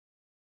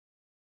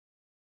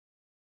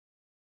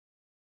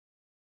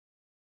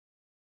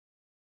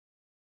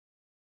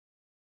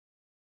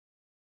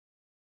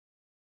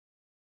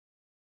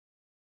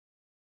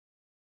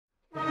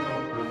Since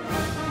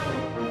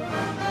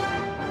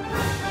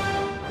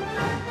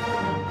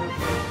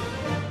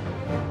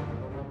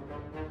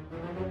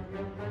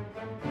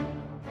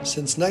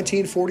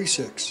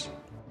 1946,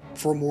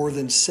 for more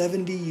than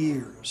 70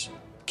 years,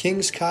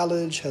 King's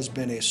College has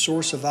been a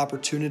source of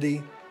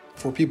opportunity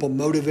for people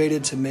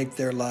motivated to make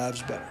their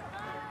lives better.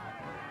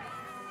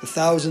 The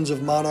thousands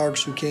of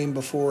monarchs who came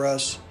before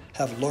us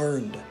have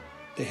learned,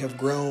 they have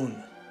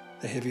grown,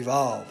 they have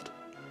evolved.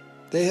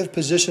 They have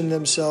positioned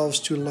themselves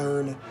to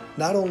learn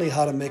not only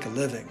how to make a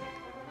living,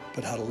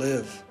 but how to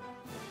live.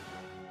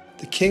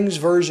 The King's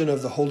version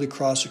of the Holy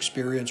Cross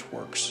experience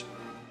works,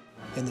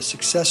 and the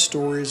success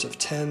stories of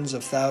tens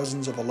of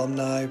thousands of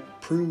alumni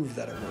prove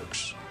that it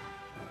works.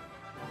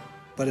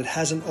 But it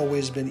hasn't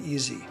always been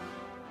easy.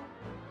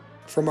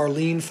 From our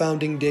lean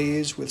founding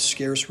days with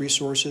scarce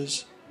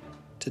resources,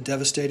 to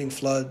devastating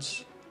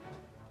floods,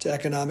 to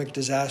economic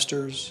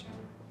disasters,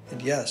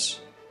 and yes,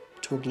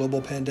 to a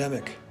global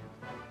pandemic,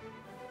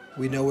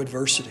 we know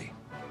adversity.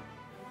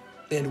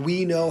 And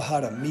we know how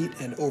to meet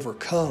and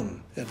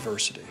overcome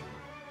adversity.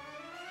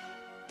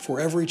 For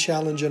every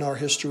challenge in our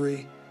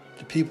history,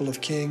 the people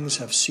of Kings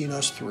have seen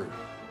us through.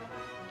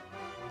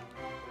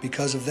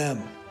 Because of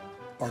them,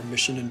 our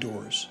mission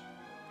endures.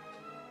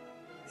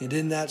 And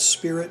in that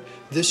spirit,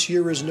 this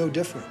year is no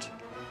different.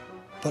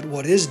 But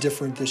what is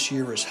different this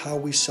year is how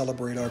we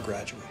celebrate our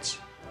graduates,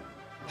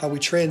 how we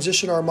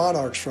transition our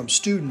monarchs from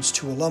students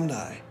to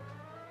alumni.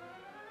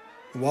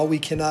 And while we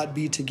cannot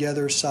be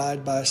together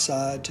side by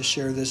side to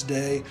share this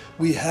day,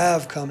 we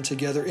have come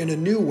together in a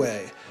new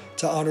way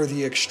to honor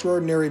the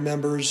extraordinary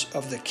members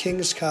of the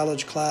King's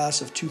College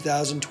class of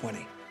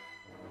 2020.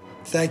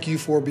 Thank you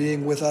for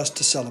being with us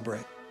to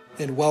celebrate,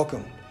 and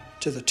welcome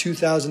to the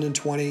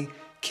 2020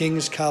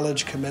 King's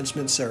College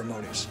Commencement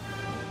Ceremonies.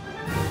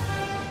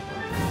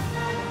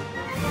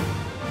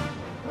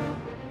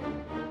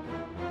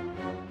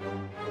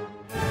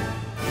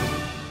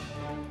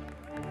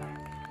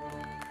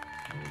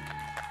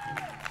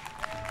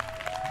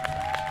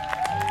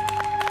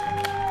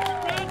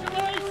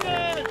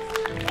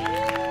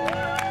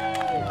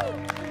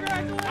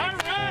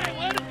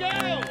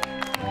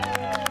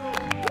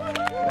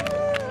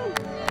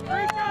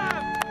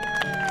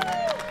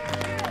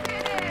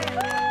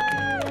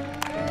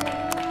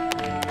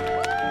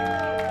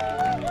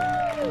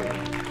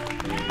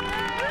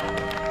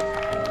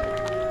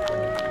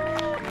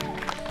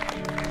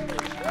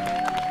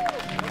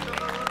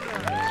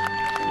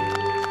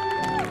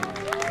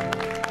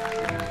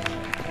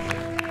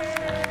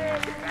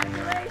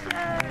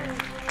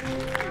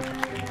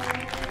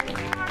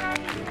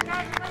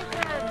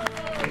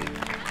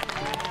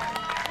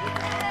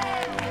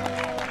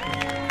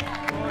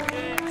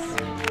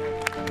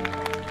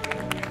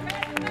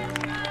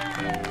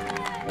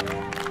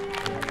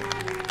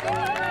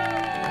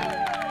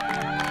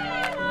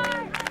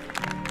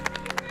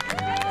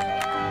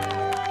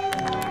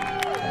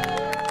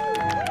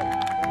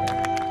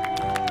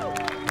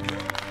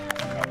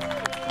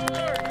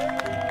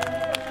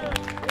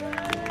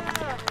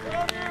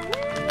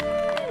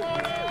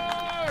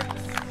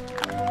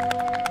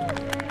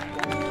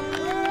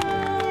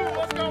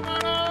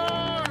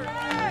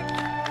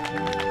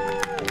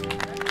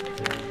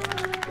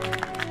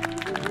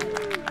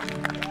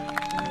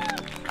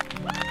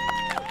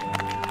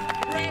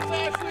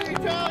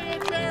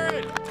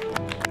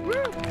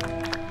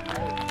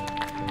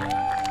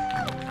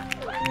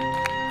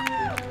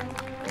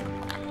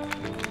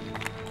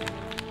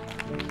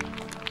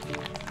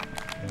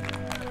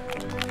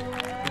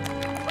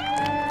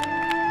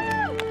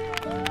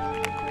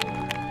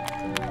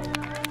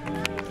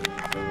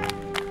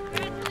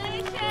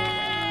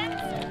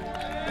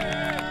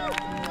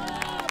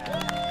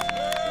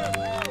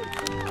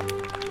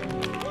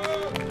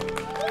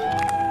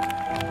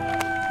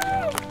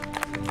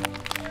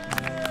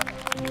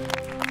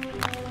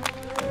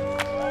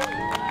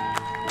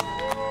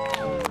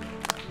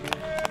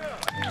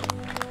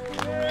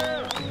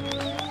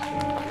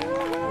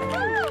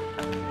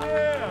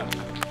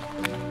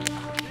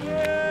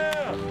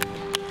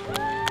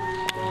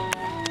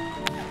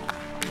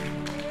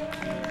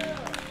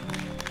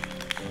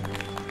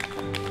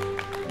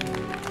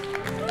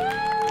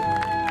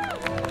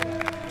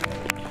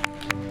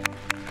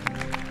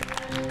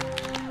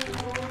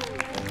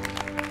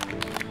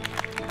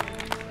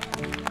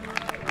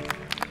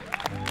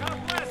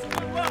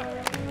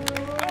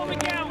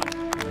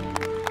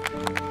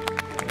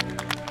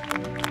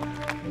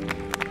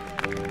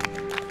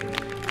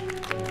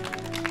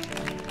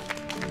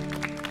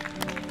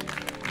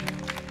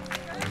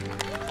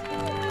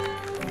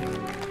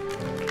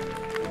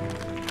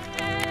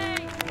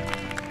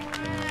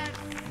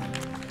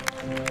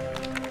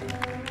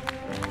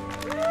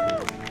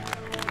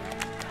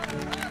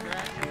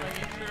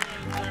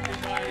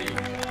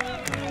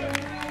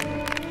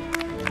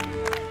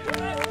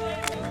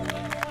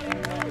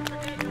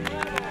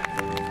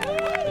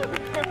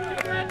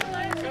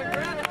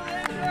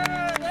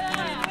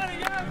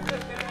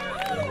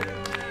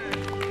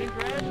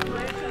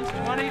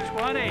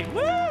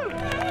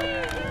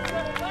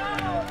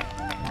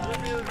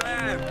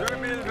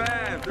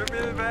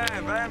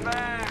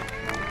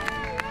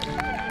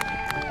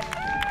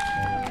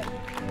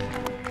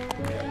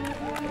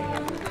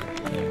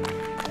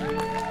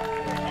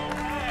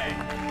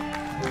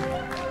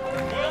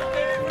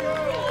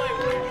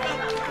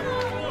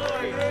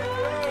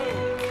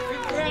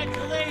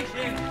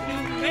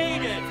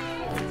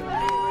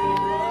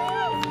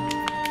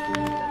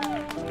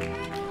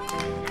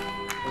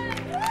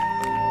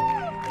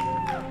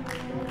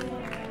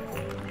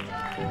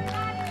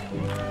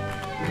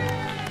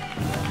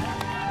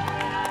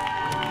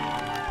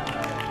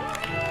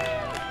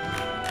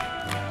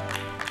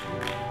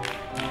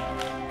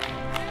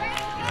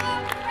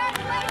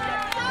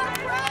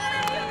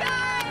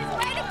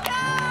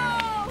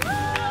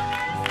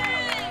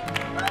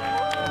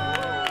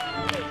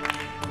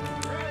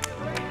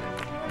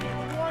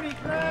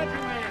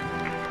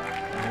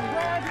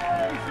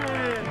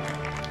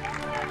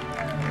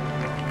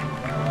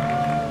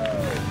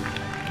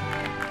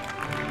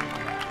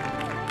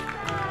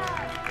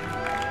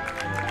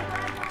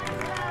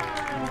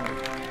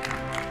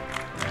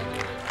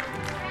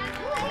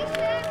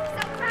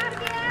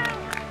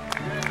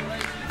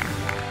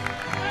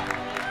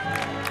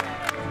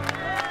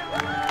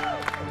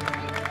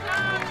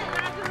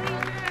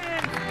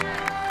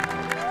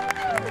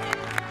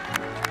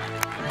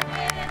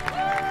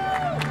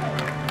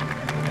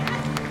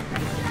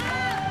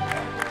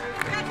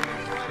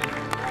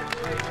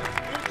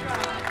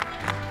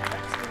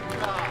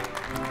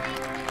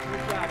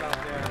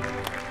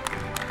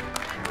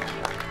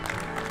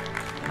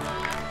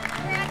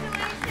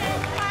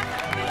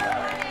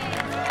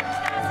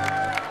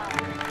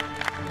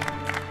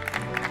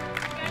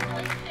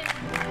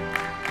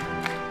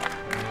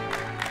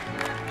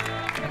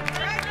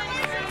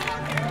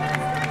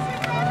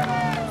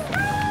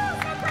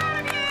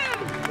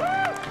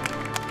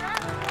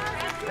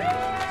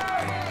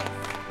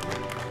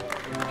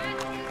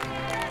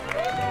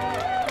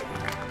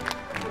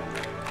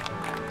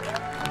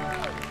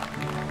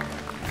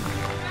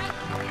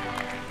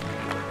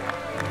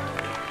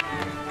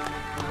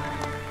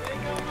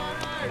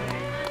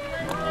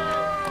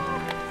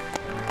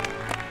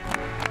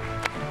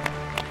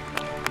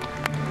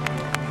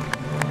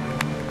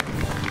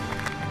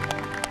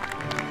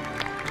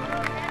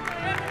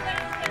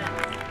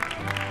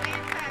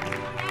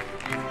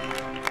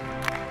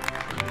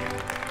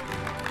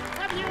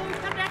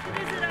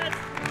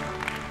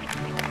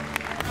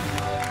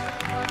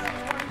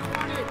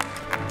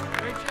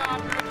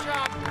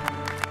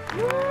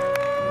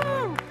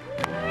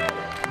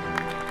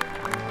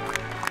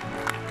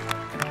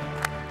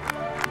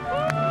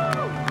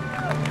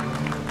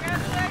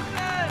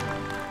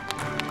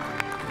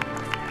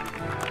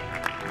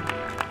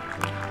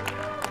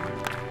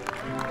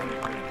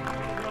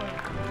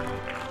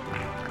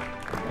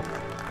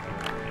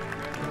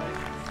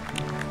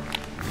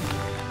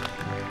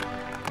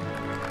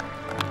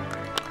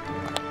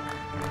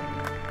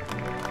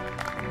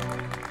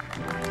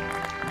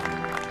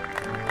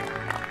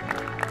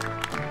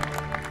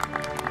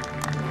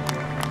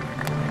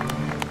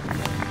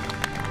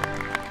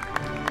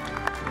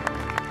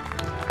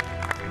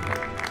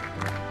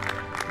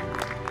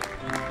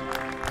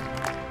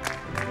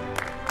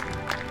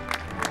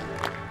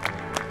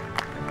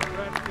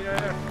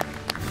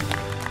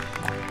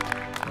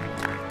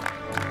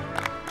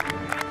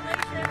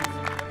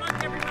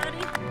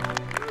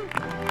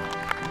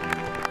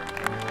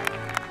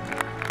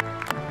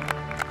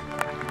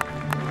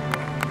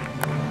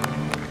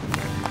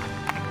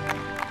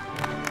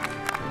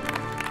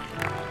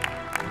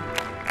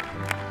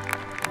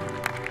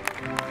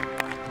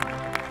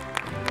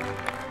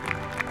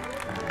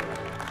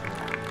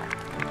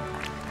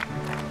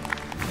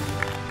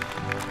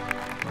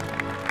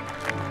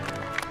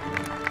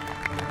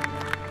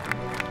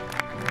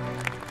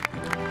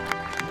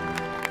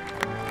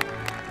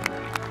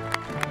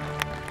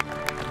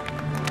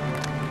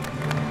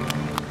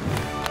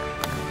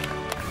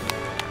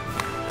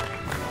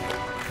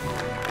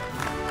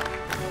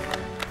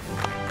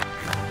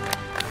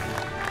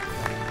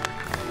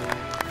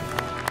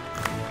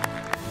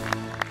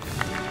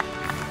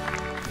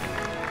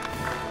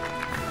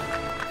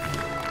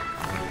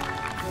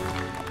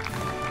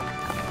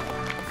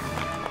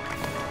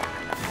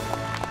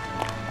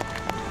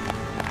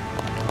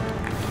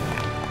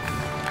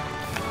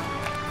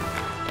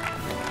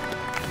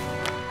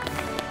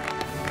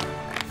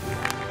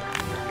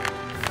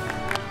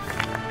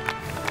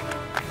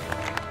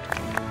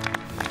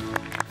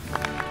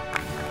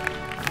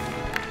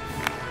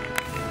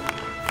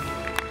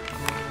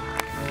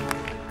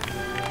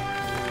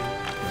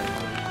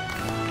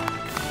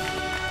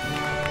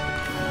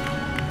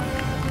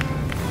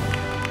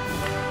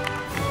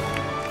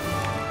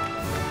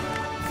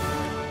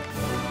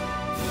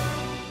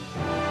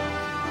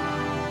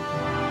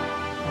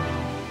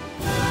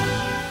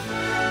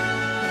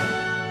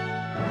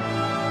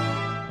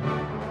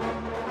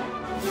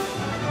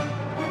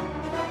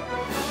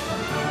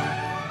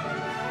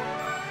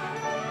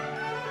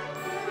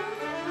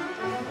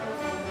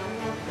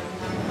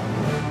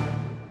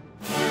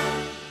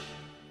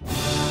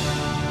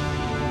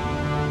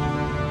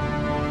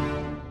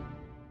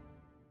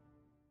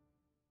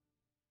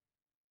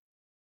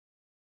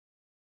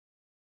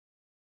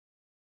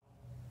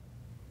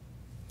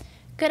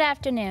 Good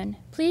afternoon.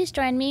 Please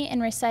join me in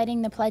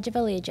reciting the Pledge of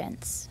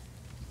Allegiance.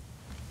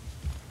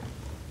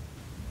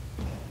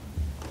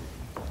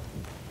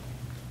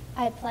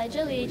 I pledge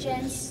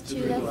allegiance to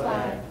the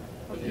flag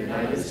of the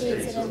United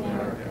States of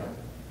America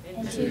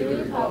and to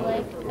the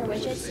republic for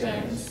which it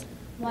stands,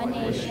 one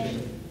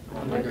nation,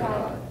 under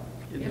God,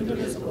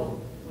 indivisible,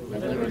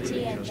 with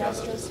liberty and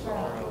justice for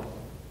all.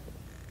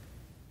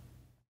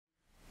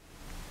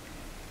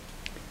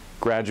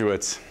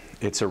 Graduates,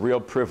 it's a real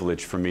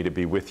privilege for me to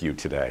be with you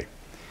today.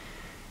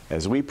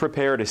 As we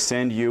prepare to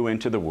send you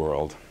into the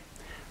world,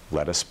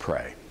 let us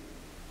pray.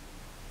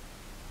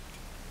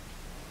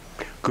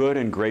 Good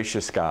and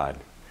gracious God,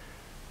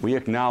 we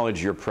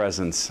acknowledge your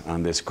presence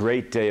on this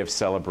great day of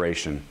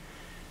celebration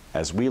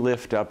as we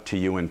lift up to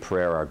you in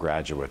prayer our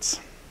graduates.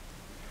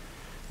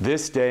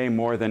 This day,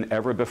 more than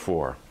ever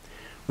before,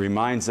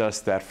 reminds us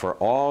that for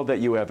all that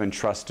you have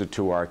entrusted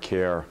to our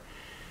care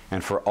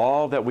and for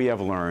all that we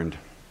have learned,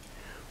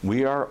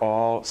 we are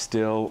all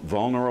still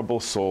vulnerable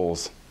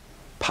souls,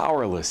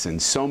 powerless in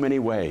so many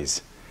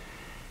ways,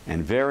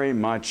 and very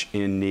much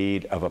in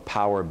need of a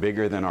power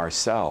bigger than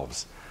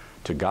ourselves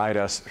to guide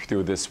us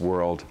through this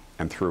world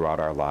and throughout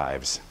our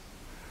lives.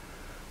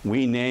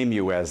 We name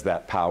you as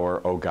that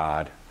power, O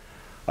God,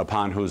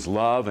 upon whose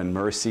love and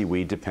mercy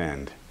we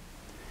depend.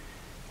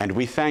 And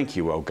we thank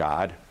you, O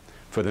God,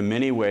 for the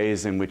many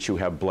ways in which you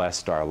have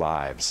blessed our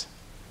lives.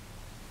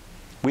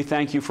 We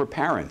thank you for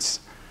parents,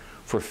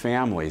 for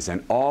families,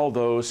 and all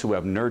those who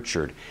have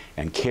nurtured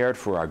and cared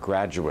for our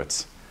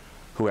graduates,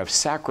 who have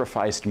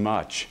sacrificed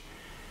much,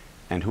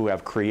 and who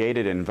have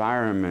created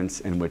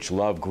environments in which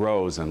love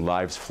grows and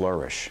lives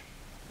flourish.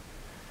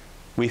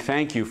 We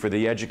thank you for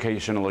the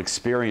educational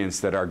experience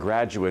that our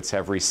graduates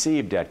have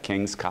received at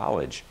King's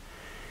College,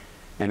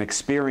 an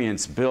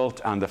experience built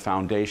on the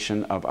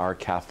foundation of our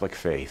Catholic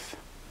faith.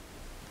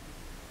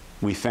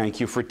 We thank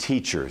you for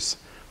teachers,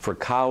 for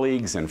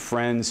colleagues and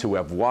friends who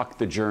have walked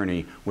the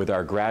journey with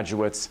our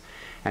graduates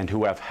and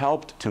who have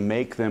helped to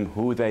make them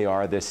who they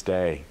are this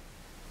day.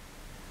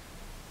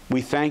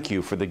 We thank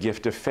you for the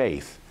gift of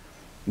faith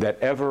that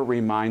ever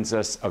reminds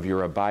us of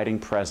your abiding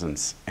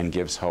presence and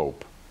gives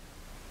hope.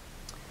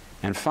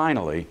 And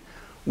finally,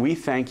 we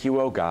thank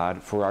you, O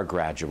God, for our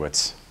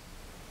graduates,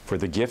 for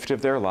the gift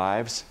of their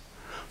lives,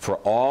 for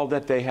all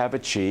that they have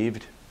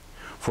achieved,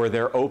 for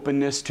their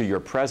openness to your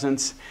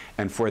presence,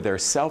 and for their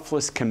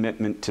selfless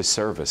commitment to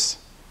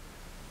service,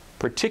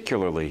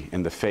 particularly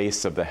in the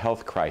face of the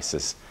health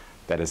crisis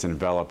that has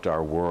enveloped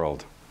our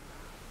world.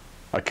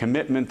 A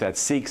commitment that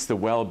seeks the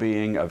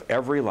well-being of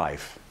every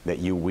life that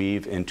you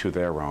weave into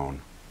their own.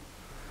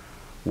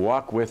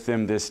 Walk with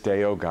them this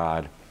day, O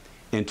God,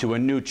 into a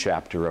new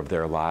chapter of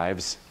their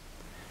lives.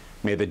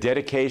 May the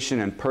dedication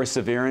and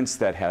perseverance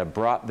that have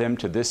brought them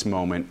to this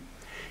moment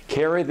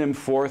carry them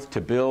forth to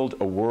build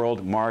a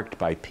world marked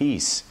by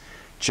peace,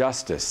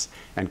 justice,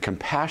 and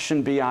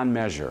compassion beyond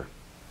measure,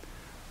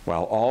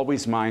 while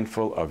always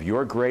mindful of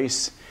your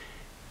grace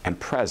and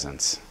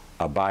presence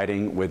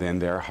abiding within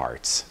their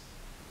hearts.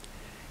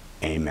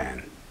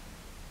 Amen.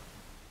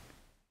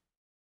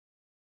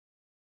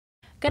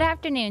 Good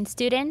afternoon,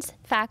 students,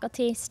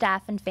 faculty,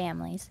 staff, and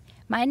families.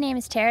 My name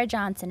is Tara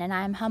Johnson, and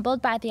I am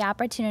humbled by the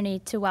opportunity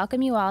to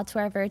welcome you all to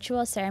our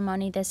virtual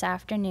ceremony this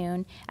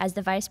afternoon as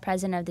the Vice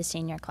President of the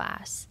senior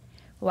class.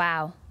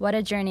 Wow, what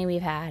a journey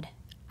we've had.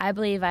 I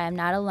believe I am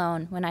not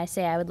alone when I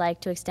say I would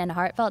like to extend a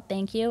heartfelt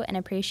thank you and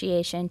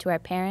appreciation to our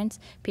parents,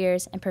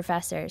 peers, and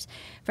professors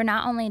for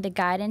not only the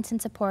guidance and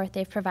support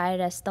they've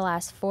provided us the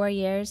last 4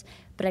 years,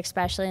 but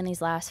especially in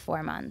these last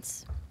 4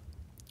 months.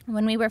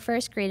 When we were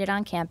first greeted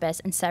on campus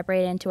and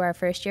separated into our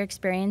first-year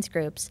experience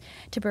groups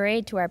to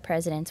parade to our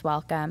president's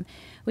welcome,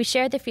 we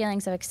shared the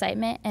feelings of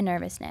excitement and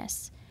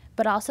nervousness,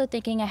 but also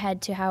thinking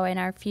ahead to how in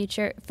our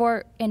future,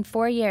 in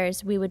 4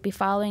 years, we would be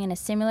following in a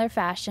similar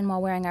fashion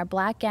while wearing our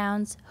black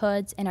gowns,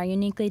 hoods, and our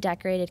uniquely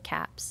decorated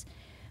caps.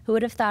 Who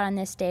would have thought on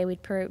this day we'd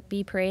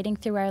be parading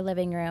through our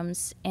living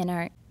rooms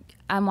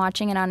I'm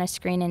watching it on a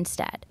screen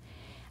instead.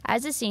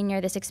 As a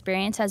senior, this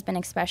experience has been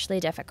especially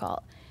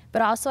difficult,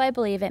 but also I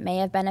believe it may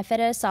have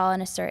benefited us all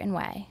in a certain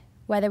way,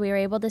 whether we were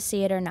able to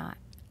see it or not.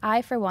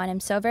 I, for one,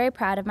 am so very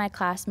proud of my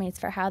classmates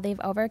for how they've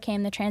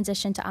overcame the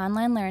transition to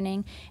online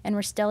learning and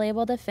were still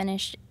able to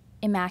finish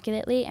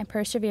immaculately and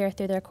persevere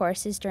through their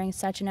courses during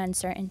such an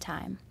uncertain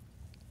time.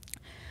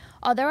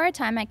 Although our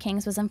time at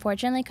King's was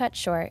unfortunately cut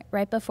short,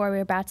 right before we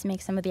were about to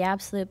make some of the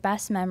absolute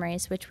best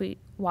memories, which we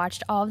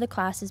watched all of the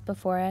classes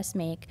before us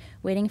make,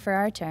 waiting for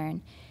our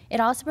turn, it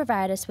also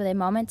provided us with a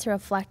moment to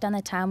reflect on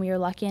the time we were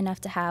lucky enough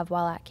to have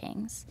while at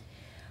King's.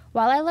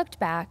 While I looked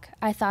back,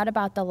 I thought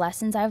about the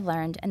lessons I've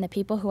learned and the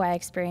people who I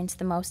experienced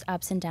the most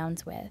ups and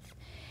downs with.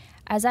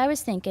 As I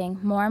was thinking,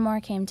 more and more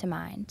came to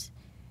mind.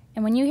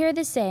 And when you hear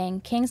this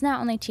saying, King's not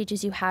only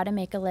teaches you how to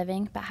make a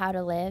living, but how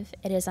to live,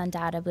 it is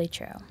undoubtedly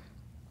true.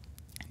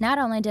 Not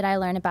only did I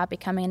learn about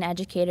becoming an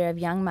educator of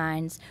young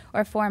minds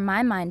or form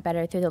my mind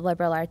better through the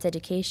liberal arts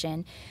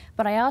education,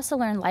 but I also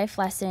learned life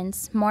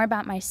lessons, more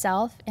about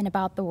myself and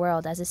about the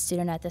world as a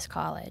student at this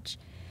college.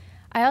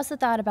 I also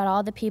thought about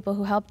all the people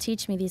who helped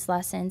teach me these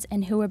lessons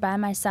and who were by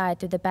my side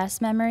through the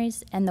best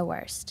memories and the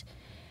worst.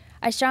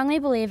 I strongly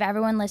believe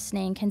everyone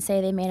listening can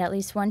say they made at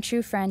least one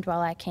true friend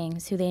while at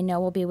King's who they know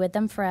will be with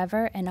them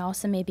forever, and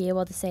also may be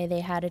able to say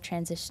they had a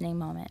transitioning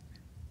moment.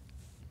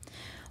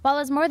 While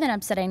it was more than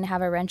upsetting to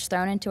have a wrench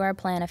thrown into our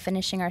plan of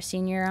finishing our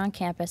senior year on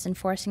campus and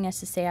forcing us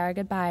to say our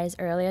goodbyes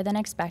earlier than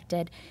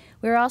expected,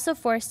 we were also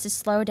forced to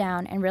slow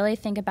down and really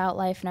think about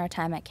life in our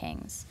time at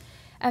King's.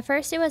 At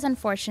first, it was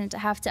unfortunate to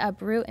have to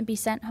uproot and be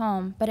sent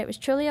home, but it was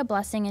truly a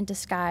blessing in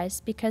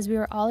disguise because we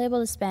were all able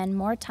to spend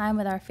more time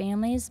with our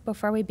families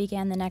before we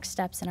began the next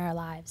steps in our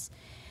lives.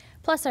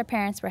 Plus, our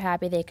parents were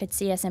happy they could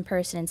see us in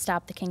person and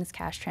stop the King's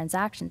cash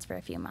transactions for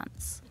a few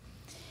months.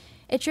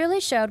 It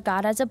truly showed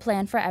God has a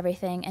plan for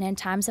everything, and in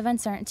times of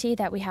uncertainty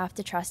that we have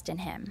to trust in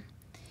Him.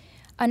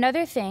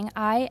 Another thing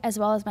I, as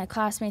well as my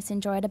classmates,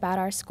 enjoyed about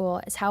our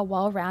school is how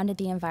well-rounded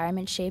the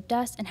environment shaped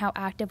us and how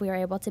active we were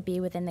able to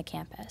be within the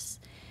campus.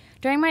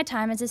 During my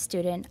time as a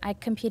student, I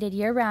competed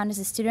year-round as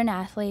a student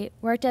athlete,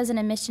 worked as an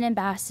admission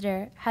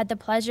ambassador, had the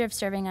pleasure of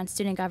serving on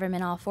student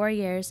government all 4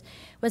 years,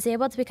 was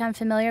able to become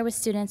familiar with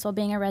students while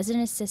being a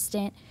resident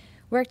assistant,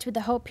 worked with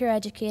the Hope Peer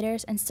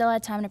Educators, and still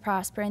had time to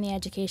prosper in the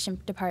education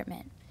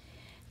department.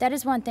 That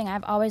is one thing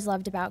I've always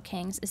loved about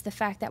King's, is the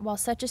fact that while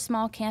such a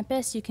small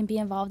campus, you can be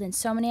involved in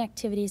so many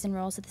activities and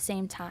roles at the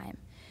same time.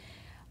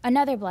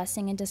 Another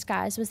blessing in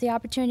disguise was the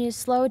opportunity to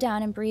slow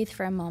down and breathe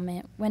for a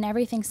moment when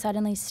everything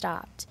suddenly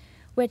stopped,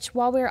 which,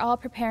 while we were all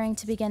preparing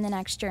to begin the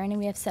next journey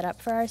we have set up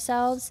for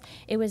ourselves,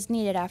 it was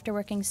needed after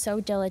working so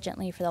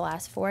diligently for the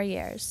last 4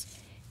 years.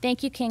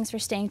 Thank you, King's, for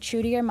staying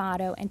true to your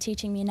motto and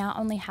teaching me not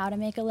only how to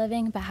make a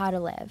living, but how to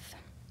live.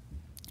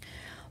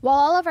 While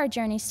all of our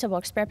journeys to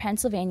Wilkes-Barre,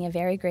 Pennsylvania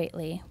vary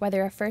greatly,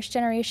 whether a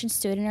first-generation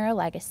student or a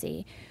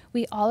legacy,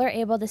 we all are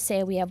able to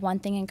say we have one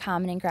thing in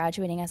common in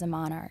graduating as a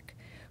monarch.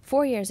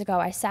 4 years ago,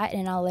 I sat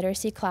in a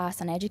literacy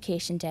class on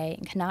Education Day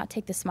and could not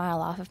take the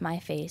smile off of my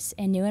face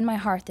and knew in my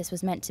heart this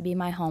was meant to be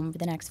my home for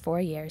the next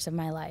 4 years of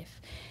my life.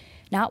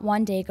 Not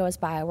one day goes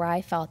by where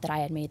I felt that I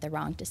had made the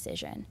wrong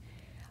decision.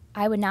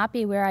 I would not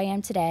be where I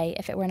am today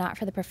if it were not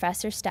for the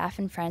professors, staff,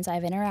 and friends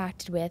I've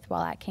interacted with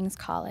while at King's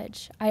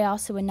College. I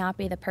also would not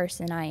be the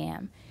person I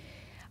am.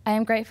 I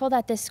am grateful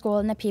that this school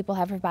and the people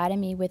have provided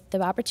me with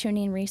the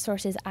opportunity and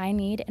resources I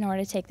need in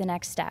order to take the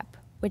next step,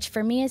 which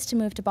for me is to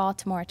move to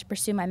Baltimore to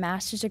pursue my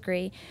master's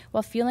degree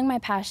while fueling my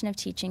passion of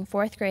teaching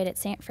 4th grade at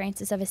St.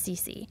 Francis of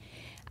Assisi.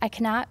 I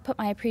cannot put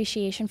my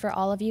appreciation for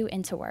all of you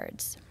into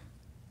words.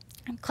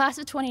 Class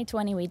of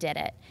 2020, we did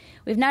it.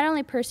 We've not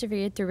only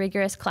persevered through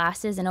rigorous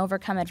classes and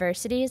overcome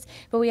adversities,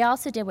 but we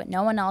also did what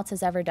no one else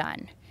has ever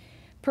done.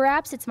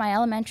 Perhaps it's my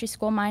elementary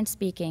school mind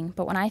speaking,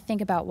 but when I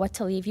think about what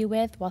to leave you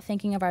with while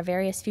thinking of our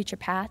various future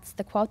paths,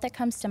 the quote that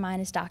comes to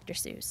mind is Dr.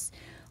 Seuss.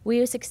 Will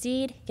you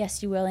succeed?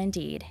 Yes, you will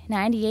indeed.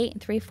 98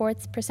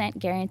 3/4%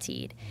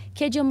 guaranteed.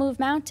 Kid, you'll move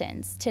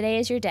mountains. Today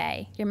is your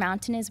day. Your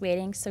mountain is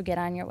waiting, so get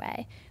on your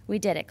way. We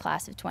did it,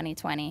 class of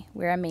 2020.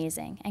 We're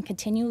amazing, and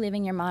continue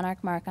leaving your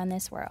monarch mark on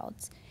this world.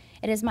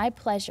 It is my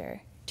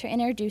pleasure to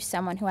introduce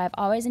someone who I've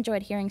always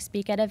enjoyed hearing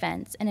speak at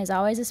events and is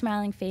always a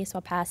smiling face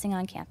while passing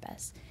on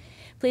campus.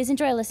 Please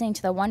enjoy listening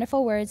to the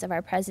wonderful words of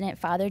our president,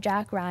 Father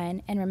Jack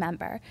Ryan, and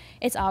remember,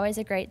 it's always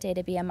a great day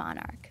to be a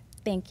monarch.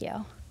 Thank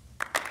you.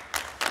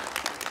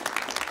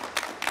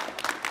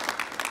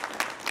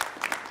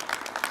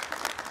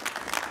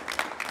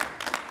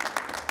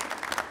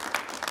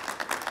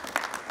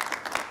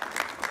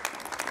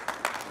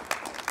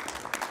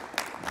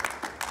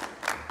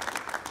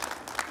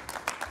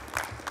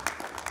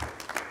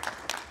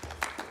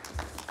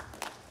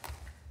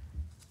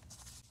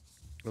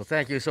 Well,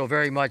 thank you so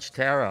very much,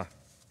 Tara.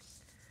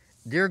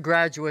 Dear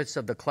graduates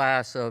of the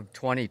class of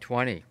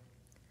 2020,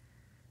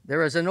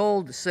 there is an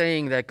old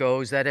saying that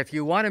goes that if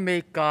you want to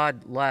make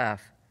God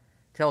laugh,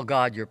 tell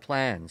God your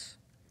plans.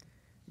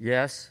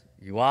 Yes,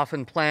 you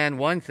often plan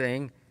one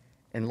thing,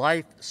 and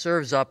life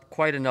serves up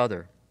quite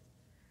another.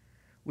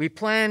 We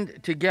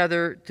planned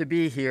together to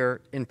be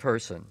here in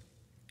person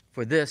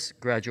for this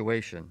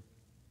graduation.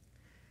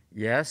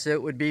 Yes,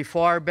 it would be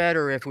far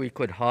better if we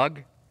could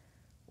hug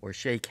or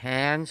shake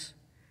hands,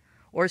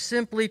 or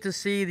simply to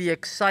see the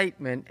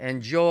excitement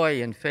and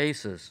joy in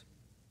faces.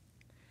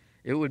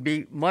 It would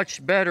be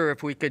much better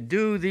if we could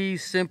do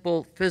these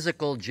simple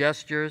physical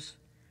gestures,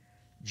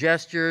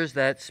 gestures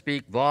that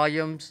speak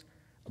volumes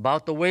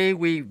about the way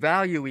we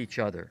value each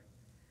other,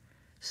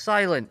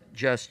 silent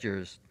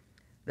gestures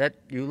that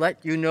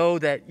let you know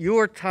that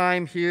your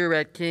time here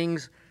at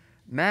King's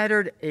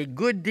mattered a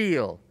good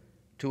deal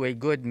to a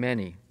good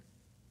many.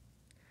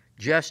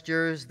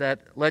 Gestures that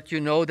let you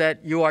know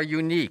that you are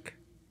unique,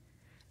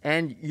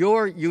 and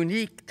your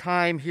unique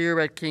time here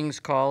at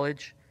King's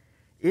College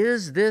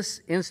is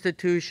this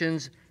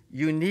institution's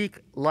unique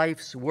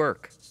life's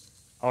work,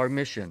 our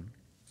mission.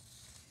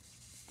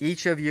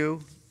 Each of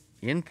you,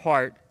 in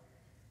part,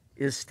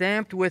 is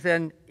stamped with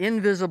an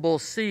invisible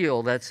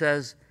seal that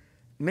says,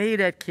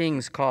 "Made at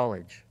King's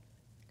College."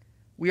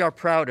 We are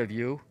proud of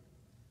you.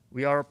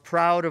 We are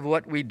proud of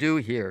what we do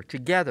here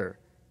together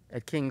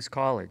at King's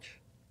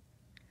College.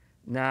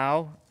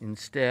 Now,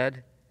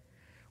 instead,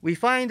 we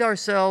find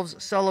ourselves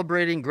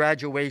celebrating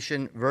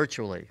graduation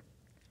virtually.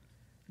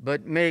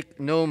 But make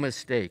no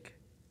mistake,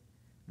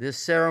 this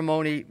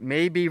ceremony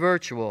may be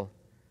virtual,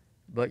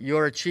 but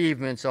your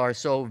achievements are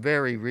so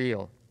very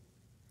real.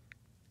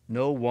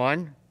 No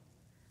one,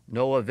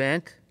 no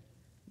event,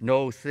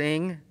 no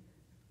thing,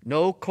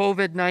 no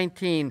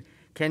COVID-19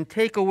 can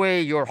take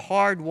away your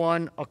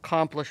hard-won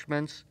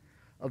accomplishments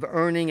of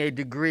earning a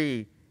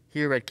degree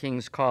here at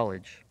King's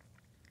College.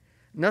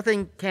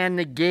 Nothing can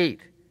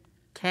negate,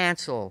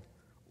 cancel,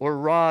 or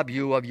rob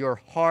you of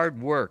your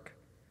hard work,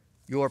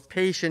 your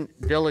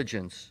patient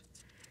diligence,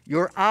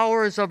 your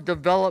hours of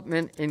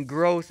development and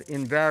growth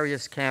in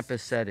various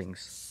campus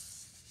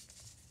settings.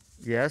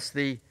 Yes,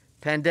 the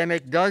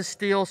pandemic does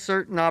steal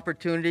certain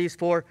opportunities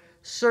for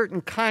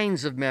certain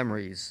kinds of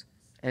memories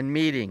and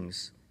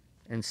meetings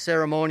and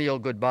ceremonial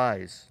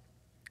goodbyes.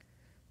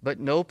 But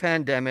no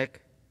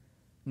pandemic,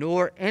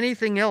 nor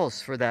anything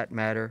else for that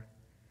matter,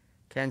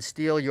 can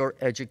steal your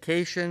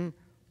education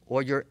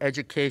or your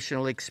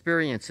educational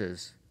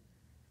experiences.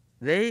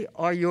 They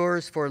are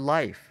yours for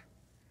life.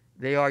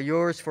 They are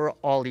yours for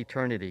all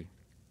eternity.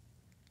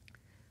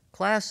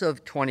 Class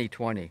of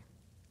 2020,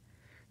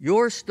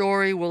 your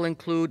story will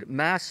include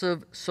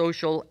massive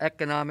social,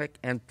 economic,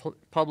 and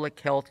public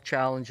health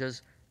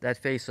challenges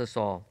that face us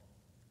all.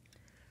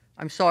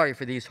 I'm sorry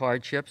for these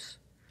hardships,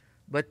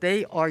 but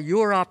they are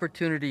your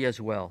opportunity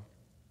as well.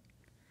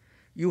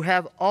 You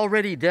have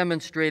already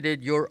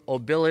demonstrated your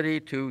ability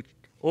to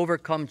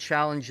overcome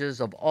challenges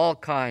of all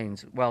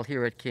kinds while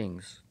here at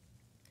King's.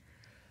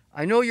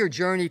 I know your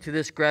journey to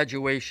this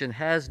graduation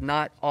has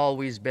not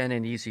always been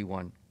an easy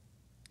one.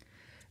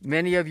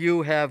 Many of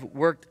you have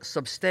worked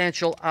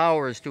substantial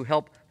hours to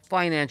help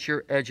finance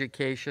your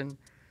education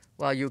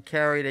while you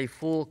carried a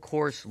full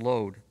course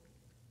load.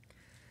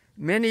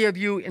 Many of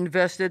you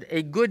invested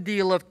a good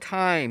deal of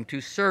time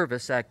to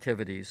service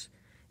activities,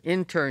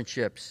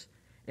 internships,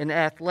 and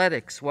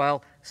athletics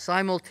while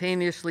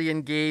simultaneously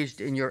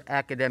engaged in your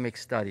academic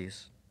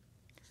studies.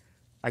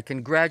 I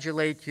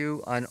congratulate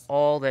you on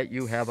all that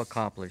you have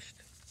accomplished.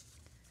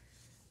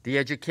 The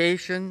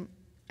education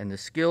and the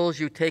skills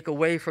you take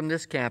away from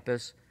this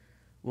campus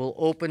will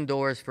open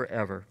doors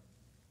forever.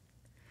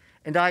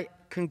 And I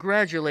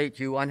congratulate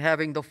you on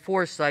having the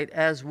foresight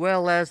as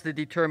well as the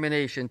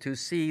determination to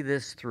see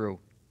this through.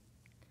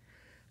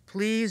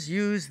 Please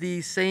use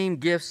these same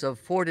gifts of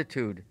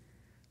fortitude,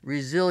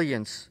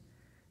 resilience,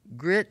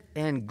 grit,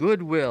 and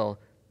goodwill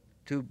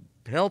to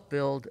help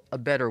build a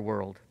better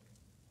world.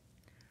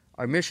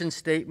 Our mission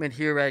statement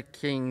here at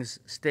King's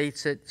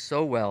states it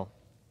so well.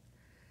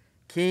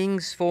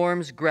 King's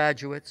forms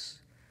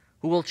graduates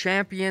who will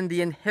champion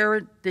the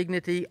inherent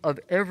dignity of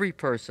every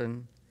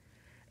person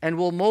and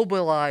will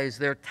mobilize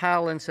their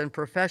talents and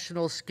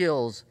professional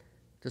skills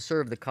to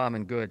serve the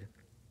common good.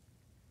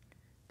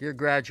 Dear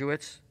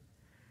graduates,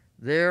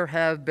 there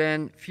have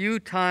been few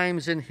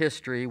times in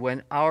history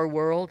when our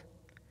world,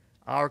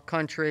 our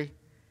country,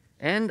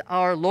 and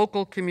our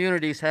local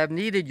communities have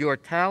needed your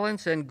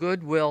talents and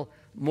goodwill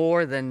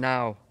more than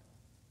now.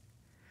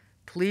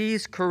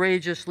 Please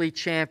courageously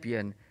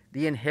champion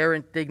the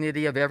inherent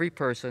dignity of every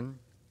person.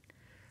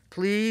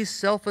 Please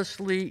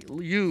selflessly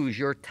use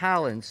your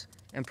talents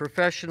and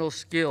professional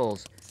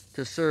skills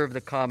to serve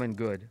the common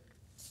good.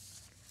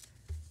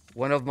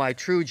 One of my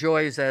true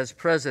joys as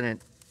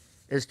president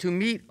is to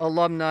meet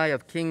alumni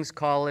of King's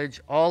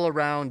College all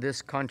around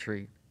this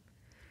country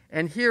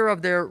and hear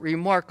of their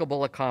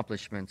remarkable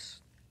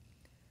accomplishments.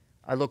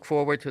 I look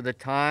forward to the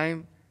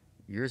time,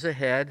 years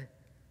ahead,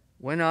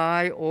 when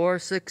I or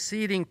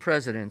succeeding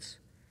presidents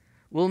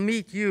will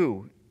meet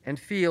you and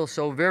feel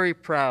so very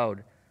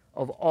proud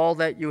of all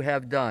that you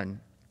have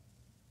done.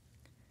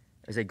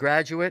 As a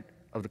graduate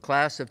of the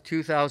class of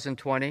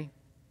 2020,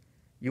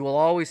 you will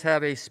always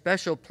have a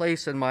special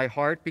place in my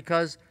heart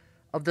because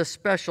of the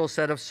special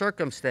set of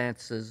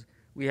circumstances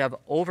we have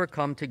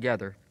overcome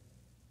together.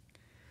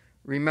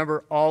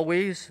 Remember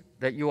always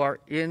that you are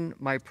in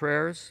my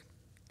prayers.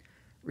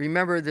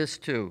 Remember this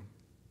too.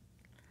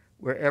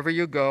 Wherever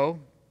you go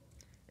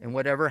and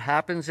whatever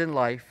happens in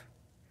life,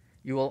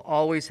 you will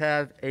always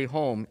have a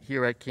home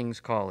here at King's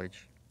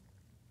College.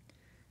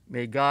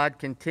 May God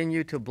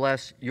continue to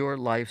bless your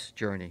life's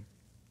journey.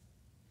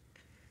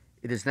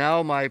 It is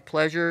now my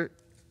pleasure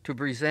to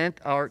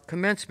present our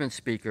commencement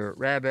speaker,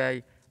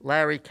 Rabbi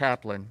Larry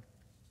Kaplan.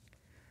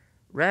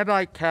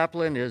 Rabbi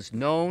Kaplan is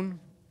known,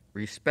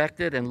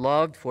 respected, and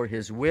loved for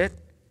his wit,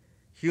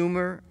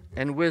 humor,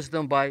 and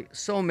wisdom by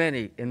so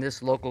many in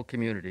this local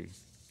community.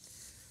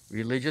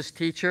 Religious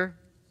teacher,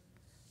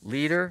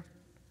 leader,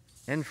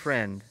 and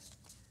friend,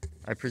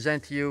 I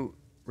present to you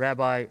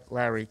Rabbi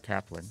Larry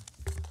Kaplan.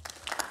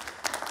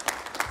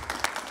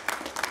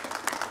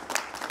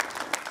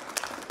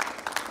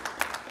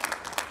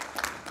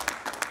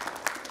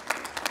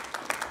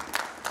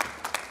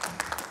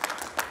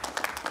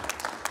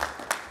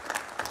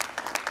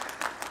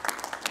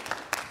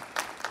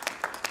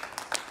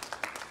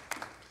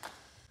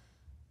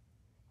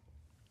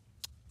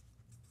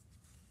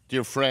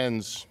 Dear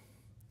friends,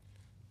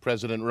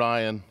 President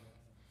Ryan,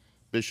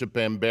 Bishop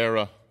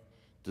Bambera,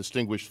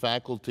 distinguished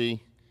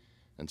faculty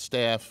and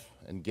staff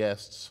and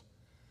guests,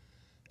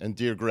 and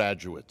dear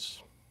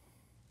graduates.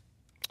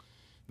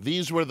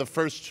 These were the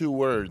first two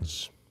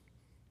words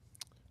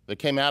that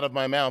came out of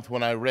my mouth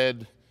when I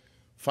read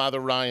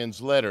Father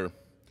Ryan's letter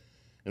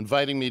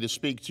inviting me to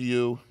speak to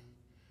you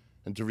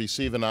and to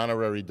receive an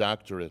honorary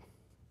doctorate.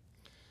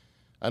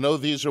 I know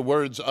these are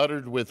words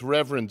uttered with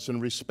reverence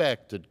and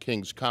respect at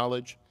King's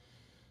College,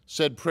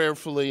 said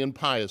prayerfully and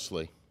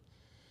piously.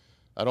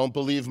 I don't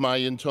believe my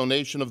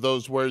intonation of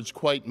those words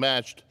quite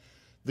matched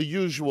the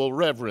usual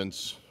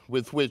reverence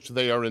with which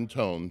they are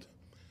intoned.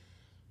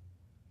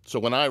 So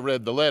when I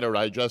read the letter,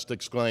 I just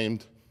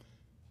exclaimed,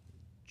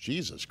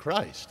 Jesus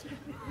Christ.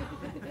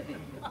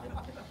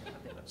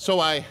 So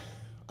I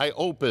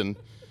open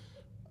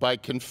by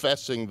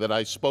confessing that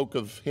I spoke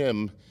of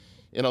him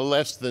in a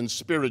less than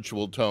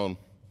spiritual tone.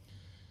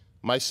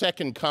 My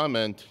second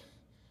comment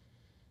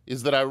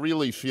is that I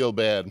really feel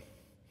bad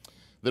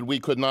that we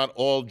could not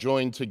all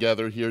join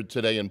together here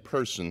today in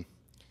person.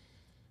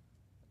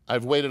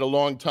 I've waited a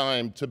long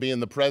time to be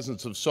in the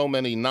presence of so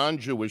many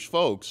non-Jewish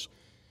folks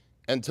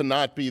and to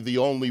not be the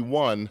only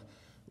one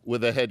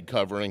with a head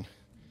covering.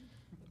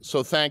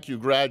 So thank you,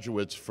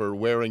 graduates, for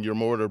wearing your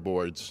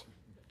mortarboards.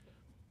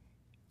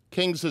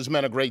 King's has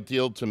meant a great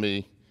deal to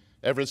me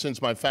ever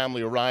since my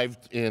family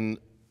arrived in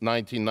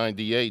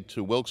 1998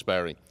 to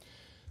Wilkes-Barre.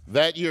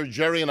 That year,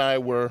 Jerry and I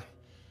were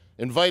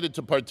invited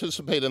to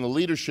participate in the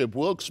Leadership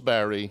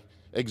Wilkes-Barre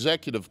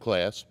executive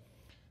class,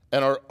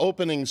 and our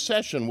opening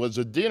session was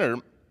a dinner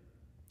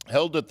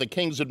held at the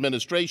King's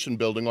Administration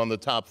Building on the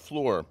top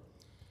floor.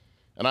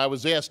 And I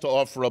was asked to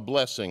offer a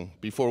blessing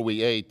before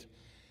we ate.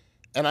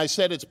 And I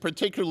said, it's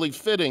particularly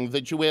fitting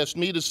that you asked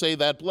me to say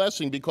that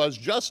blessing because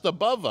just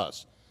above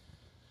us,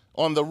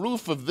 on the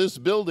roof of this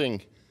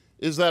building,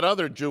 is that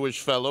other Jewish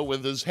fellow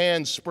with his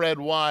hands spread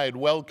wide,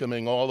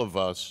 welcoming all of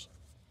us.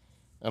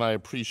 And I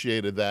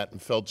appreciated that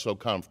and felt so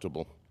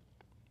comfortable.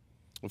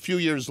 A few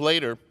years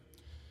later,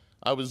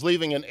 I was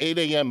leaving an 8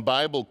 a.m.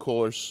 Bible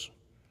course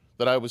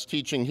that I was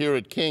teaching here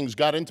at King's,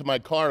 got into my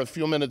car a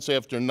few minutes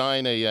after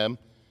 9 a.m.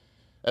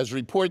 as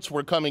reports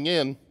were coming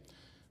in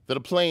that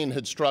a plane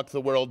had struck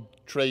the World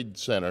Trade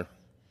Center.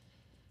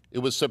 It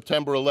was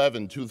September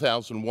 11,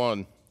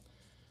 2001.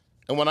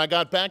 And when I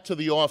got back to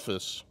the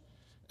office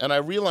and I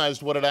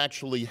realized what had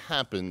actually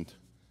happened,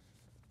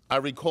 I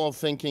recall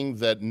thinking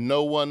that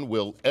no one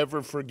will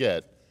ever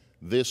forget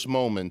this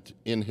moment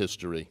in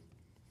history.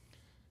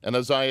 And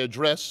as I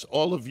address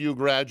all of you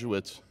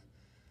graduates,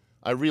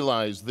 I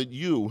realize that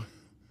you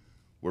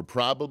were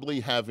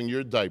probably having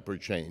your diaper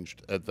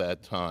changed at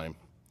that time.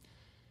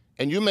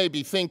 And you may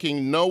be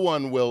thinking no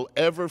one will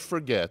ever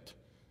forget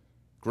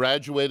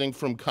graduating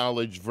from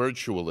college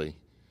virtually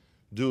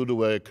due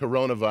to a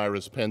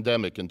coronavirus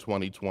pandemic in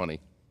 2020.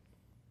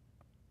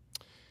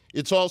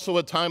 It's also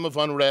a time of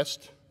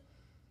unrest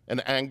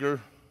and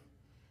anger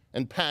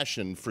and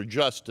passion for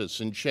justice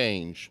and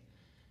change.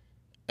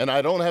 And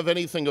I don't have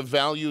anything of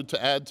value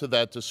to add to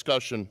that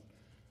discussion,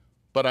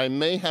 but I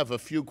may have a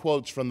few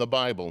quotes from the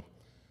Bible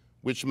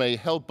which may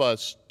help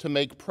us to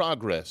make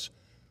progress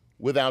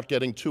without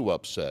getting too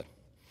upset.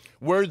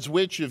 Words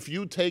which, if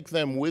you take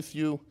them with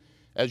you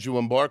as you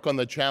embark on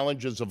the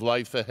challenges of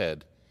life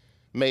ahead,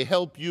 may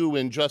help you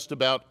in just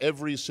about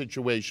every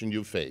situation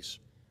you face.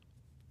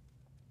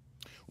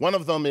 One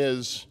of them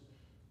is,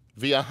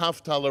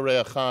 V'ahavta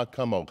l'reacha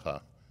kamocha.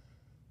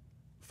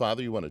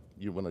 Father, you want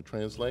to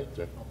translate?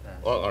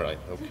 Oh, all right,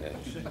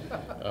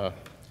 okay.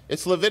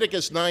 It's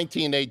Leviticus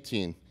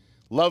 19:18.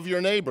 Love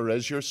your neighbor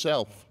as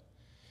yourself.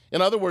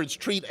 In other words,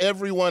 treat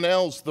everyone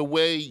else the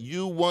way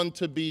you want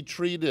to be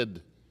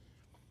treated,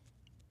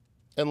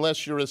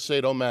 unless you're a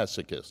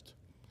sadomasochist.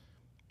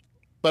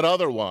 But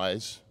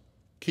otherwise,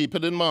 keep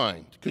it in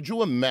mind. Could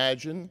you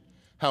imagine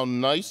how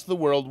nice the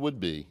world would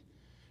be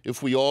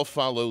if we all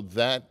followed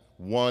that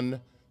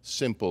one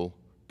simple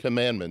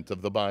commandment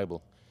of the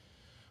Bible?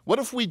 What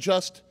if we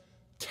just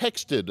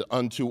texted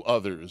unto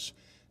others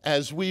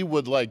as we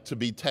would like to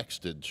be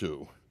texted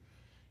to?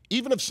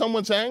 Even if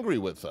someone's angry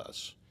with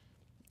us,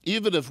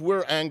 even if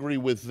we're angry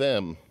with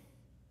them.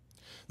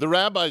 The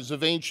rabbis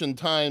of ancient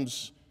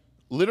times,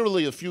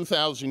 literally a few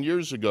thousand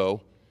years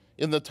ago,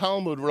 in the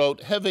Talmud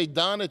wrote, Heve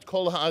dan et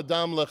kol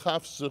ha'adam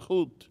lechaf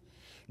zechut.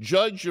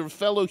 Judge your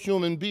fellow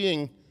human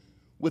being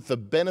with the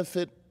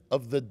benefit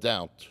of the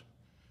doubt.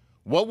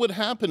 What would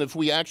happen if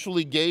we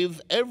actually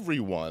gave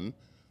everyone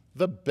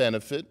the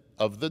benefit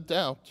of the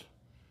doubt?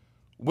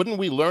 Wouldn't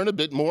we learn a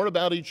bit more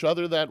about each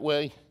other that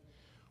way?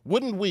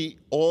 Wouldn't we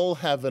all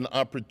have an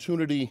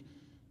opportunity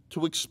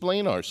to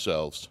explain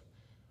ourselves?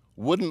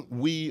 Wouldn't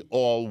we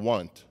all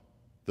want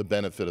the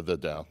benefit of the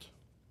doubt?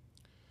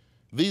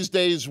 These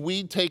days,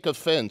 we take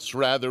offense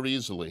rather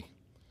easily.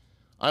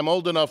 I'm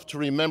old enough to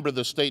remember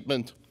the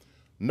statement,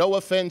 no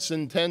offense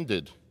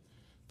intended,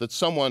 that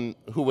someone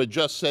who had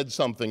just said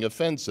something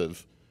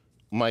offensive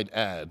might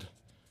add.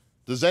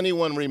 Does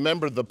anyone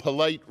remember the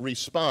polite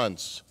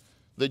response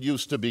that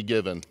used to be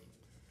given?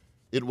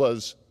 It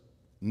was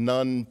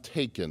none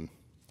taken.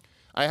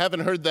 I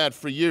haven't heard that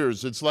for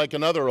years. It's like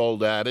another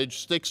old adage,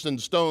 sticks and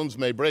stones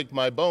may break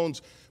my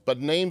bones, but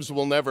names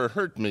will never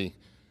hurt me.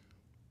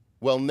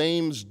 Well,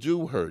 names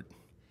do hurt,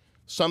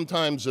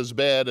 sometimes as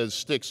bad as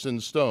sticks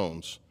and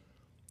stones.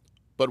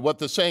 But what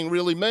the saying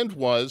really meant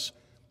was,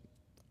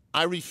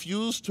 I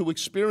refuse to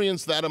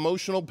experience that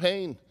emotional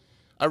pain.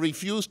 I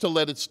refuse to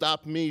let it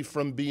stop me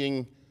from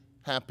being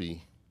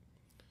happy.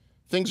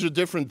 Things are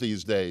different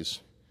these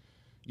days.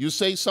 You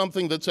say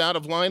something that's out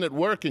of line at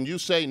work and you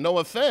say, no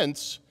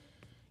offense,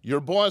 your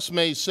boss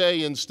may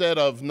say instead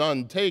of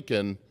none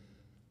taken,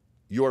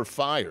 you're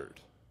fired.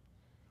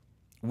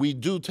 We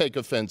do take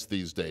offense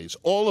these days.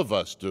 All of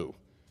us do.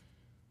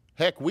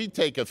 Heck, we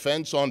take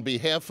offense on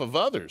behalf of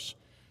others.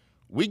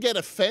 We get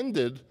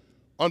offended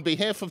on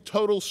behalf of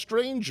total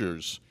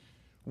strangers.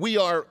 We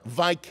are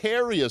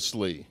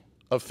vicariously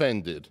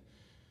offended.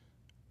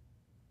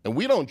 And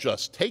we don't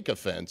just take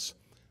offense,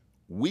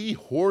 we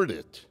hoard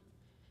it.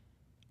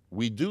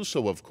 We do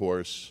so, of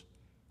course,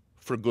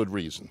 for good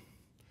reason.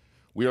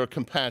 We are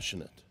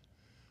compassionate.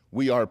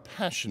 We are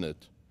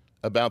passionate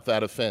about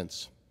that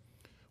offense.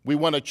 We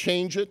want to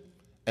change it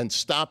and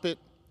stop it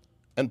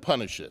and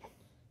punish it.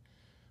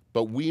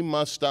 But we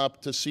must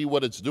stop to see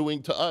what it's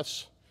doing to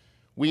us.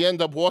 We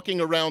end up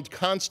walking around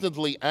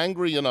constantly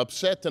angry and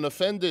upset and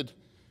offended.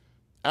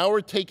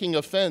 Our taking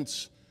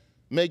offense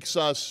makes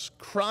us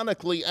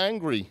chronically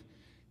angry.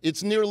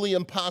 It's nearly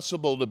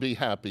impossible to be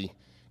happy.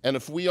 And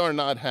if we are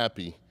not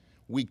happy,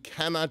 we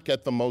cannot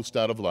get the most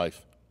out of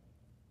life.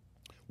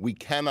 We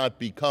cannot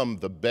become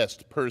the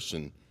best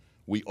person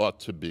we ought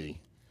to be.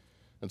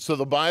 And so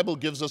the Bible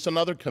gives us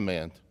another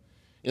command.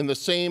 In the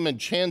same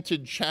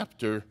enchanted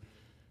chapter,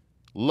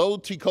 Lo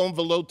tikom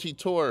velo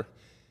titor,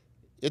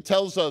 it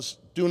tells us,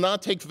 do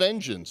not take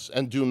vengeance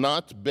and do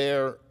not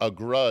bear a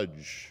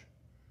grudge.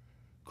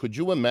 Could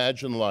you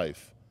imagine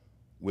life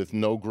with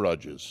no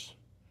grudges?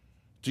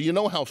 Do you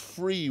know how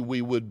free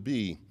we would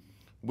be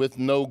with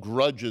no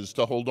grudges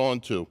to hold on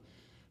to?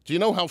 Do you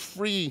know how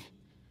free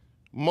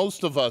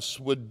most of us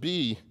would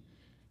be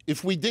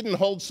if we didn't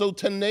hold so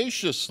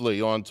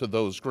tenaciously onto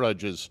those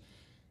grudges,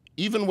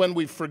 even when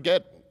we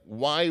forget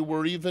why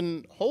we're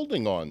even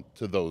holding on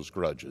to those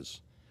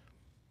grudges?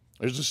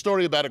 There's a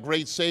story about a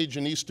great sage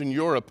in Eastern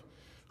Europe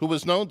who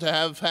was known to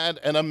have had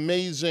an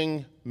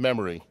amazing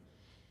memory.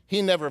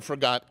 He never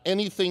forgot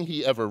anything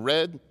he ever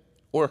read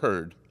or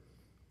heard.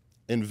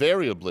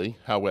 Invariably,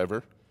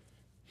 however,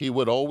 he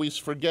would always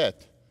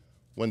forget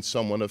when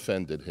someone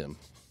offended him.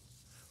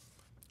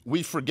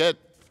 We forget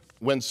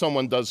when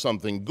someone does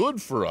something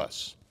good for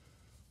us,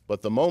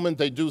 but the moment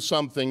they do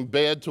something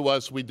bad to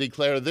us, we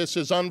declare, this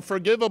is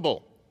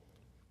unforgivable.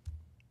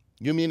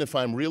 You mean if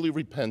I'm really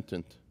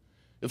repentant,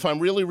 if I'm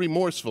really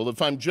remorseful,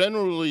 if I'm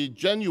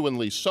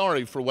genuinely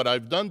sorry for what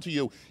I've done to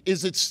you,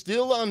 is it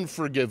still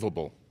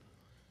unforgivable?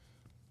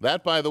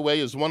 That, by the way,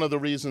 is one of the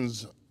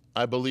reasons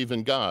I believe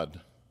in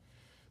God,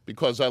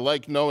 because I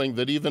like knowing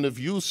that even if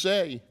you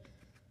say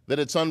that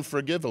it's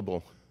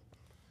unforgivable,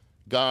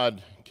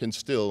 God can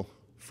still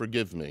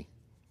forgive me.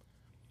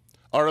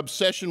 Our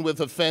obsession with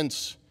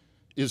offense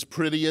is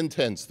pretty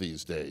intense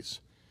these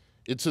days.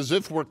 It's as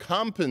if we're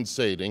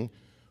compensating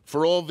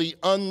for all the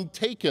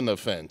untaken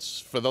offense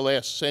for the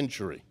last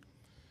century.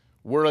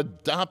 We're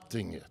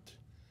adopting it.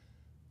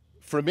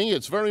 For me,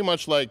 it's very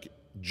much like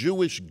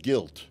Jewish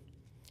guilt.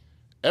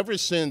 Ever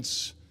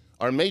since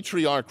our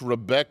matriarch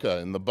Rebekah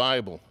in the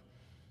Bible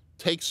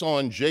takes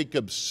on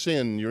Jacob's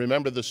sin, you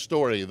remember the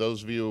story,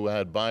 those of you who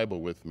had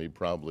Bible with me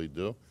probably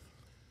do.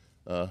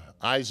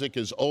 Isaac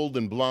is old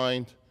and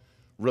blind.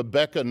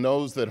 Rebekah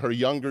knows that her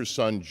younger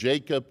son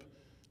Jacob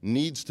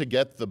needs to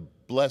get the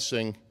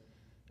blessing,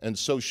 and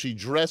so she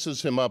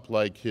dresses him up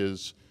like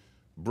his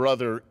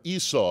brother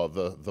Esau,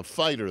 the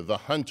fighter, the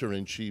hunter,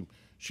 and she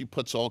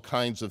puts all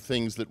kinds of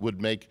things that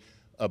would make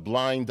a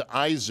blind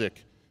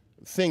Isaac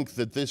think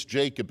that this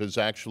Jacob is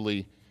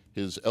actually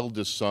his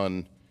eldest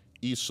son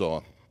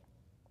Esau.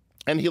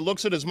 And he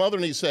looks at his mother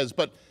and he says,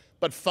 but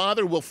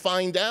father will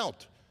find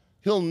out.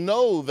 He'll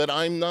know that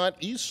I'm not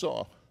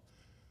Esau,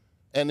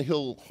 and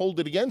he'll hold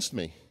it against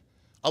me.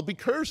 I'll be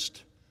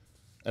cursed.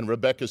 And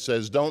Rebekah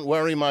says, don't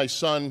worry, my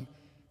son.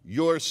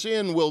 Your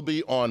sin will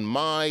be on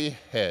my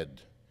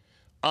head.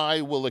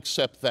 I will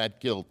accept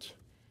that guilt.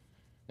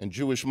 And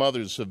Jewish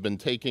mothers have been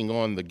taking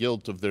on the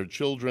guilt of their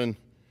children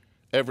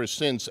ever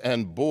since,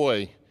 and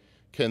boy,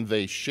 can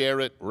they share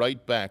it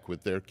right back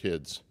with their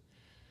kids.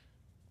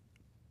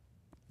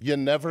 You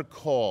never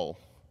call.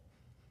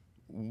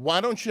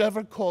 Why don't you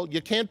ever call?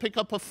 You can't pick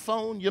up a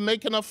phone. You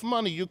make enough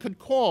money. You could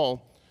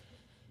call.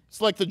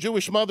 It's like the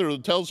Jewish mother who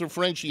tells her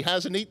friend she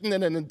hasn't eaten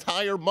in an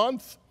entire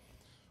month.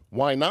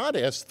 Why not?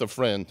 Asks the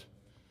friend.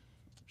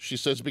 She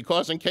says,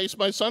 because in case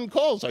my son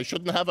calls, I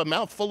shouldn't have a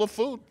mouthful of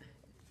food.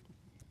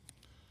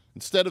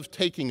 Instead of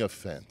taking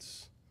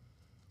offense,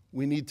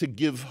 we need to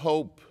give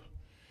hope.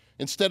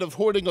 Instead of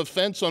hoarding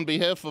offense on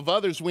behalf of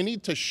others, we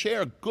need to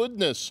share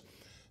goodness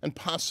and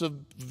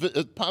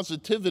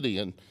positivity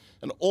and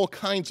all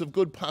kinds of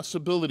good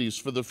possibilities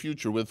for the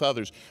future with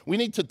others. We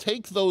need to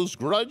take those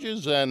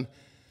grudges and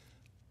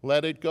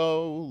Let it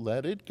go,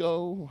 let it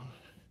go.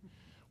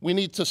 We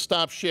need to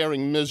stop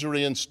sharing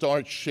misery and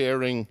start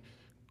sharing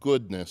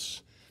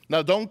goodness.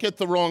 Now, don't get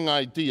the wrong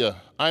idea.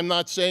 I'm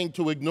not saying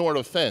to ignore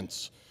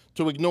offense,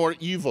 to ignore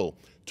evil,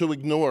 to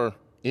ignore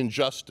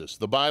injustice.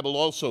 The Bible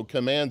also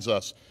commands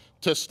us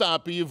to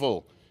stop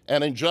evil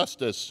and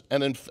injustice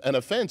and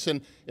offense.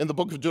 And in the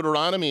book of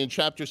Deuteronomy in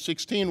chapter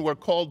 16, we're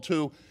called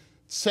to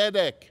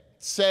tzedek,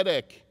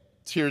 tzedek,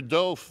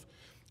 tirdof.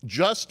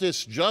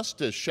 Justice,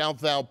 justice shalt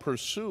thou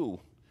pursue.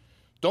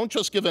 Don't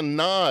just give a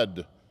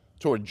nod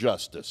toward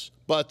justice,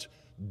 but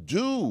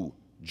do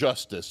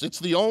justice. It's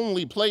the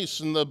only place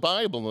in the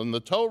Bible, in the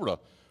Torah,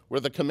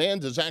 where the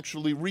command is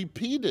actually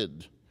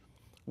repeated.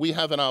 We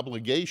have an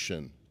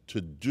obligation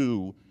to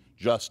do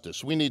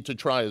justice. We need to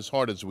try as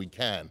hard as we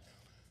can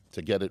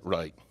to get it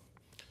right.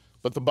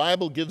 But the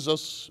Bible gives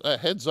us a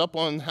heads up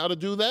on how to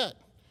do that.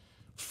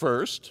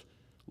 First,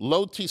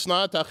 lo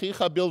tisnat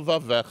achicha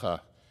bilvavecha.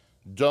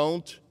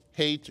 Don't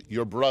hate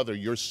your brother,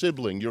 your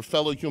sibling, your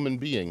fellow human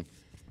being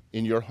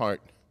in your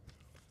heart.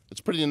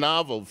 It's pretty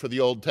novel for the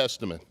Old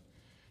Testament.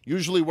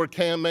 Usually we're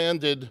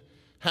commanded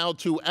how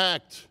to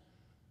act,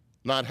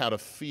 not how to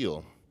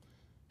feel.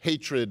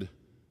 Hatred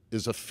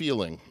is a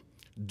feeling.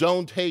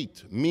 Don't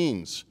hate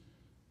means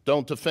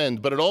don't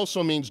offend, but it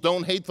also means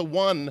don't hate the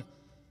one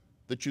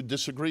that you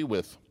disagree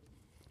with.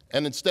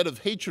 And instead of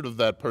hatred of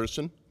that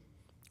person,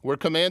 we're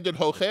commanded,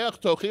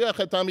 hocheach tochiach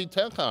et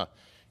amitecha.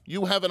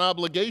 You have an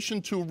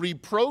obligation to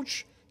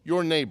reproach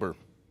your neighbor.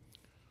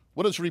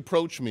 What does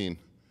reproach mean?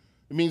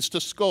 It means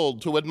to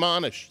scold, to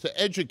admonish,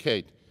 to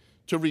educate,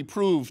 to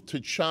reprove, to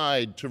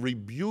chide, to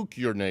rebuke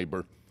your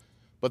neighbor.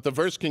 But the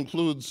verse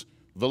concludes,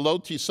 velo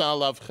tisa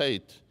lav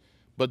chet,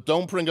 but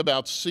don't bring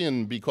about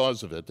sin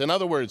because of it. In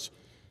other words,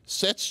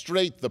 set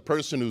straight the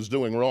person who's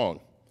doing wrong,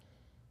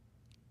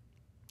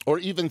 or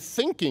even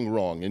thinking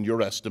wrong in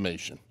your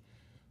estimation.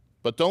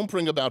 But don't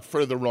bring about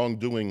further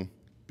wrongdoing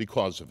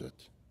because of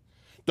it.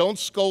 Don't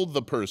scold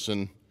the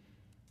person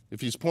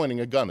if he's pointing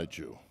a gun at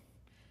you.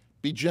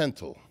 Be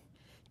gentle.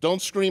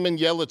 Don't scream and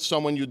yell at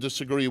someone you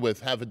disagree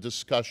with. Have a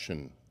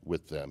discussion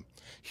with them.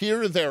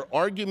 Hear their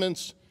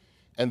arguments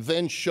and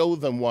then show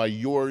them why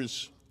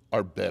yours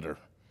are better.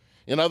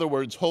 In other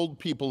words, hold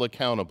people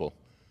accountable,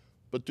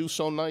 but do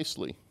so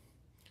nicely.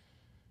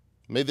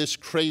 May this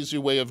crazy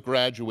way of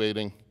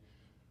graduating,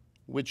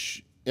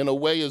 which in a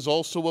way is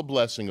also a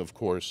blessing, of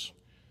course,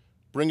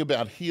 bring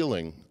about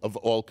healing of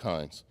all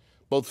kinds,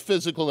 both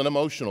physical and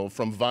emotional,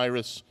 from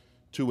virus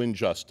to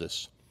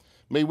injustice.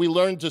 May we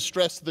learn to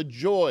stress the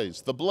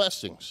joys, the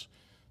blessings,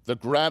 the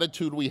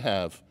gratitude we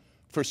have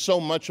for so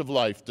much of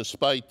life,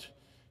 despite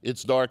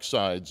its dark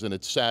sides and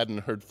its sad and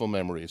hurtful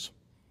memories.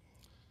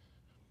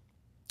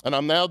 And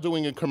I'm now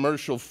doing a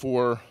commercial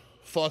for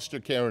foster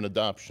care and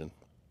adoption.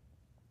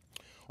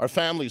 Our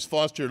family's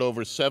fostered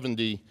over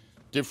 70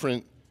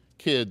 different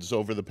kids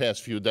over the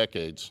past few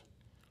decades.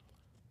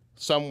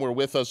 Some were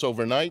with us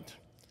overnight,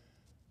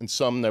 and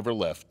some never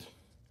left.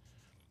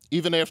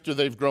 Even after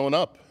they've grown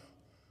up,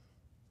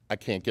 I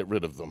can't get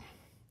rid of them.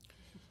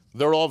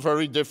 They're all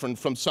very different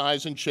from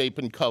size and shape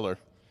and color,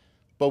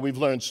 but we've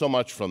learned so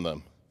much from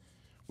them.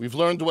 We've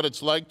learned what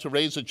it's like to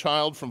raise a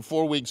child from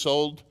 4 weeks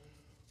old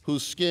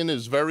whose skin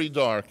is very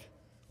dark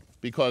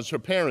because her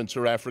parents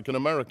are African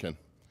American,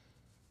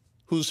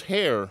 whose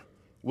hair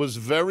was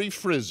very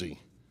frizzy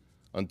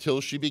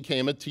until she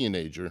became a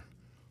teenager,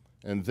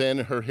 and then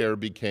her hair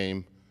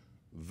became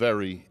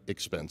very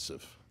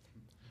expensive.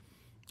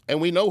 And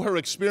we know her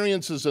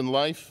experiences in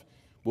life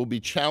will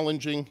be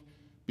challenging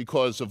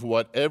because of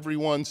what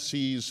everyone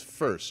sees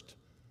first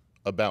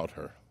about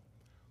her.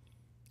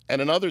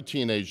 And another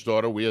teenage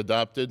daughter we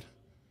adopted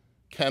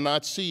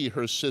cannot see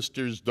her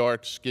sister's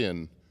dark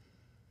skin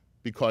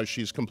because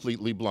she's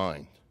completely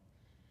blind.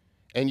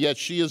 And yet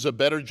she is a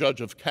better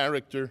judge of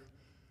character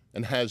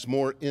and has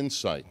more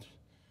insight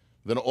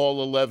than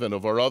all 11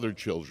 of our other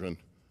children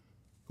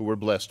who were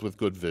blessed with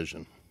good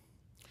vision.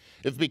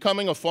 If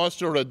becoming a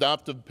foster or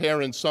adoptive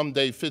parent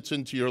someday fits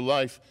into your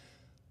life,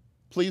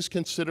 please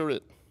consider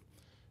it.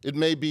 It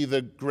may be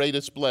the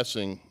greatest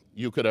blessing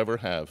you could ever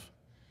have.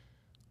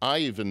 I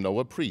even know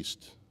a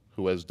priest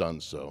who has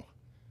done so.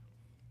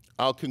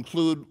 I'll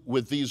conclude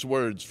with these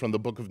words from the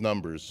book of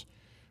Numbers,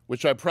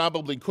 which I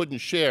probably couldn't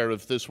share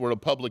if this were a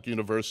public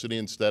university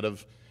instead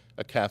of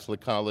a Catholic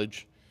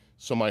college.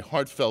 So my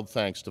heartfelt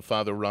thanks to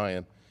Father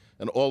Ryan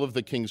and all of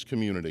the King's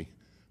community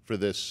for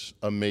this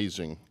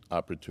amazing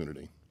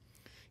opportunity.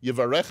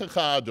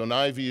 Yivarechecha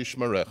Adonai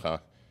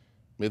v'yishmerecha.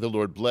 May the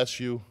Lord bless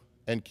you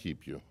and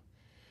keep you.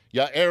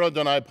 Ya'er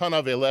Adonai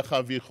panav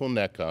elecha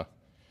v'chuneka.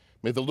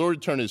 May the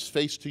Lord turn his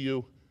face to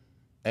you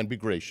and be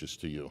gracious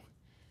to you.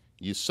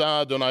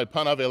 Yisa Adonai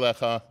panav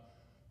elecha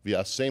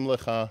v'yasem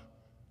lecha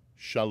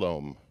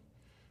shalom.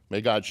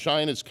 May God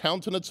shine his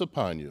countenance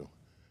upon you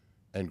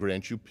and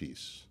grant you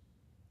peace.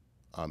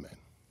 Amen.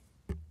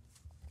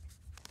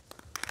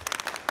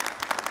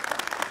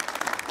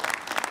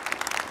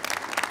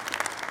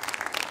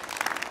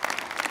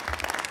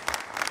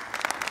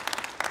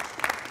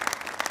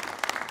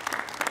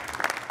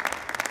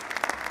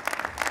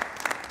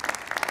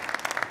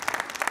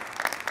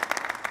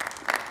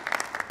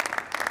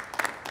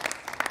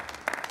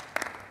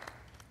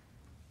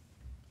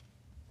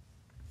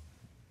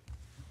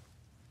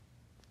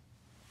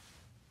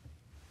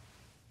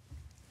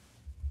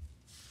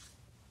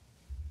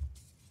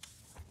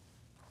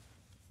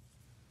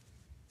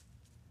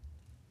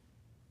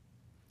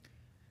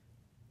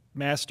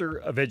 Master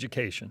of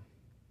Education.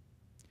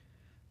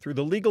 Through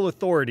the legal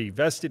authority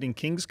vested in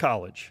King's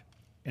College,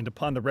 and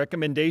upon the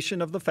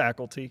recommendation of the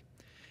faculty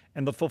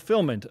and the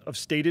fulfillment of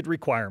stated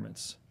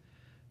requirements,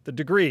 the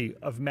degree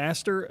of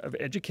Master of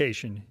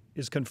Education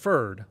is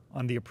conferred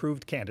on the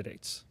approved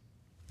candidates.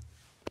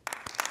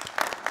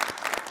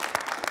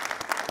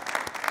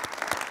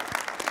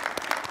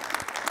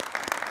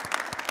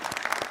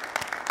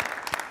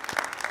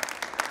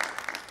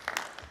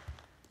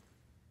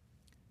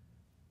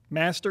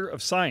 Master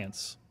of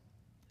Science.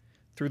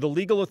 Through the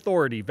legal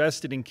authority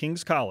vested in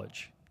King's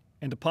College,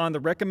 and upon the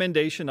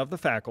recommendation of the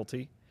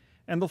faculty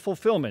and the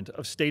fulfillment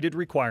of stated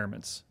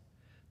requirements,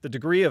 the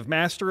degree of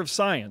Master of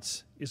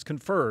Science is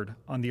conferred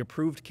on the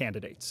approved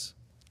candidates.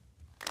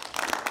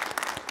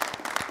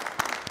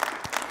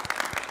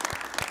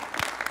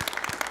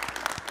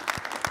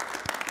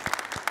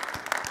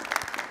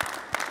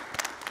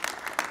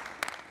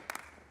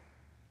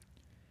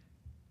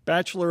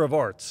 Bachelor of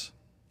Arts.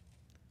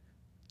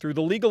 Through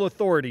the legal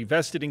authority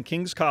vested in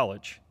King's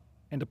College,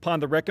 and upon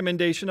the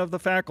recommendation of the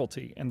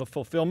faculty and the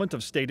fulfillment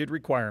of stated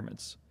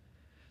requirements,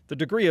 the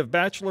degree of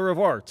Bachelor of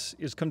Arts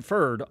is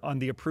conferred on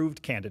the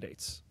approved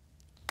candidates.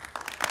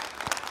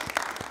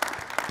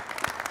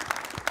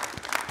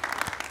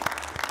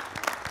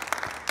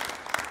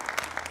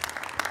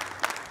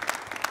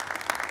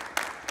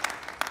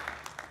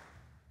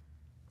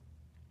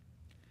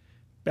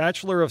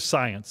 Bachelor of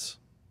Science.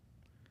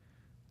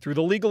 Through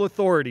the legal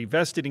authority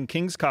vested in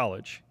King's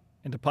College,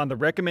 and upon the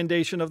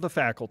recommendation of the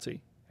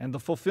faculty and the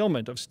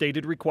fulfillment of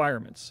stated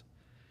requirements,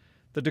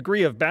 the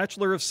degree of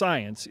Bachelor of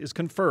Science is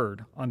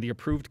conferred on the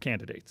approved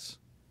candidates.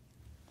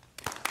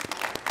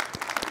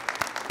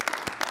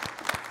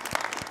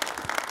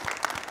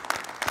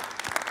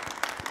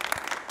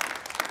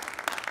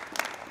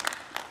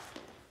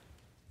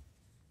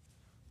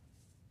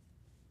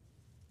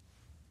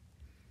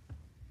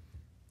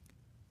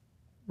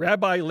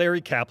 Rabbi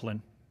Larry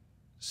Kaplan,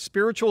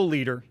 spiritual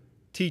leader,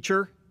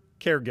 teacher,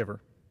 caregiver.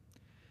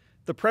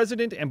 The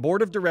President and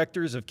Board of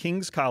Directors of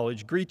King's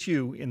College greet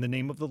you in the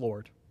name of the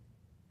Lord.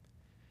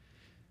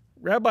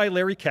 Rabbi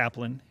Larry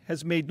Kaplan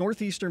has made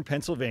northeastern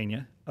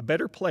Pennsylvania a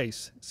better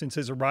place since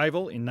his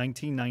arrival in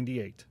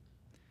 1998.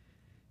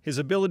 His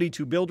ability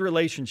to build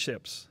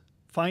relationships,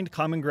 find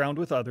common ground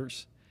with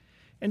others,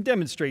 and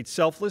demonstrate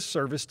selfless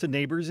service to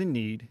neighbors in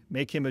need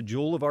make him a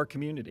jewel of our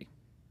community.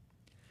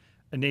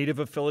 A native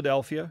of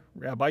Philadelphia,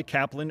 Rabbi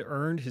Kaplan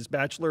earned his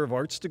Bachelor of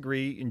Arts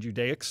degree in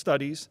Judaic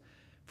Studies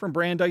from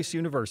Brandeis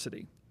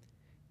University,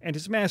 and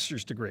his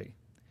master's degree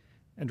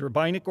and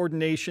rabbinic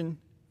ordination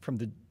from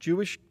the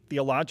Jewish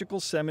Theological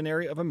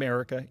Seminary of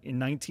America in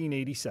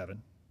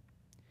 1987.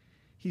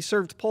 He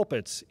served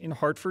pulpits in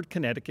Hartford,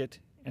 Connecticut,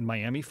 and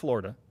Miami,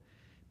 Florida,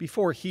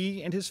 before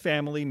he and his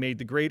family made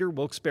the greater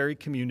Wilkes-Barre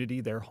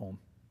community their home.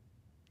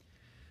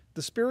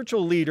 The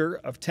spiritual leader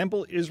of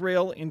Temple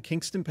Israel in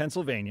Kingston,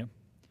 Pennsylvania,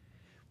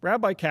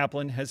 Rabbi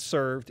Kaplan has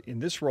served in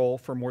this role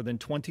for more than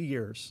 20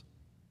 years.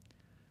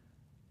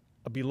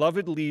 A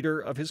beloved leader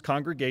of his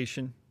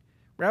congregation,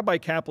 Rabbi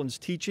Kaplan's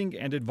teaching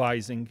and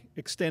advising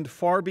extend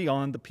far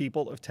beyond the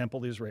people of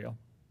Temple Israel.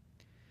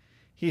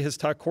 He has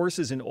taught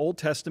courses in Old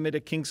Testament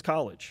at King's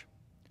College,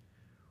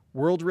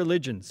 world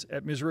religions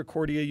at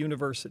Misericordia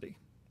University,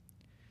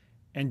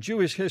 and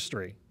Jewish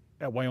history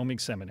at Wyoming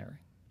Seminary.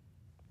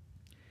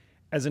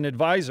 As an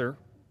advisor,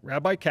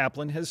 Rabbi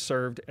Kaplan has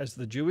served as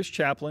the Jewish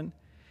chaplain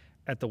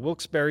at the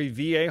Wilkes-Barre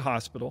VA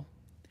Hospital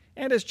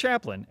and as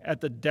chaplain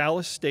at the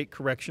Dallas State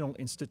Correctional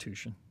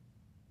Institution.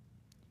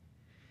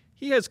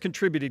 He has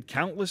contributed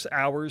countless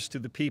hours to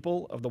the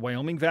people of the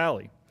Wyoming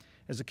Valley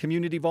as a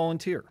community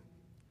volunteer,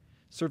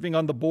 serving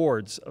on the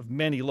boards of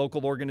many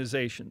local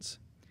organizations,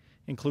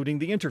 including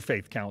the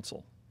Interfaith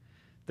Council,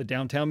 the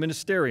Downtown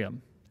Ministerium,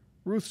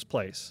 Ruth's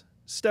Place,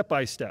 Step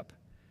by Step,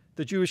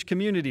 the Jewish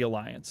Community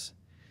Alliance,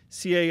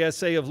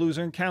 CASA of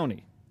Luzerne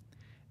County,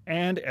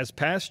 and as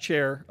past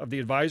chair of the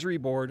Advisory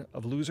Board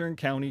of Luzerne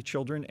County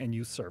Children and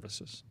Youth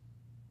Services.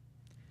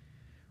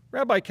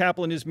 Rabbi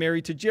Kaplan is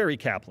married to Jerry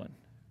Kaplan,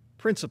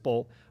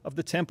 principal of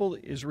the Temple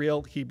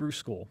Israel Hebrew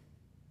School.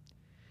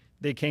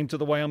 They came to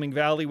the Wyoming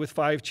Valley with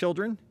 5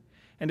 children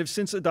and have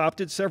since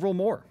adopted several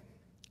more.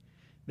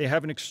 They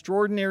have an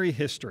extraordinary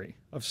history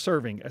of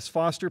serving as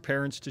foster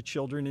parents to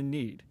children in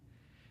need,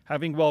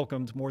 having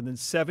welcomed more than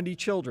 70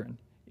 children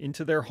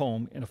into their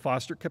home in a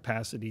foster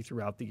capacity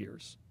throughout the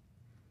years.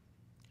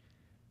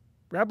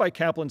 Rabbi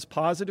Kaplan's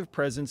positive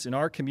presence in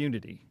our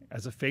community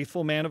as a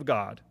faithful man of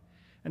God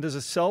and as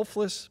a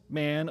selfless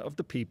man of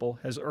the people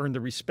has earned the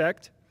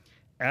respect,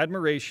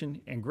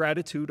 admiration, and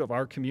gratitude of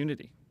our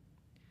community.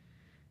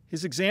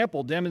 His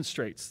example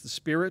demonstrates the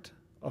spirit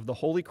of the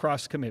Holy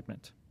Cross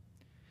commitment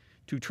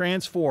to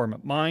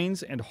transform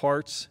minds and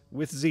hearts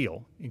with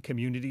zeal in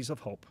communities of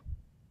hope.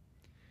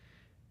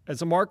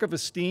 As a mark of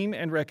esteem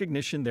and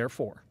recognition,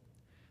 therefore,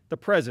 the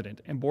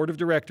President and Board of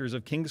Directors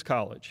of King's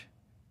College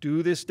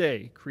do this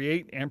day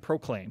create and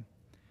proclaim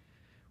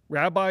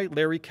Rabbi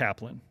Larry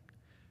Kaplan,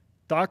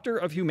 Doctor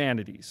of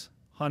Humanities,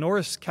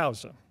 honoris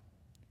causa,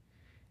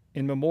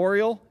 in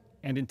memorial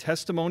and in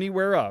testimony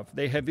whereof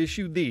they have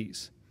issued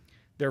these,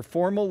 their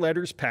formal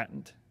letters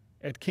patent,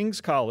 at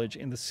King's College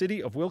in the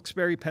city of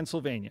Wilkes-Barre,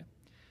 Pennsylvania,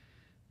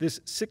 this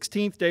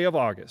 16th day of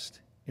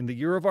August, in the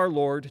year of our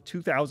Lord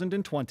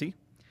 2020,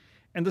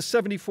 and the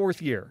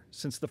 74th year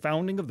since the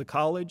founding of the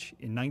college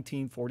in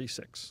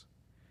 1946.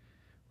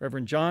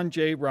 Reverend John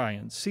J.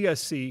 Ryan,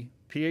 CSC,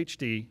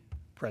 PhD,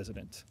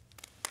 President.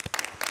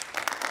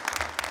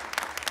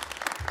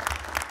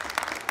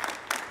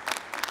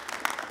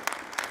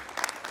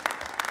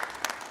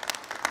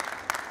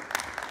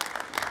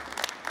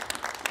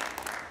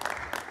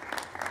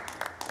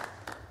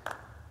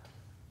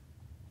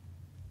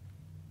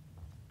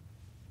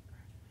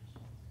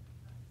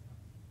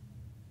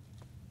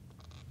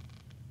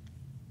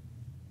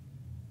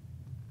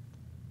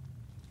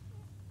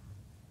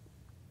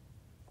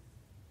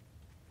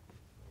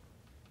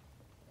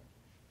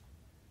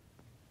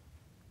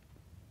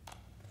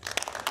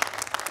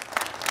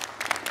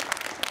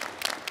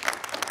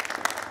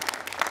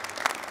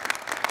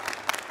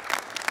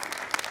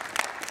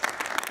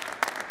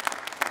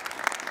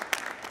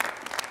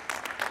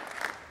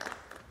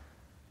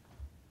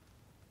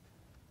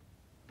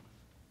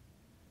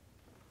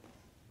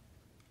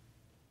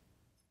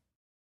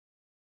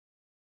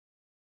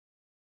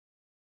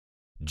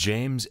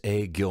 James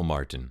A.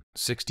 Gilmartin,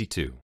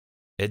 62,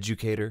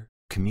 educator,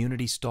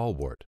 community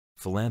stalwart,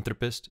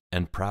 philanthropist,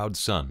 and proud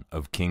son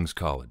of King's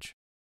College.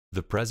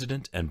 The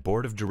President and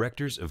Board of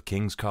Directors of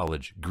King's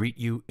College greet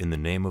you in the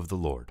name of the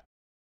Lord.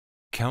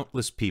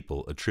 Countless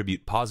people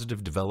attribute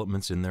positive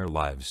developments in their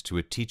lives to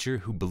a teacher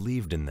who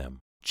believed in them,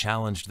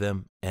 challenged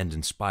them, and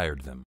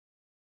inspired them.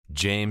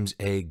 James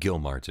A.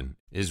 Gilmartin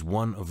is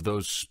one of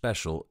those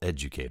special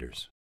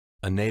educators.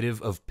 A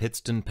native of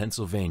Pittston,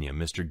 Pennsylvania,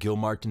 Mr.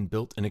 Gilmartin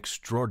built an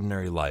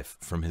extraordinary life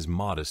from his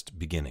modest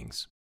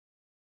beginnings.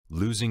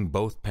 Losing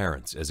both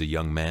parents as a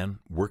young man,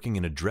 working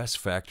in a dress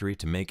factory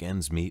to make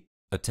ends meet,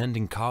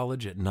 attending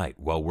college at night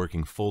while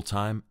working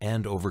full-time,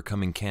 and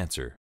overcoming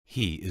cancer,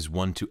 he is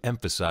one to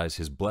emphasize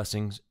his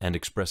blessings and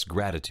express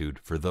gratitude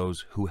for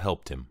those who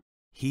helped him.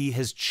 He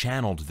has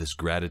channeled this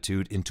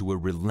gratitude into a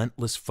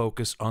relentless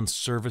focus on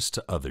service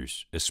to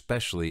others,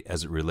 especially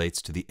as it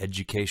relates to the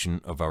education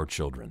of our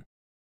children.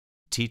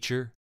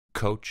 Teacher,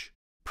 coach,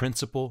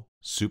 principal,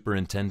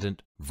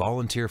 superintendent,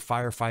 volunteer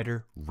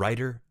firefighter,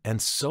 writer,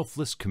 and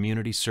selfless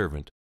community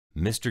servant,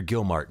 Mr.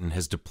 Gilmartin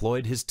has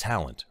deployed his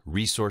talent,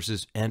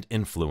 resources, and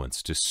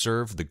influence to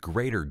serve the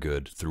greater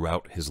good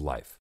throughout his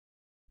life.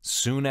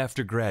 Soon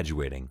after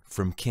graduating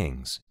from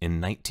King's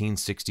in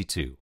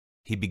 1962,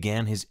 he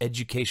began his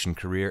education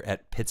career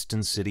at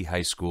Pittston City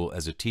High School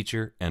as a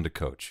teacher and a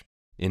coach.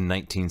 In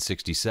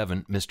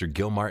 1967, Mr.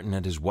 Gilmartin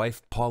and his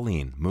wife,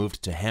 Pauline,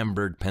 moved to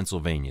Hamburg,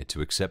 Pennsylvania to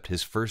accept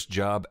his first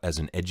job as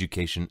an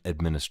education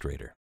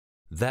administrator.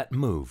 That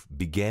move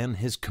began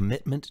his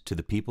commitment to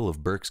the people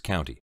of Berks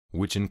County,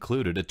 which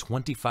included a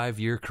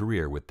 25-year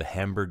career with the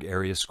Hamburg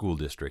Area School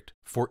District,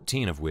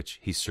 14 of which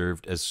he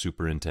served as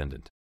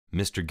superintendent.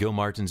 Mr.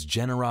 Gilmartin's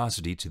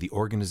generosity to the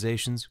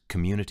organizations,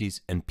 communities,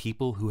 and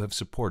people who have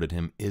supported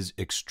him is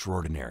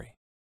extraordinary.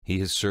 He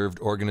has served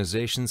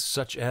organizations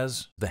such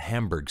as the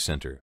Hamburg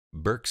Center,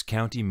 Berks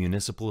County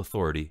Municipal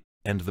Authority,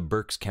 and the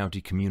Berks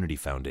County Community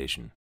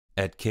Foundation.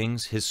 At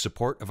King's, his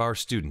support of our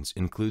students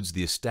includes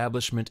the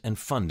establishment and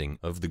funding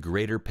of the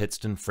Greater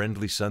Pittston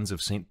Friendly Sons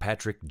of St.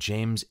 Patrick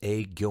James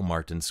A.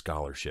 Gilmartin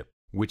Scholarship,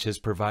 which has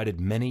provided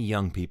many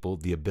young people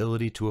the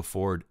ability to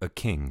afford a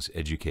King's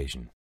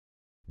education.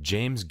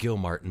 James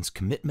Gilmartin's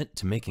commitment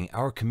to making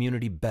our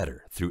community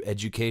better through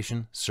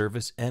education,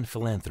 service, and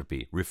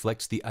philanthropy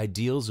reflects the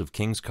ideals of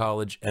King's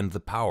College and the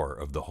power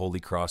of the Holy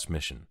Cross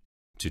mission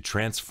to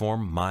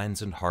transform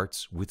minds and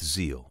hearts with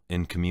zeal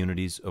in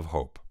communities of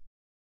hope.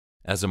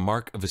 As a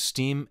mark of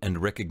esteem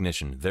and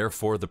recognition,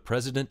 therefore, the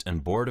President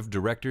and Board of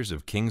Directors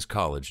of King's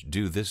College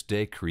do this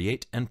day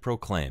create and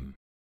proclaim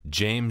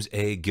James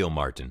A.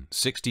 Gilmartin,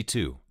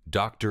 62,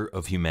 Doctor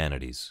of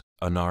Humanities,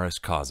 honoris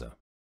causa.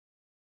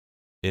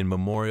 In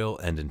memorial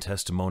and in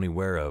testimony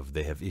whereof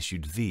they have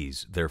issued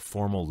these, their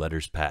formal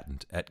letters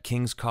patent, at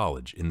King's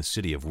College in the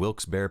city of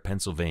Wilkes-Barre,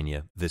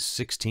 Pennsylvania, this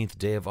 16th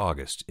day of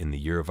August in the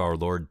year of our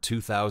Lord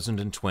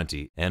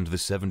 2020, and the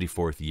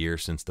 74th year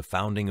since the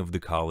founding of the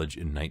college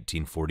in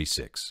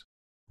 1946.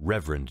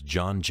 Reverend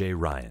John J.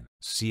 Ryan,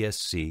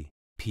 CSC,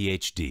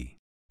 PhD,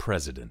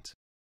 President.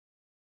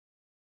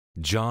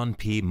 John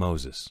P.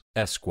 Moses,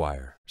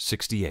 Esquire,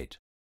 68,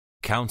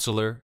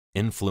 Counselor,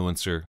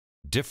 Influencer,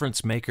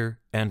 Difference Maker,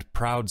 and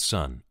proud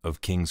son of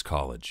King's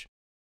College.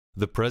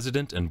 The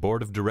President and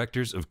Board of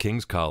Directors of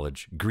King's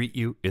College greet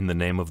you in the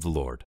name of the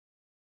Lord.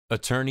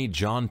 Attorney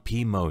John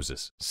P.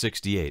 Moses,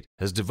 68,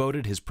 has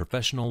devoted his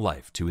professional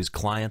life to his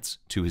clients,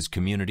 to his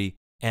community,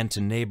 and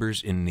to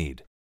neighbors in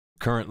need.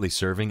 Currently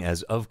serving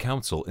as of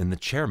counsel in the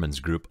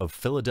chairman's group of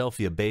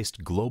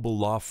Philadelphia-based global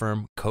law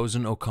firm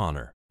Cozen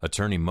O'Connor,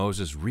 Attorney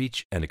Moses'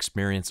 reach and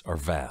experience are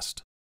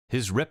vast.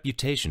 His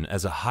reputation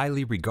as a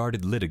highly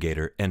regarded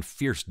litigator and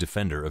fierce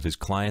defender of his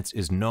clients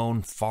is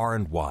known far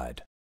and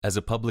wide. As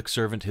a public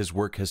servant, his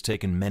work has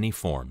taken many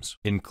forms,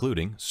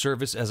 including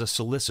service as a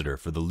solicitor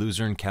for the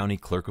Luzerne County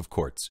Clerk of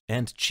Courts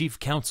and chief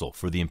counsel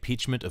for the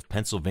impeachment of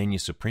Pennsylvania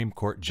Supreme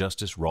Court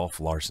Justice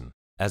Rolf Larson.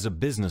 As a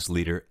business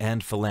leader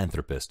and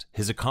philanthropist,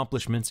 his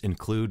accomplishments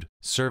include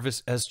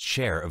service as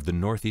chair of the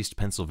Northeast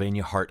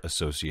Pennsylvania Heart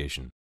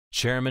Association,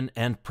 chairman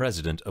and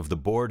president of the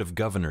Board of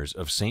Governors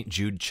of St.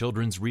 Jude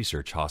Children's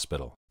Research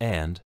Hospital,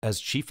 and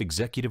as chief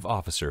executive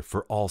officer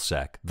for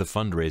ALSAC, the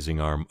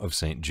fundraising arm of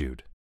St.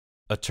 Jude.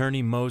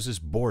 Attorney Moses'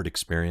 board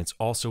experience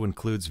also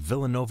includes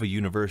Villanova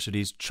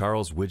University's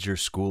Charles Widger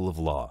School of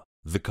Law,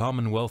 the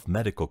Commonwealth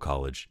Medical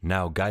College,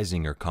 now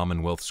Geisinger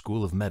Commonwealth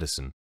School of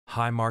Medicine,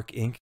 Highmark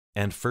Inc.,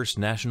 and First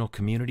National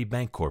Community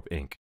Bancorp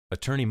Inc.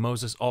 Attorney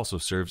Moses also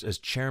serves as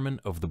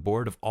chairman of the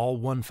board of All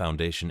One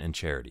Foundation and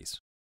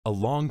Charities. A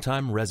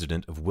longtime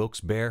resident of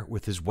Wilkes-Barre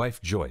with his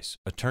wife Joyce,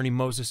 Attorney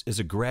Moses is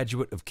a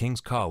graduate of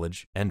King's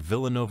College and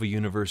Villanova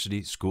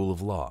University School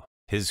of Law.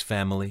 His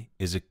family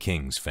is a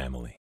King's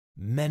family.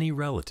 Many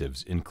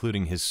relatives,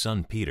 including his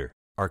son Peter,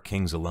 are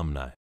King's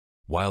alumni.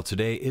 While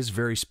today is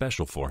very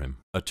special for him,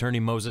 Attorney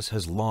Moses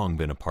has long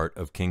been a part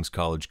of King's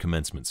College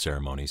commencement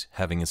ceremonies,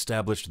 having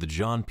established the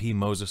John P.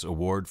 Moses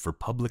Award for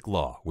Public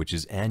Law, which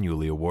is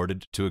annually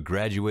awarded to a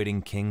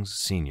graduating King's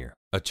senior.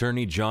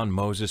 Attorney John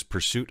Moses'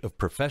 pursuit of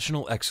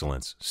professional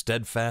excellence,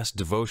 steadfast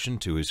devotion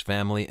to his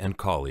family and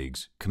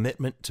colleagues,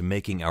 commitment to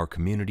making our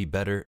community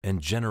better, and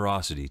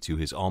generosity to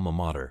his alma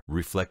mater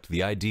reflect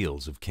the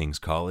ideals of King's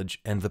College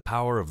and the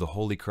power of the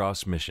Holy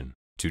Cross mission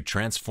to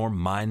transform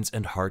minds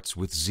and hearts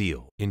with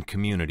zeal in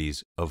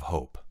communities of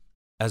hope.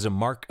 As a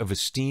mark of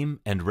esteem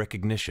and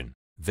recognition,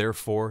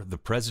 therefore, the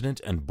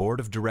President and Board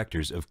of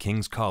Directors of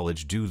King's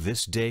College do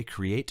this day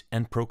create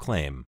and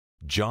proclaim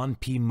John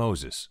P.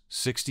 Moses,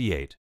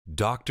 68,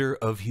 Doctor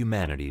of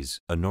Humanities,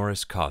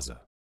 honoris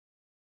causa.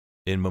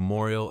 In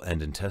memorial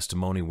and in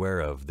testimony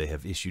whereof they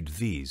have issued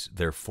these,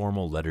 their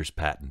formal letters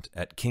patent,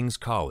 at King's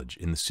College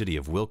in the city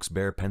of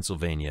Wilkes-Barre,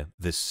 Pennsylvania,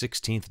 this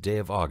 16th day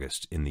of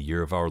August, in the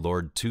year of our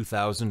Lord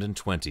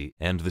 2020,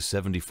 and the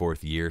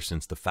 74th year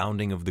since the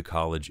founding of the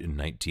college in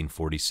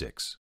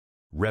 1946.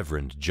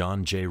 Reverend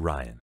John J.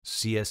 Ryan,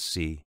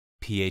 CSC,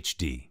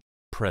 Ph.D.,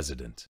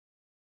 President.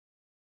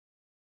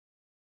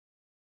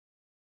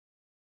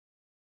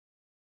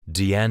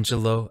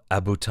 D'Angelo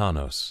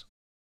Abutanos,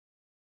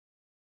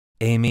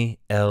 Amy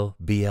L.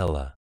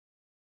 Biella,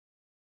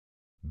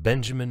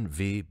 Benjamin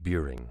V.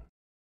 Buring,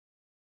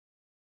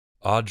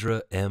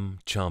 Audra M.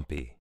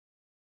 Chompy,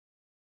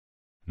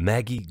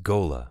 Maggie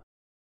Gola,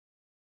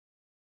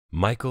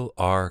 Michael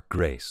R.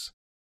 Grace,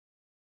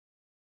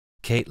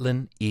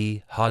 Caitlin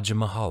E.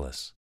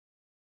 Hajamahalis,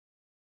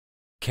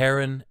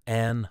 Karen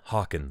Ann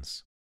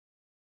Hawkins,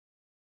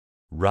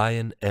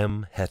 Ryan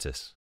M.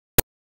 Hettis,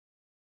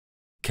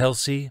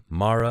 Kelsey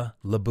Mara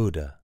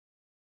Labuda,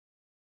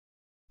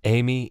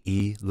 Amy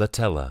E.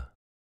 Latella,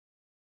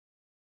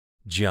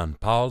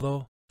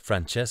 Gianpaolo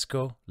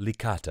Francesco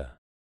Licata,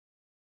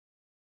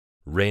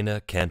 Reina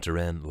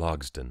Cantaran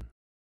Logsdon,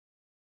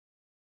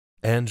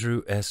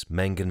 Andrew S.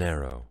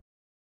 Manganero,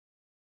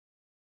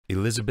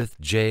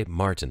 Elizabeth J.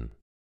 Martin,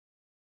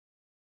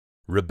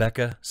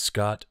 Rebecca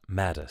Scott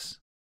Mattis,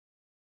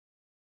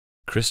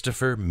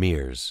 Christopher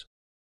Mears,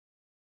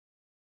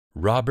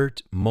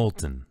 Robert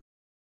Moulton,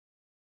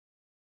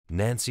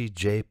 Nancy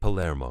J.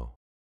 Palermo,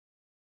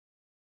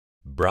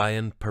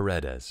 Brian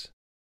Paredes,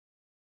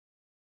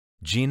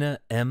 Gina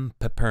M.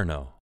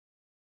 Paperno,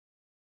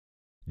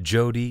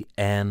 Jody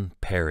Ann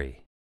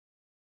Perry,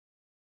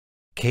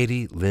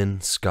 Katie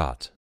Lynn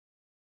Scott,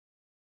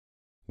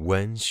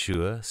 Wen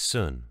Shua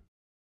Sun,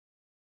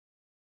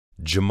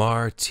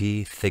 Jamar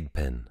T.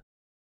 Thigpen,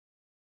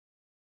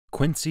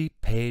 Quincy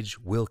Page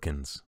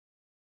Wilkins,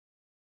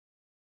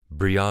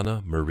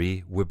 Brianna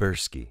Marie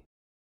Wiberski,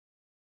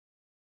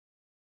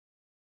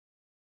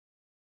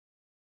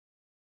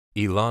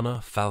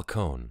 Ilana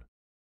Falcone,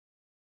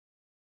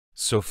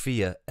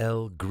 Sophia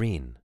L.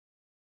 Green,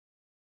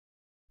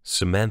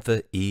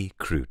 Samantha E.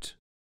 Krut,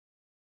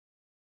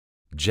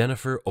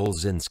 Jennifer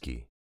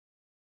Olzinski,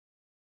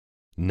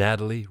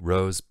 Natalie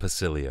Rose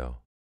Pasilio,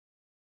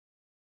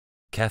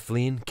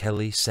 Kathleen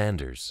Kelly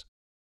Sanders,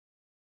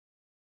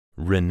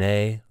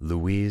 Renee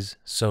Louise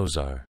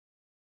Sozar,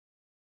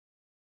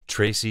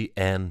 Tracy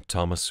Ann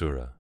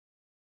Tomasura,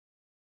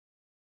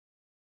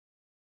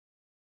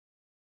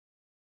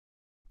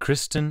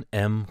 Kristen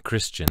M.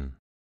 Christian,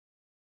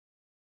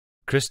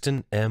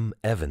 Kristen M.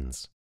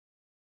 Evans,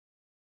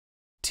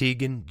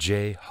 Tegan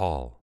J.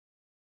 Hall,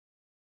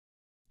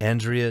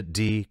 Andrea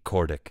D.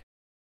 Kordick,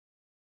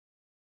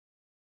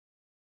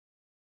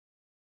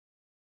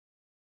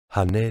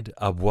 Haned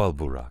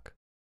Abwalburak,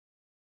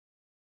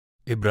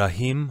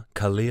 Ibrahim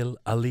Khalil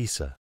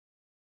Alisa,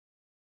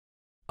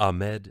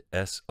 Ahmed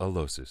S.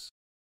 Alosis,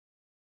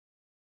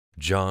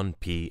 John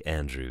P.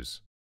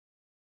 Andrews,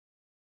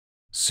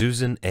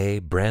 Susan A.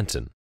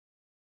 Branton,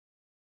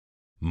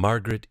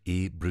 Margaret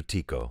E.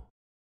 Brutico,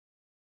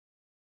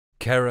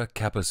 Kara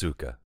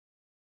Kapazuka,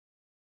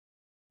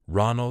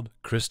 Ronald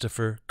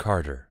Christopher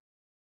Carter,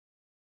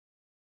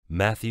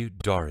 Matthew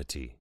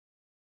Doherty,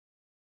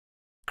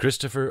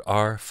 Christopher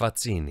R.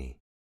 Fazzini,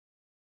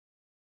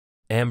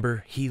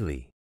 Amber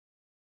Healy,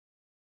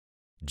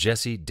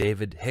 Jesse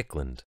David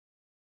Hickland,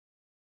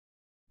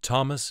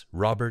 Thomas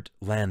Robert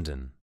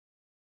Landon,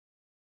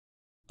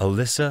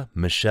 Alyssa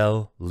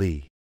Michelle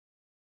Lee,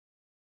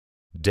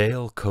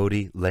 Dale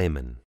Cody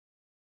Lehman,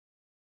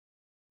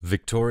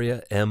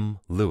 Victoria M.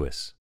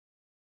 Lewis,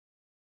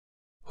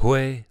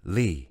 Hui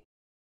Lee,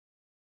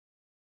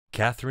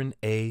 Catherine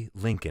A.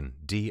 Lincoln,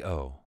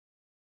 D.O.,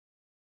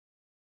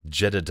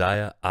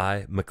 Jedediah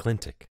I.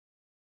 McClintock,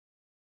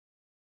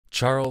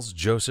 Charles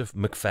Joseph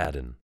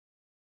McFadden,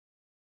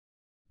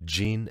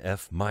 Jean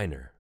F.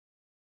 Miner,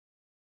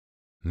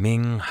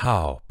 Ming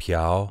Hao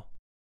Piao,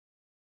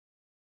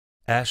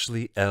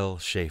 Ashley L.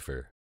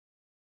 Schaefer,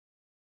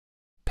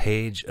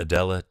 Paige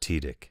Adela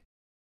Tiedick,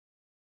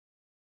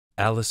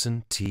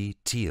 Allison T.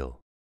 Teal,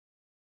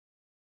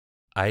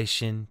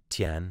 Aishin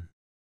Tian,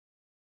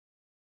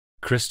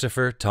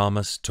 Christopher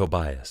Thomas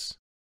Tobias,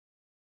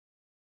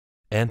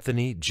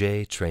 Anthony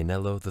J.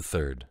 Trainello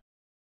III,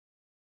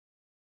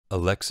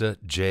 Alexa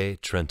J.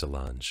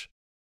 Trentalange,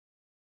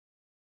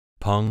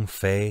 Peng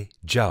Fei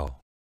Zhao,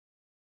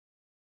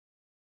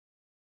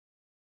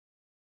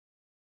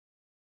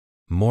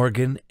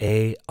 Morgan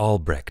A.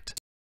 Albrecht,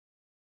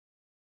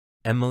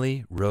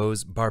 Emily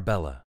Rose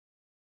Barbella,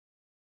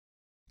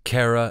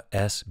 Kara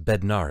S.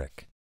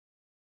 Bednarik,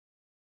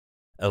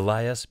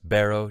 Elias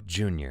Barrow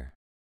Jr.,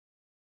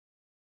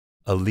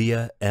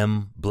 Aaliyah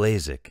M.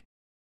 Blazik,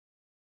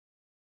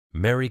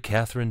 Mary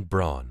Catherine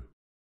Braun,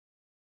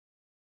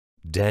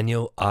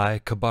 Daniel I.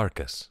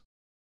 Kabarkas,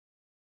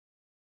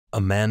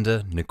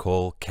 Amanda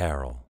Nicole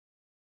Carroll,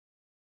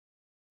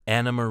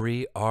 Anna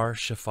Marie R.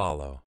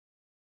 Shafalo,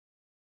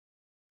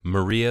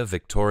 Maria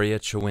Victoria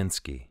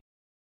Chawinski,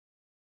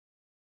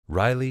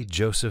 Riley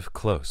Joseph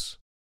Close,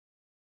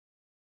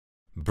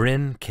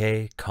 Bryn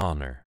K.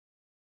 Connor,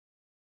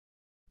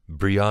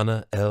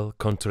 Brianna L.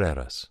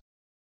 Contreras,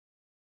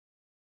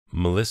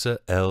 Melissa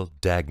L.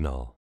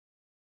 Dagnall,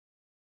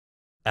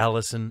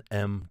 Allison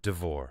M.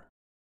 DeVore,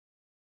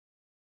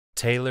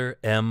 Taylor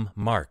M.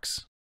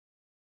 Marks,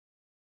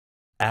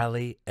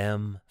 Allie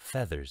M.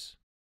 Feathers,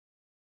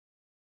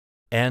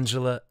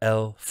 Angela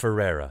L.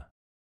 Ferreira,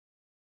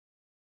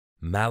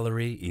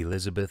 Mallory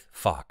Elizabeth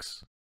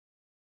Fox,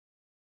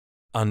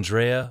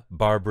 Andrea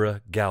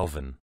Barbara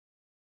Galvin,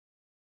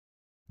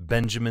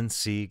 Benjamin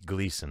C.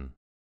 Gleason,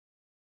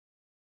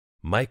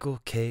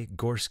 Michael K.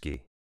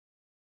 Gorski,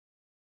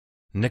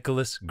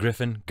 Nicholas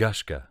Griffin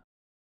Gushka,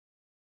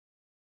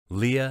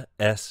 Leah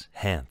S.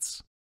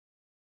 Hance,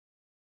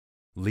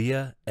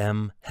 Leah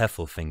M.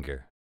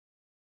 Heffelfinger,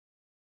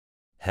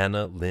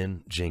 Hannah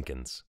Lynn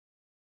Jenkins,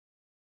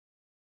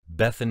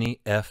 Bethany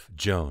F.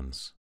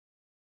 Jones,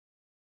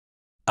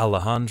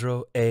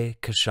 Alejandro A.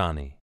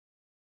 Kashani,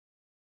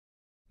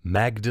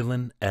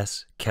 Magdalene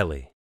S.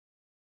 Kelly,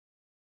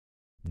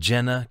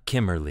 Jenna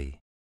Kimmerly,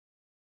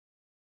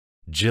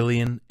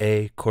 Jillian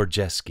A.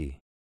 Korjeski,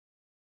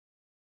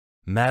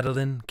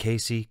 Madeline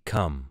Casey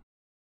Cum,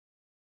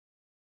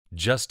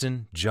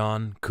 Justin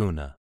John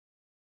Kuna,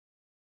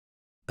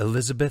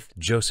 Elizabeth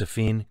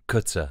Josephine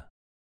Kutza,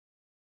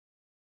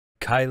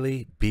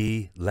 Kylie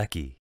B.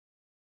 Leckie,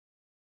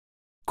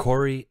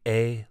 Corey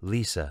A.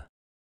 Lisa,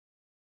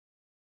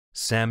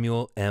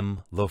 Samuel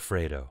M.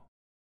 Lofredo,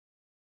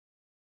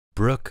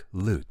 Brooke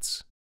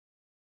Lutz,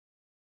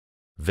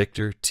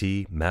 Victor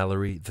T.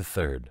 Mallory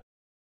III,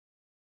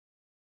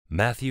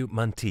 Matthew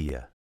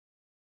Mantilla,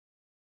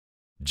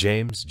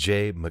 James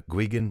J.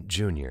 McGuigan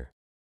Jr.,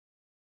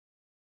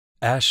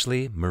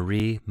 Ashley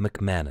Marie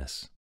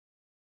McManus,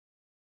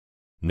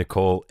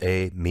 Nicole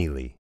A.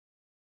 Mealy,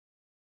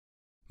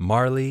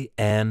 Marley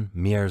Ann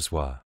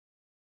Mierzwa,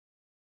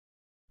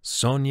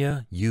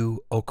 Sonia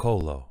U.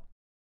 Okolo,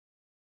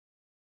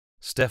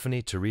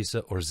 Stephanie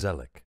Teresa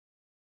Orzelik,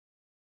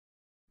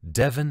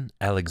 Devin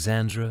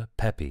Alexandra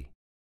Pepe,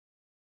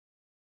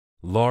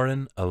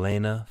 Lauren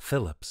Elena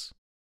Phillips,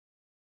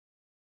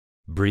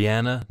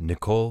 Brianna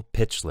Nicole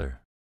Pitchler,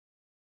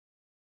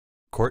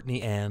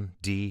 Courtney Ann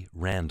D.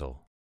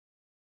 Randall,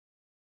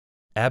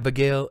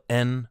 Abigail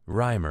N.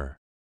 Reimer,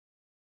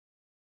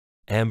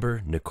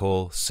 Amber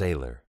Nicole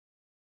Saylor,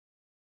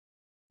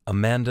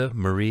 Amanda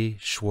Marie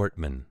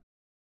Schwartman,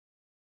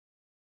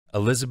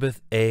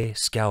 Elizabeth A.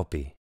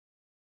 Scalpi,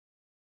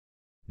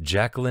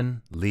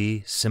 Jacqueline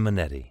Lee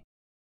Simonetti,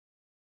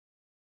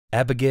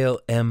 Abigail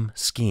M.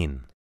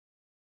 Skeen,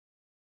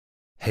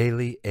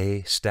 Haley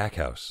A.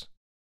 Stackhouse,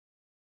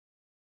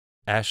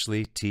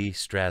 Ashley T.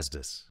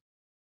 Strasdis,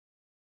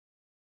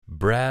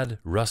 Brad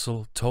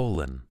Russell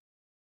Tolan,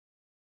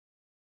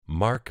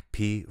 Mark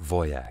P.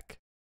 Voyak,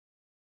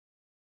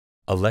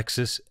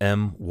 Alexis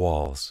M.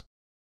 Walls,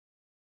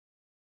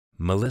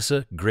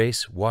 Melissa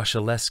Grace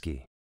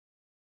Washaleski,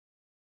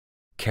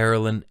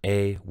 Carolyn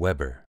A.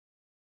 Weber,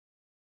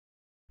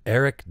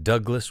 Eric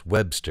Douglas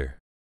Webster,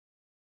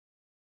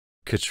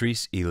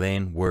 Catrice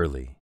Elaine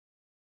Worley,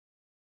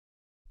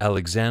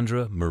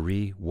 Alexandra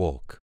Marie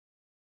Wolk,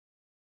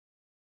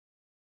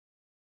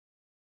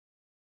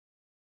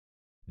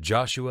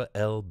 Joshua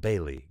L.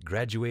 Bailey,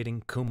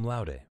 graduating cum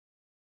laude.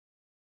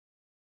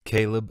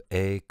 Caleb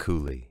A.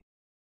 Cooley.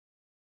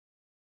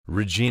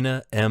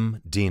 Regina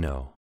M.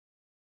 Dino.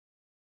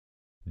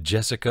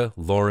 Jessica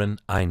Lauren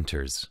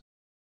Einters.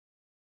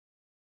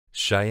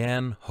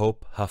 Cheyenne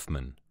Hope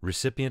Huffman,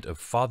 recipient of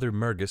Father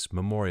Mergus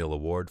Memorial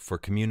Award for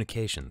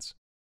Communications.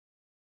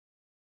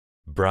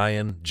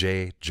 Brian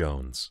J.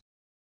 Jones.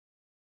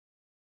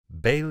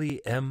 Bailey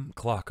M.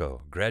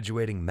 Clocko,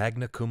 graduating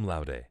magna cum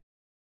laude.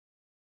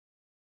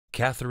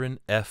 Catherine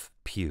F.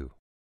 Pugh.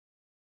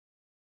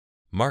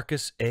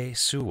 Marcus A.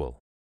 Sewell.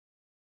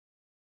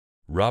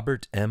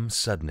 Robert M.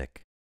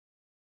 Sudnick.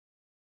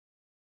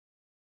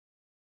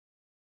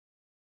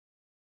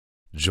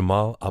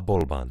 Jamal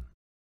Abolban.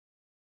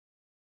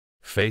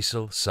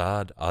 Faisal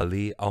Saad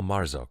Ali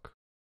Almarzok.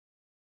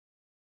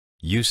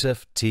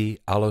 Yusuf T.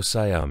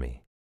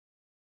 Alosayami.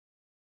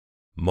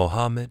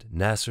 Mohammed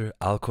Nasser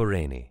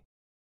Al-Koraini.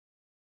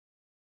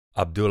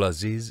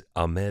 Abdulaziz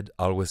Ahmed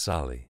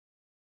Al-Wisali.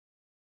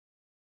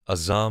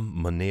 Azam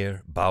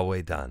Munir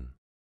Bawedan.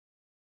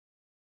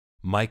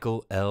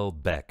 Michael L.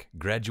 Beck,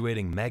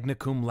 graduating magna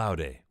cum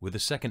laude with a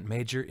second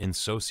major in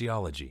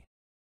sociology.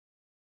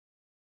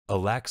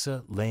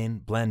 Alexa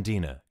Lane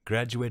Blandina,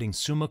 graduating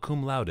summa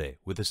cum laude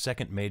with a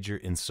second major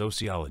in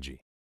sociology.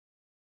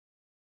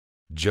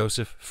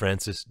 Joseph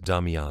Francis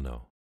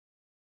Damiano.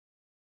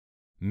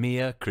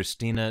 Mia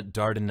Christina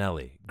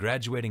Dardanelli,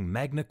 graduating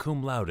magna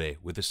cum laude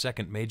with a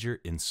second major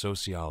in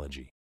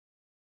sociology.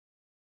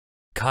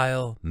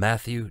 Kyle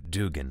Matthew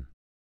Dugan.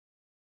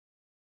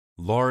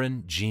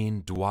 Lauren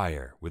Jean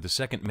Dwyer, with a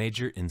second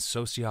major in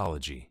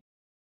sociology.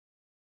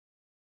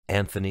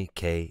 Anthony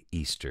K.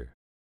 Easter.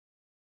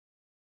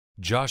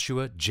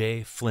 Joshua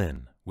J.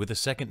 Flynn, with a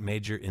second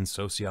major in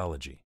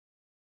sociology.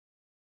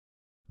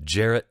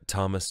 Jarrett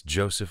Thomas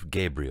Joseph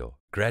Gabriel,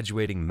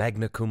 graduating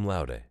magna cum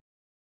laude.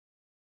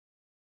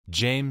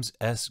 James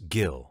S.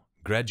 Gill,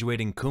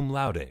 graduating cum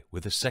laude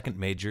with a second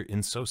major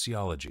in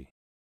sociology.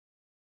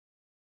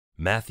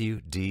 Matthew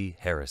D.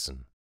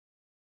 Harrison.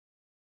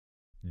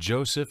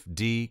 Joseph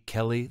D.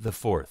 Kelly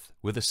IV,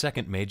 with a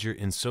second major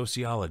in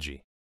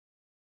sociology.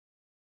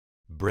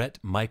 Brett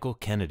Michael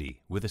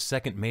Kennedy, with a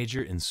second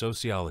major in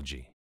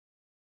sociology.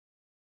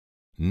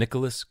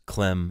 Nicholas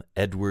Clem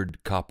Edward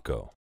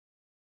Kopko.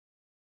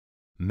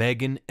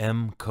 Megan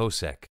M.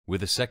 Kosek,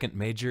 with a second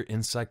major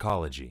in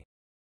psychology.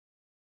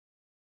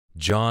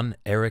 John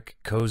Eric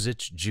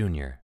Kozich,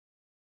 Jr.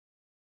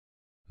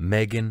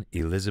 Megan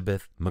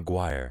Elizabeth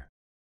McGuire.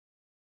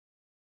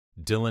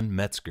 Dylan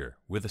Metzger,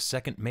 with a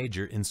second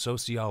major in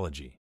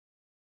sociology.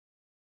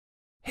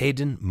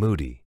 Hayden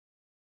Moody.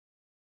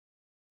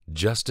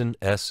 Justin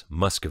S.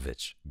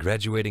 Muskovich,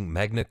 graduating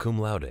magna cum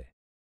laude.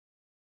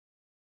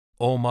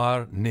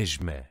 Omar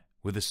Nijme,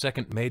 with a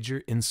second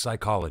major in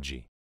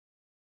psychology.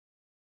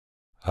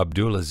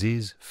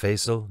 Abdulaziz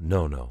Faisal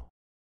Nono.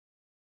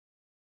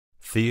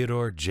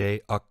 Theodore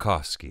J.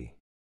 Akowski.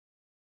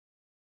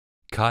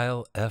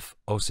 Kyle F.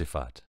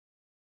 Osifat.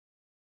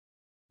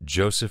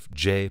 Joseph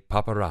J.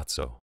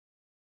 Paparazzo.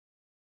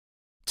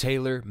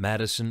 Taylor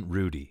Madison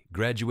Rudy,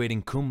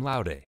 graduating cum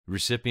laude,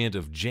 recipient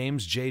of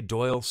James J.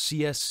 Doyle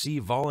CSC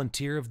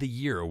Volunteer of the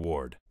Year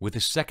Award, with a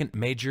second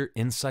major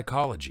in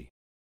psychology.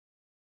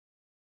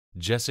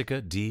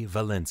 Jessica D.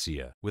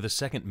 Valencia, with a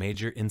second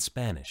major in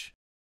Spanish.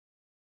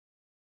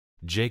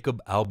 Jacob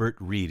Albert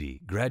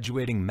Reedy,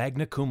 graduating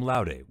magna cum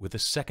laude, with a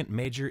second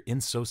major in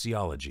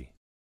sociology.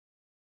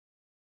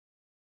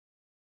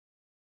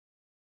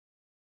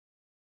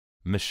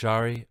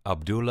 Mishari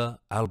Abdullah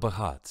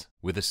Al-Bahat,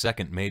 with a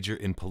second major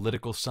in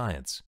political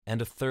science and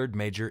a third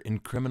major in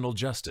criminal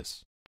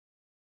justice.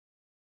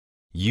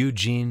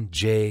 Eugene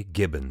J.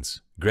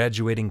 Gibbons,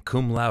 graduating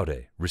cum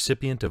laude,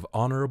 recipient of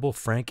Honorable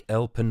Frank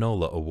L.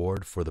 Pinola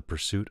Award for the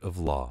Pursuit of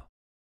Law.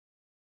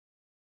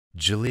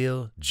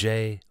 Jaleel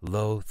J.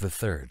 Lowe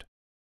III.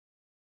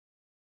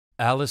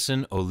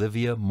 Allison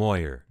Olivia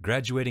Moyer,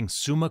 graduating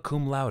summa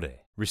cum laude,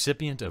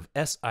 recipient of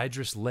S.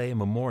 Idris Lay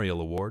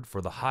Memorial Award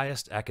for the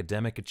highest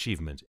academic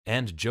achievement,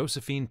 and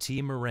Josephine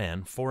T.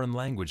 Moran Foreign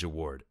Language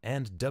Award,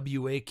 and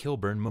W. A.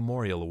 Kilburn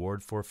Memorial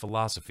Award for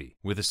Philosophy,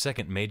 with a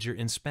second major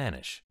in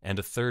Spanish and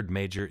a third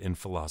major in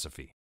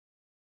philosophy.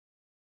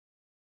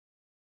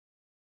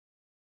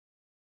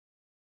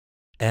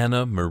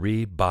 Anna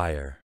Marie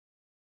Bayer.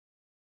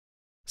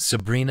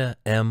 Sabrina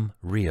M.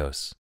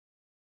 Rios.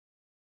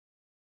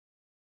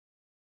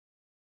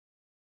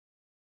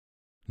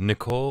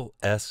 Nicole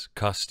S.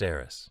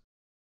 Costeras.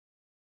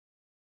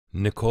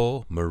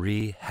 Nicole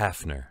Marie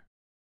Hafner.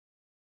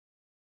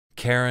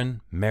 Karen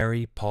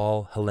Mary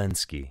Paul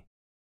Helensky.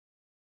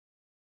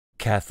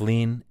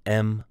 Kathleen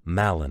M.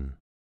 Mallon.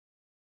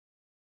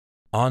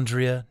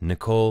 Andrea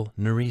Nicole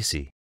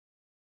Nerisi.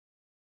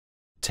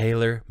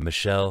 Taylor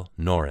Michelle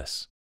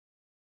Norris.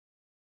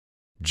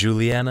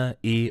 Juliana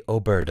E.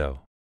 Oberto.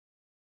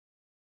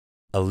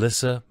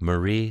 Alyssa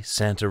Marie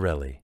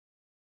Santarelli.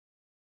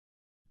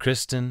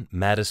 Kristen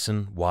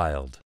Madison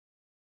Wild.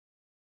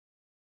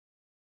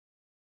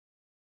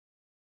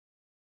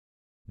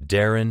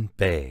 Darren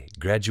Bay,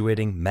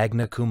 graduating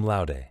magna cum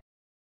laude.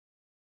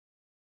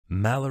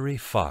 Mallory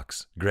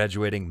Fox,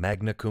 graduating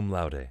magna cum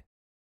laude.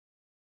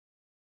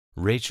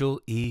 Rachel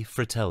E.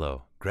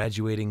 Fratello,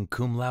 graduating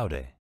cum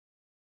laude.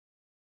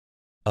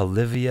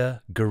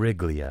 Olivia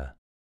Gariglia.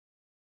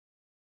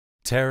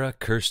 Tara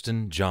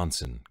Kirsten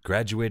Johnson,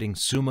 graduating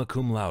summa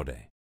cum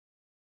laude.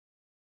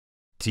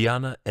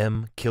 Tiana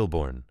M.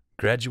 Kilborn,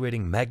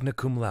 graduating magna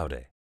cum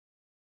laude.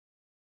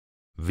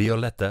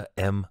 Violetta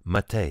M.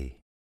 Matei.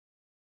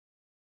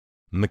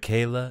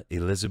 Michaela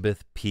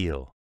Elizabeth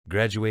Peel,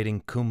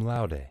 graduating cum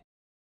laude.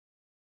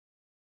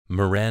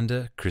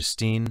 Miranda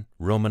Christine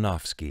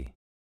Romanovsky.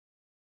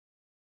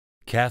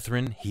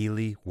 Catherine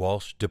Healy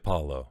Walsh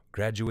DePaulo,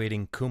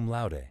 graduating cum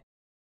laude.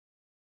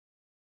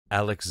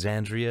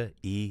 Alexandria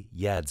E.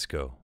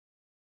 Yadsko.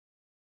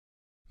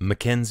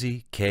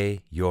 Mackenzie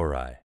K.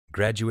 Yorai,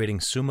 graduating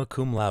summa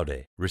cum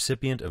laude,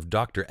 recipient of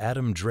Dr.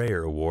 Adam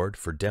Dreyer Award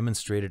for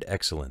Demonstrated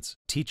Excellence,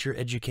 Teacher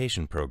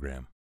Education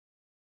Program.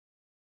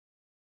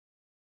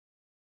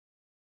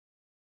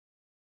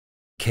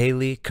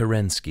 Kaylee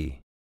Kerensky.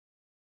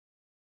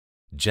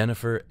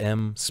 Jennifer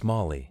M.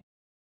 Smalley.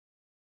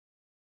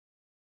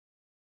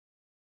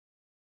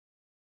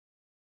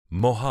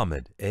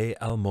 Mohammed A.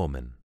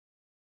 Almomen.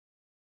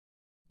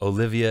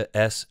 Olivia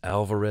S.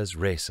 Alvarez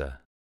Reza.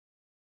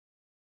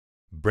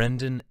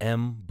 Brendan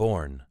M.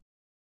 Bourne.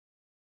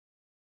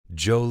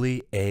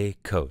 Jolie A.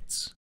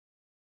 Coates.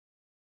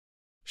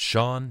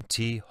 Sean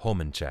T.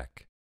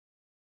 Homenchak.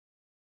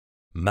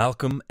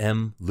 Malcolm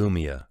M.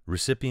 Lumia,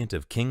 recipient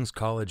of King's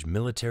College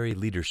Military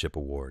Leadership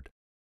Award.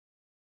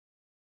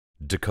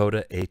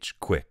 Dakota H.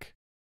 Quick.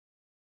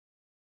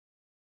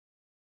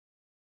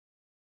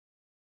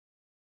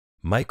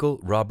 Michael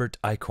Robert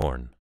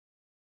Eichhorn.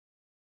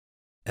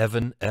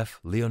 Evan F.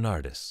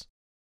 Leonardis.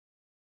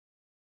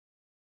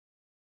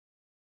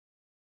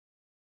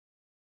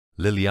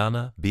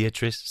 Liliana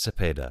Beatrice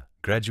Cepeda,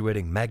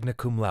 graduating magna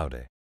cum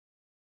laude.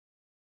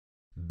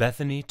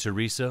 Bethany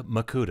Teresa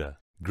Makuda,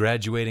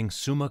 graduating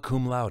summa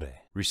cum laude,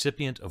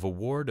 recipient of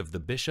award of the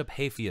Bishop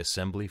Hafey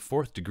Assembly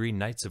 4th degree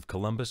Knights of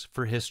Columbus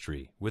for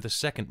History with a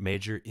second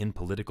major in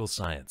political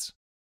science.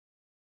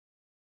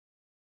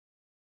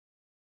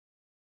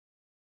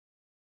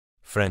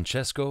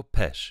 Francesco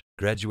Pesch,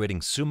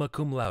 graduating summa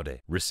cum laude,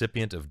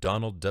 recipient of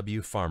Donald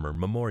W. Farmer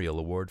Memorial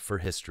Award for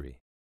History.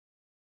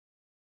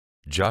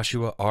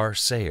 Joshua R.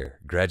 Sayer,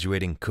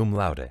 graduating cum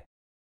laude.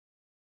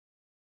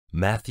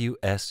 Matthew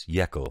S.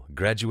 Yeckel,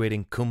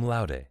 graduating cum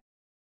laude.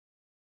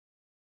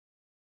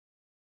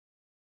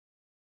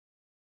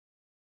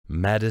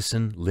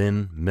 Madison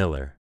Lynn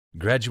Miller,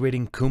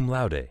 graduating cum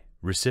laude,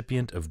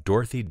 recipient of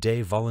Dorothy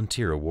Day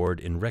Volunteer Award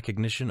in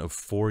recognition of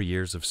 4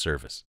 years of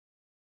service.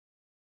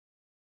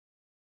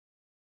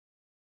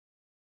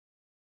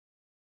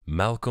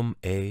 Malcolm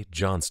A.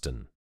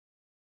 Johnston.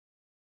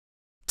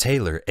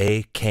 Taylor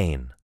A.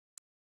 Kane.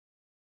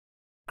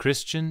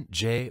 Christian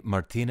J.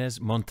 Martinez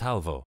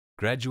Montalvo,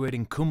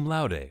 graduating cum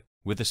laude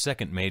with a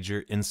second major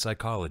in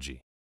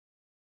psychology.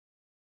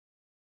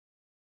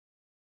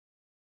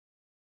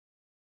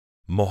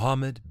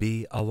 Mohammed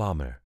B.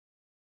 Alamer.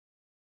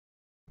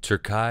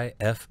 Turkai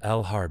F.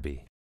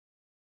 Al-Harbi.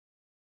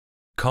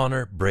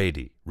 Connor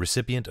Brady,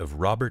 recipient of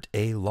Robert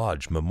A.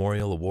 Lodge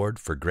Memorial Award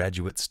for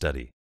Graduate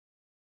Study.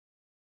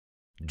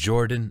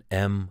 Jordan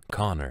M.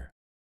 Connor.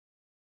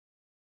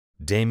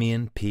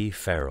 Damian P.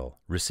 Farrell,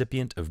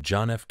 recipient of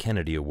John F.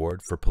 Kennedy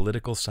Award for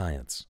Political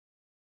Science.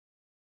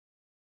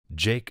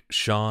 Jake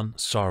Sean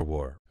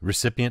Sarwar,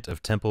 recipient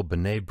of Temple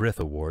B'nai B'rith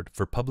Award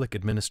for Public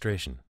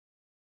Administration.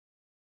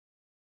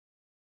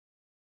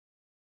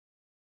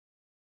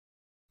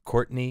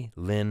 Courtney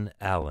Lynn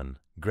Allen,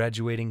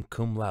 graduating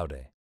cum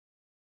laude.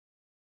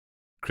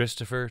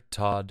 Christopher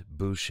Todd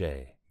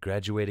Boucher,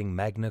 graduating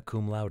magna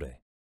cum laude.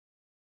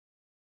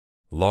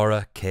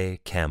 Laura K.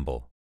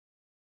 Campbell.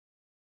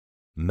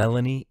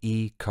 Melanie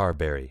E.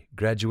 Carberry,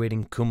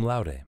 graduating cum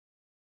laude.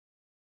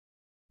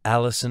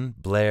 Allison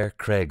Blair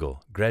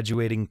Craigle,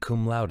 graduating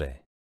cum laude.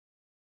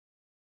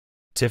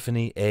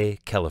 Tiffany A.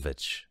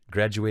 Kelovich,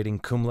 graduating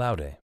cum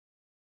laude.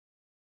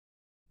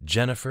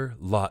 Jennifer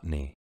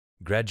Lotney,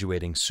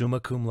 graduating summa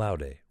cum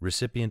laude,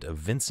 recipient of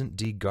Vincent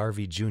D.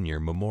 Garvey Jr.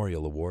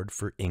 Memorial Award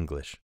for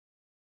English.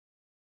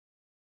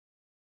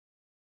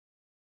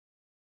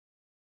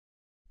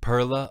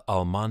 Perla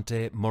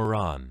Almonte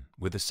Moran,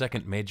 with a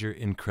second major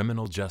in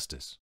criminal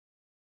justice.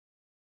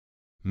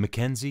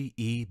 Mackenzie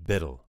E.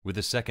 Biddle, with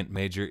a second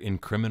major in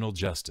criminal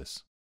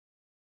justice.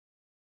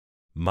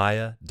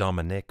 Maya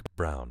Dominique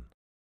Brown.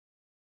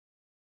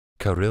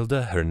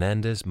 Carilda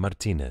Hernandez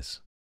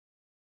Martinez.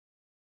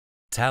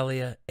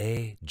 Talia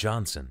A.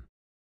 Johnson.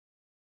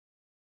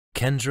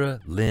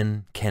 Kendra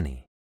Lynn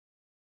Kenny.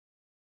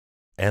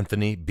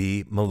 Anthony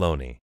B.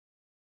 Maloney.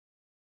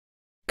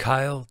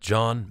 Kyle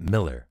John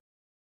Miller.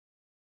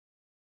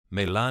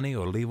 Melanie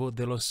Olivo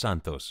de los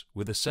Santos,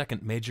 with a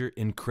second major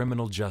in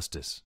criminal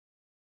justice.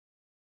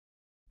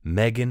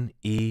 Megan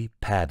E.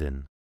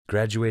 Padden,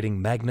 graduating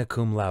magna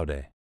cum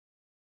laude.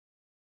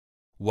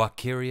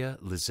 Wakiria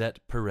Lizette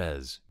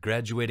Perez,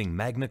 graduating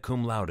magna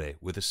cum laude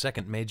with a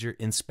second major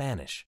in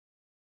Spanish.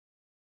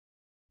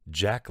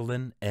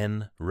 Jacqueline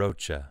N.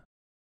 Rocha.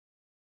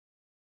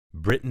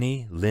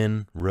 Brittany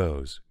Lynn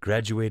Rose,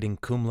 graduating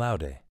cum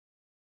laude.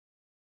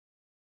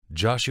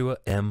 Joshua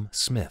M.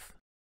 Smith.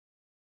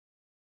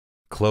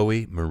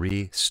 Chloe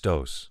Marie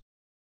Stos.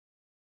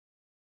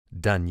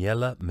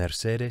 Daniela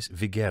Mercedes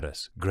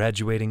Vigueras,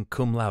 graduating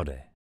cum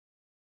laude.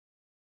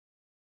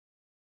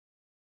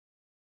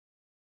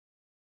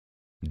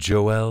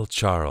 Joel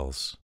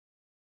Charles.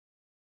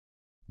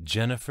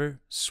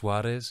 Jennifer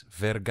Suarez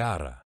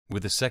Vergara,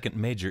 with a second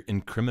major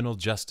in criminal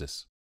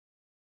justice.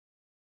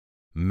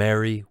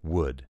 Mary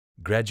Wood,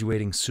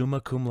 graduating summa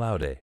cum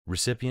laude,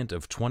 recipient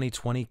of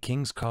 2020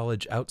 King's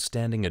College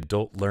Outstanding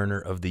Adult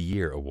Learner of the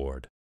Year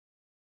Award.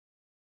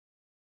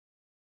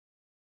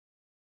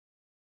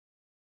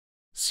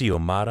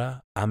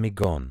 Xiomara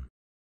Amigon.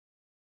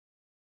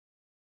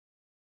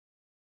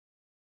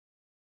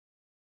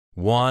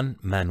 Juan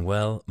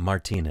Manuel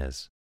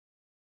Martinez.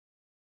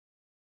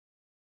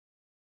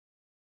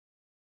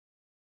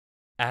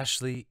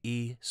 Ashley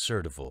E.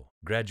 Sertival,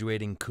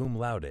 graduating cum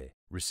laude,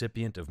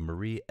 recipient of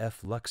Marie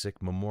F.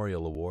 Luxick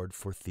Memorial Award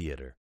for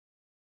Theater.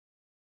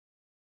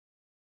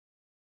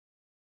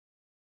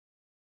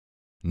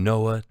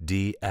 Noah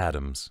D.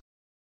 Adams.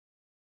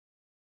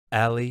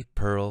 Allie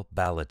Pearl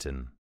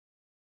Ballatin.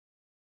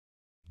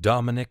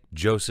 Dominic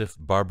Joseph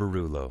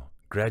Barbarulo,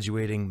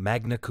 graduating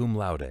magna cum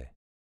laude.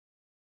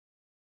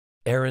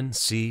 Aaron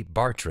C.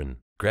 Bartran,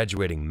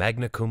 graduating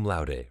magna cum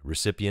laude,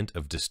 recipient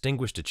of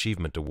Distinguished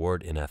Achievement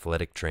Award in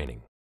Athletic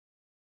Training.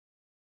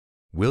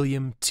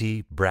 William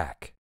T.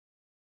 Brack.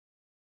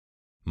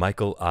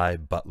 Michael I.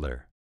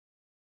 Butler.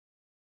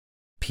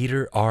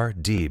 Peter R.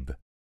 Deeb.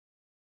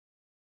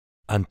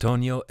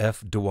 Antonio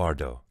F.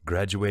 Duardo,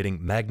 graduating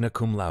magna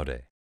cum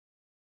laude.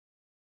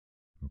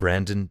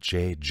 Brandon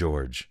J.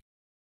 George.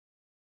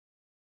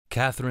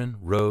 Catherine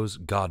Rose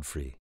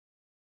Godfrey.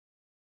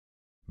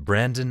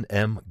 Brandon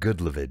M.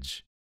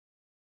 Goodlevage.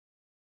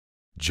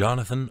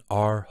 Jonathan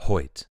R.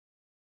 Hoyt.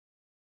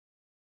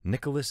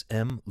 Nicholas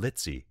M.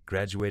 Litzy,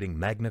 graduating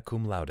magna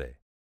cum laude.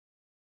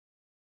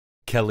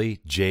 Kelly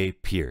J.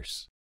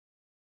 Pierce.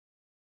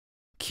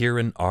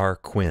 Kieran R.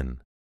 Quinn.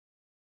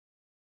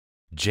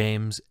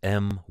 James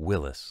M.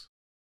 Willis.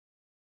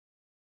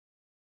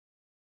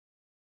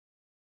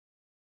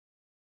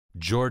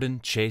 Jordan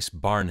Chase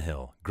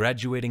Barnhill,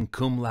 graduating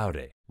cum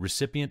laude,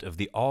 recipient of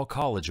the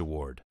All-College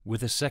Award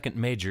with a second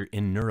major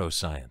in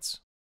neuroscience.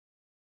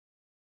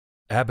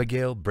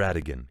 Abigail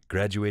Bradigan,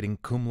 graduating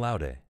cum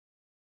laude.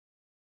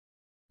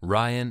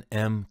 Ryan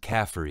M.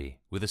 Caffery,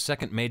 with a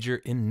second major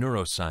in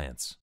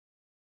neuroscience.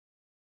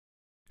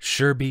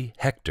 Sherby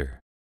Hector.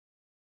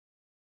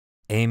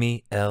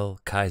 Amy L.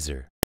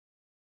 Kaiser.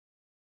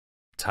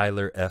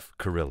 Tyler F.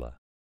 Carilla.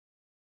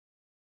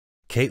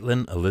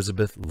 Caitlin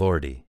Elizabeth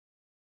Lordy.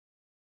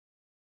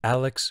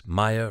 Alex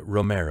Maya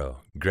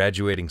Romero,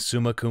 graduating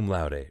summa cum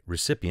laude,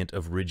 recipient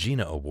of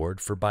Regina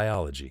Award for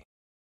Biology.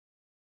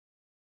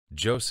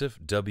 Joseph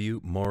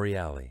W.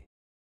 Moriali.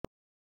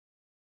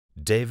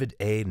 David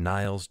A.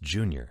 Niles,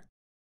 Jr.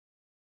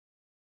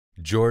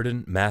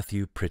 Jordan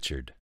Matthew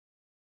Pritchard.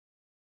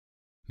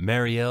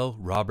 Marielle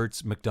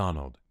Roberts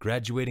McDonald,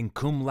 graduating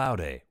cum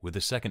laude with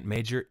a second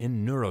major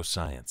in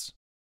neuroscience.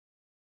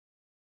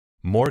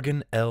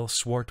 Morgan L.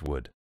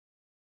 Swartwood.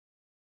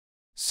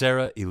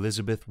 Sarah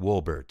Elizabeth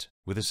Wolbert,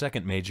 with a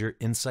second major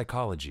in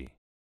psychology.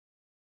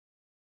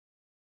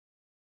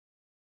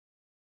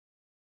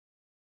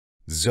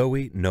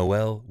 Zoe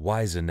Noel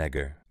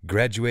Weisenegger,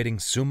 graduating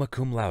summa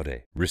cum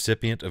laude,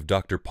 recipient of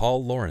Dr.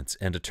 Paul Lawrence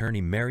and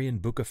attorney Marion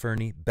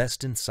Bucaferni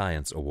Best in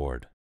Science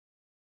Award.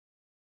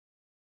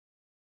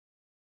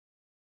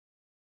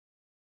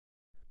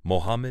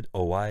 Mohammed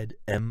Owaid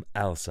M.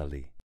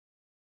 Al-Sali.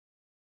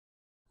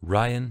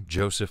 Ryan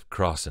Joseph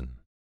Crossan.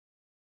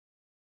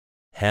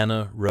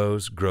 Hannah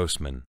Rose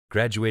Grossman,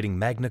 graduating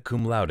magna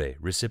cum laude,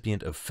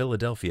 recipient of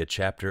Philadelphia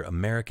Chapter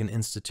American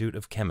Institute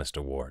of Chemists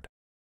Award.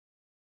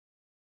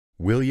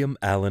 William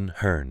Allen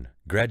Hearn,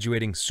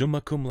 graduating summa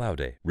cum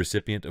laude,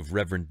 recipient of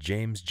Reverend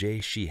James J.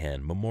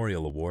 Sheehan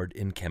Memorial Award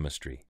in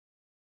Chemistry.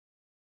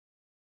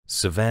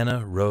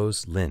 Savannah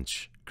Rose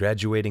Lynch,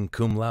 graduating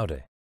cum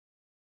laude.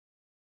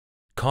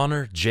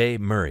 Connor J.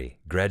 Murray,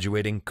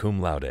 graduating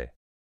cum laude.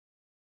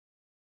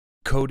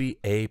 Cody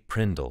A.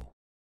 Prindle.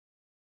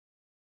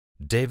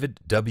 David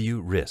W.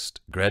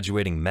 Rist,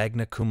 graduating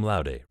magna cum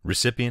laude,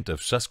 recipient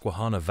of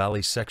Susquehanna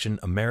Valley Section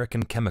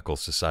American Chemical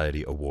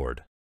Society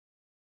Award.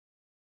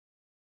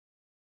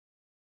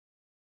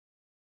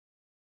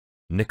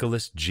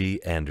 Nicholas G.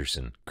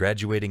 Anderson,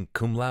 graduating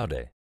cum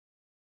laude.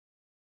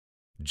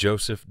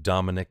 Joseph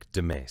Dominic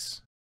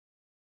DeMace.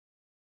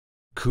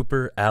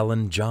 Cooper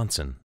Allen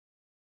Johnson.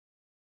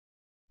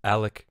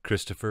 Alec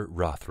Christopher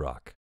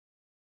Rothrock.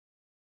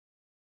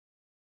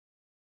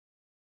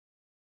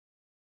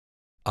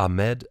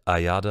 Ahmed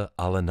Ayada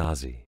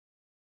Alanazi.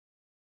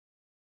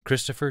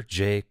 Christopher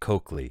J.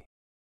 Coakley.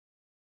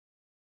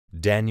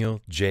 Daniel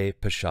J.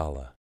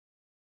 Pashala.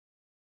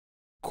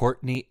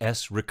 Courtney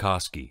S.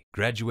 Rikoski,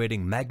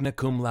 graduating magna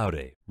cum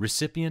laude,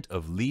 recipient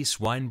of Lee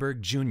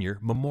Swinburne Jr.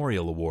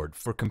 Memorial Award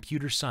for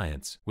Computer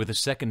Science with a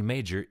second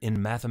major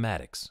in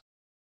mathematics.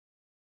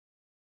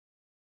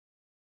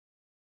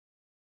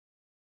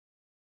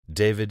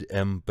 David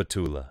M.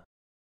 Batula.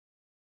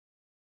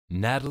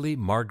 Natalie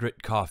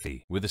Margaret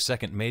Coffey with a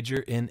second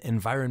major in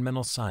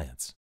environmental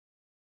science.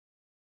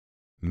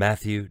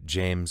 Matthew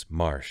James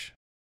Marsh.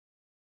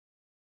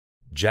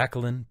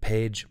 Jacqueline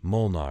Page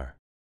Molnar.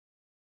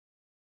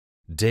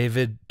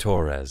 David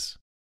Torres.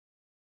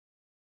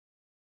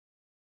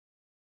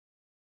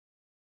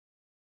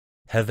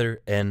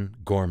 Heather N.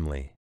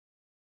 Gormley.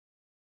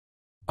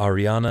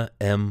 Ariana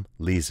M.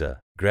 Liza,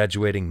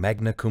 graduating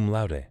magna cum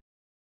laude.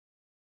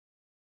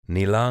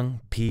 Nilang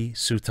P.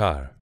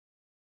 Sutar.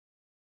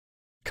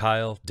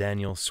 Kyle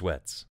Daniel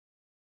Sweats.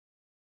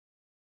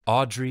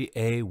 Audrey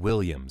A.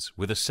 Williams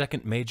with a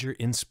second major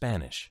in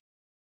Spanish.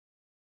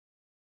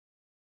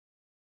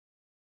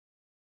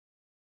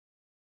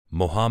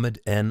 Mohammed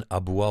N.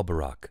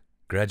 Abualbarak,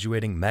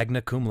 graduating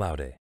magna cum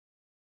laude.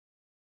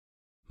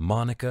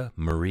 Monica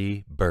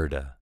Marie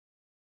Berda.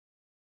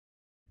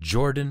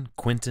 Jordan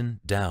Quinton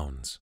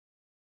Downs.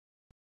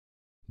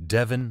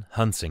 Devin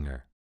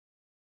Hunsinger.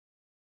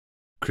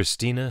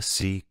 Christina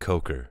C.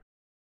 Coker.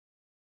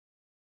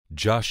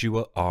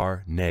 Joshua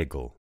R.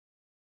 Nagel.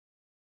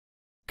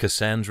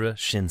 Cassandra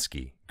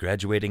Shinsky,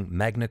 graduating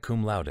magna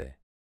cum laude.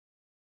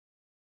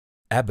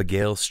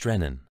 Abigail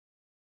Strennan.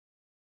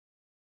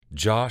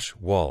 Josh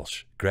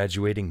Walsh,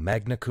 graduating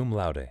magna cum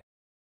laude.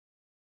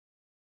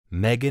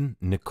 Megan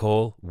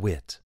Nicole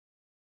Witt.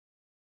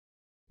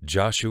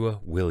 Joshua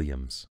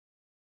Williams.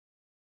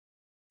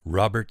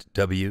 Robert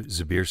W.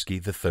 Zabierski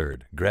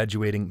III,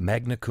 graduating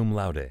magna cum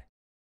laude.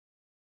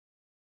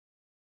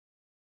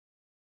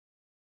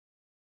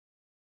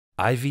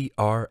 Ivy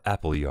R.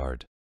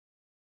 Appleyard.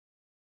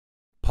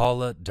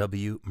 Paula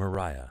W.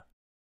 Mariah.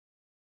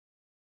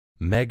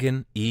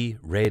 Megan E.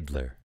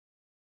 Raidler.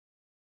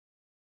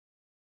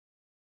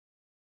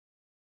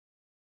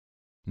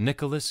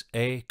 Nicholas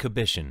A.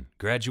 Kabishin,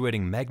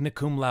 graduating magna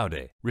cum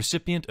laude,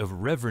 recipient of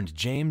Reverend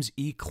James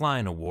E.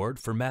 Klein Award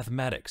for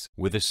Mathematics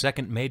with a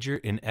second major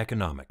in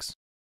Economics.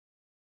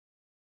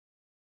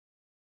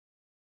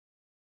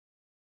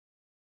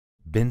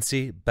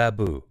 Binsi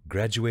Babu,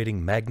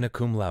 graduating magna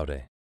cum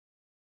laude.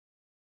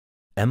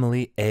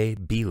 Emily A.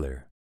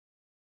 Beeler.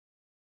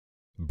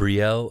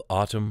 Brielle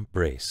Autumn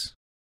Brace.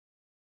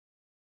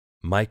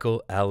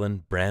 Michael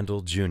Allen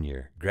Brandel,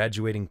 Jr.,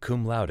 graduating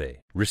cum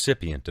laude,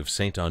 recipient of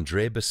St.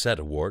 Andre Bessette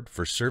Award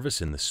for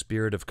service in the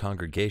Spirit of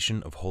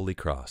Congregation of Holy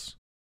Cross.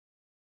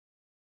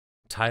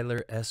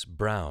 Tyler S.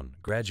 Brown,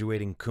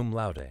 graduating cum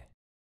laude.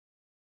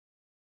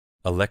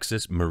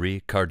 Alexis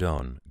Marie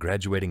Cardone,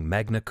 graduating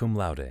magna cum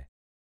laude.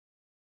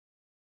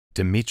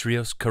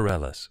 Demetrios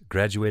Karellas,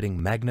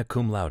 graduating magna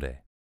cum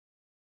laude.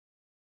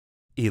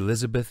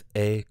 Elizabeth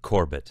A.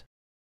 Corbett.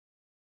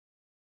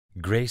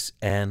 Grace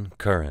Ann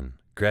Curran,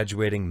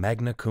 graduating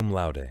magna cum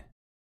laude.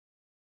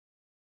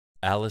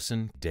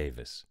 Allison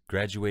Davis,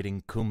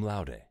 graduating cum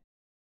laude.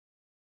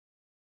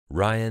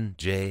 Ryan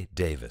J.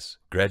 Davis,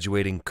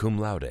 graduating cum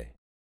laude.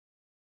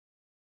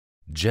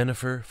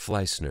 Jennifer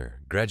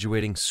Fleissner,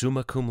 graduating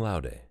summa cum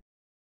laude.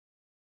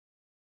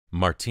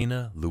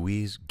 Martina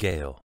Louise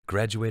Gale,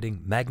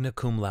 graduating magna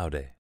cum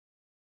laude.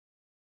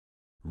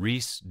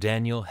 Reese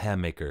Daniel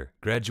Hammaker,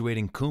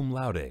 graduating cum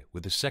laude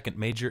with a second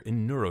major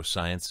in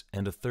neuroscience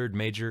and a third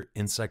major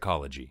in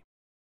psychology.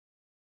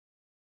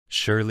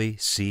 Shirley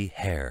C.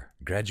 Hare,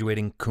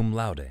 graduating cum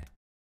laude.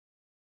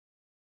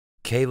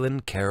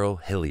 Kaylin Carol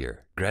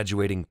Hillier,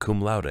 graduating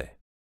cum laude.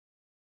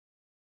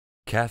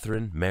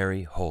 Catherine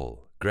Mary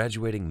Hull,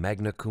 graduating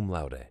magna cum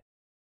laude.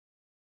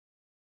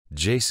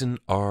 Jason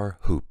R.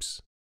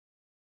 Hoops.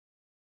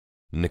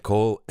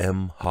 Nicole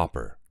M.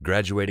 Hopper,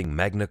 graduating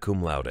magna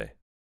cum laude.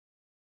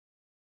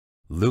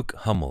 Luke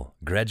Hummel,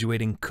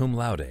 graduating cum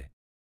laude.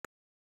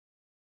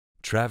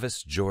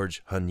 Travis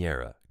George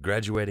Huniera,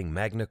 graduating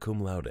magna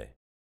cum laude.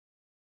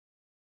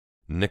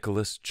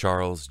 Nicholas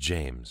Charles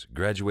James,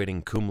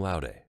 graduating cum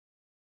laude.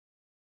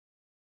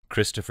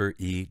 Christopher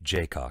E.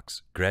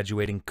 Jaycox,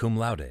 graduating cum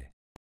laude.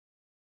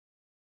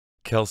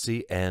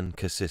 Kelsey Ann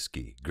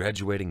Kasiski,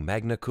 graduating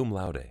magna cum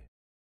laude.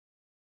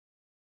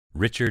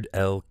 Richard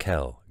L.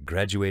 Kell,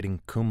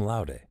 graduating cum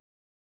laude.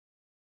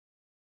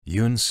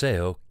 Yoon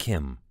Seo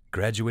Kim,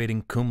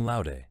 graduating cum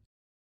laude.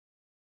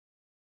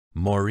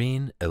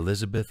 Maureen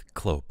Elizabeth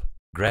Klope,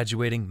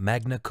 graduating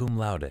magna cum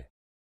laude.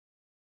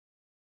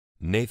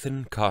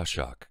 Nathan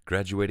Koshak,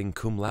 graduating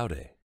cum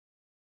laude.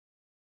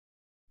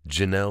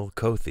 Janelle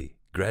Kothi,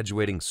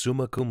 graduating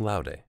summa cum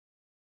laude.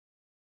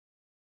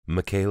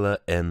 Michaela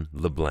N.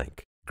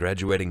 LeBlanc,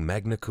 graduating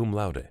magna cum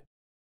laude.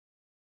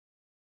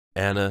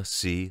 Anna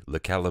C.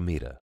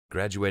 LaCalamita,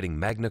 graduating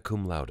magna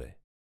cum laude.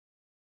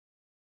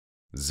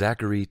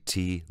 Zachary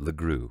T.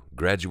 LeGroux,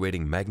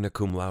 graduating magna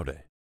cum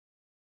laude.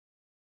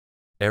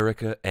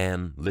 Erica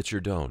Ann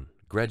Lichardone,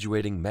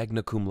 graduating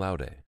magna cum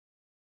laude.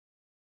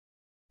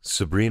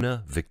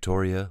 Sabrina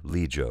Victoria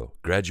Lejo,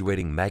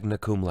 graduating magna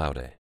cum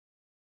laude.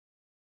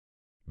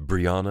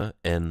 Brianna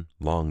N.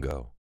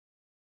 Longo.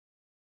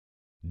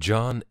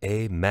 John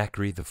A.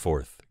 Macri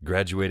IV,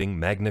 graduating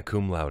magna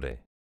cum laude.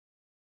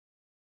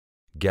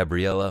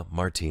 Gabriela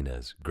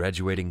Martinez,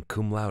 graduating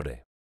cum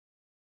laude.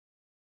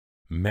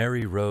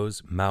 Mary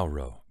Rose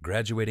Mauro,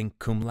 graduating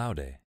cum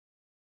laude.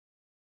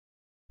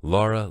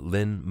 Laura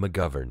Lynn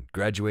McGovern,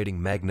 graduating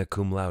magna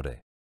cum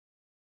laude.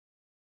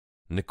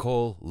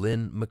 Nicole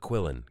Lynn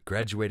McQuillan,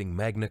 graduating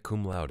magna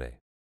cum laude.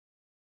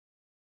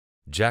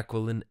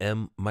 Jacqueline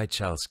M.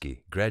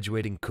 Michalski,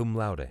 graduating cum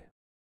laude.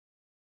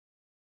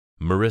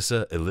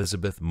 Marissa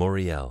Elizabeth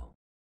Moriel.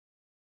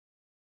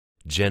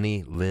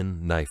 Jenny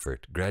Lynn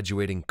Neifert,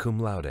 graduating cum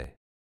laude.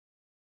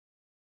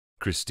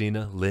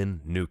 Christina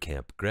Lynn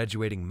Newcamp,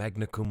 graduating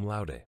magna cum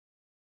laude.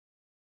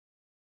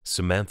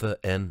 Samantha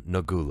N.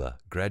 Nogula,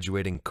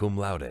 graduating cum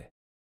laude.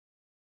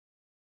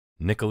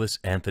 Nicholas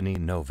Anthony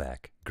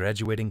Novak,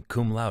 graduating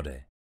cum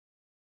laude.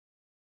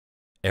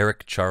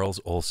 Eric Charles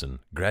Olson,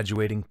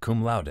 graduating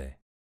cum laude.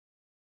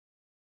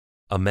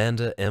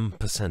 Amanda M.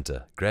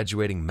 Pacenta,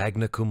 graduating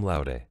magna cum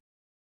laude.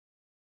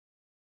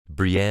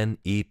 Brianne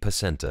E.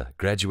 Pacenta,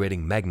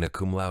 graduating magna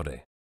cum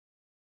laude.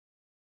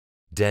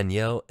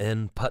 Danielle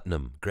N.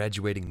 Putnam,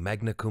 graduating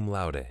magna cum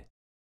laude.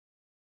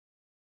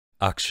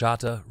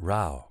 Akshata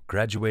Rao,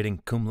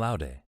 graduating cum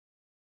laude.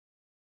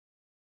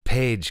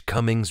 Paige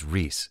Cummings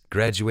Reese,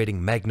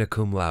 graduating magna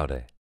cum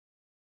laude.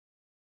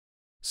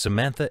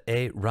 Samantha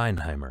A.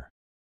 Reinheimer.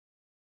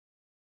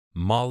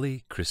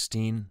 Molly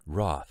Christine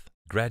Roth,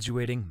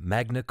 graduating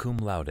magna cum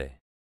laude.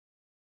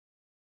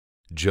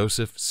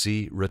 Joseph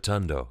C.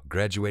 Rotundo,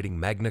 graduating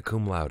magna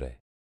cum laude.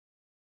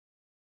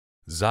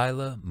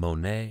 Zyla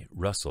Monet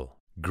Russell,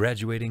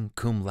 graduating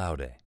cum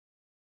laude.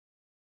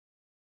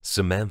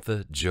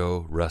 Samantha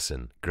Jo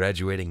Russin,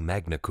 graduating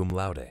magna cum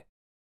laude.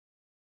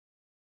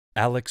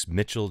 Alex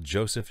Mitchell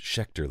Joseph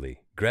Schechterly,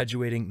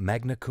 graduating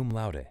magna cum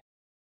laude.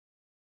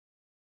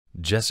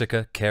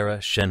 Jessica Kara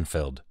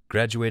Schenfeld,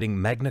 graduating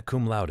magna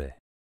cum laude.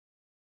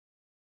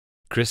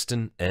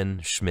 Kristen N.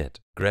 Schmidt,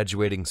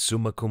 graduating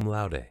summa cum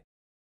laude.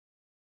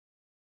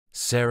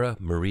 Sarah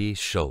Marie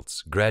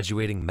Schultz,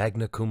 graduating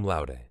magna cum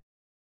laude.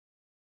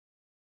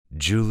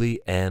 Julie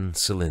Ann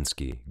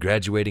Selinsky,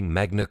 graduating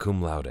magna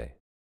cum laude.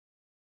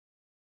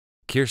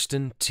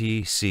 Kirsten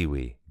T.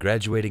 Siwi,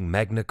 graduating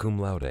magna cum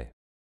laude.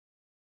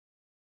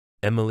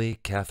 Emily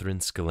Catherine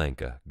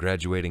Skalenka,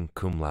 graduating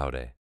cum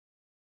laude.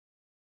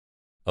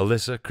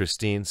 Alyssa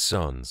Christine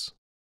Sons.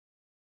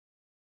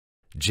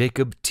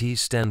 Jacob T.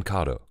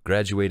 Stancato,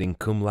 graduating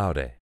cum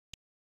laude.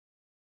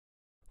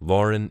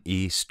 Lauren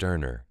E.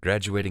 Sterner,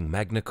 graduating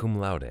magna cum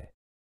laude.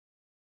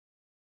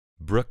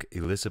 Brooke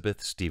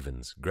Elizabeth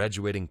Stevens,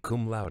 graduating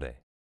cum laude.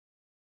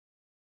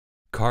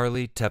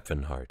 Carly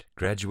Tepfenhart,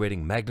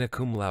 graduating magna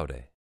cum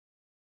laude.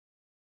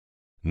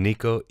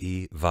 Nico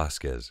E.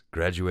 Vasquez,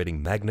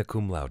 graduating magna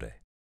cum laude.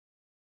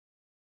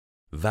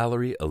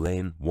 Valerie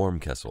Elaine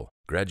Warmkessel,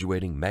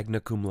 graduating magna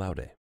cum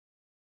laude.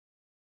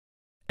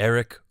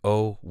 Eric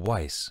O.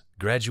 Weiss,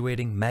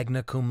 graduating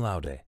magna cum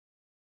laude.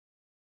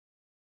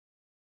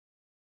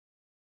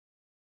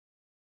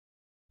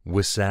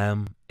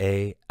 Wissam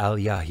A.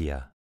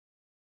 Al-Yahya.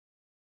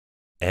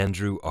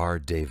 Andrew R.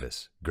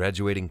 Davis,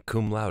 graduating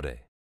cum laude.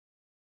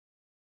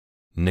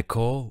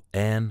 Nicole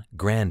Ann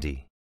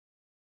Grandy.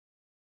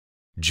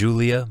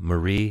 Julia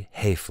Marie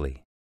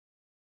Hafley.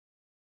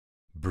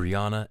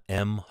 Brianna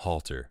M.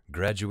 Halter,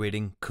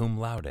 graduating cum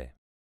laude.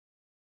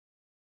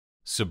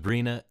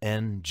 Sabrina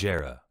N.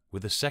 Jera,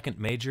 with a second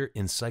major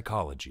in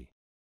psychology.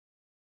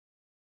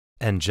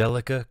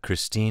 Angelica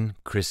Christine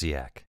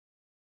Krisiak.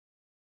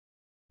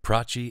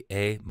 Prachi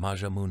A.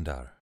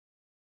 Majamundar.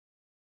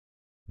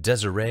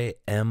 Desiree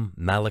M.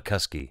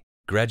 Malikuski,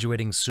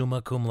 graduating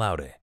summa cum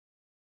laude.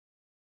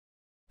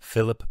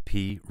 Philip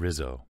P.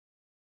 Rizzo.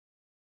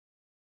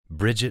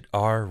 Bridget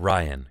R.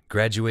 Ryan,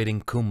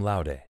 graduating cum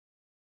laude.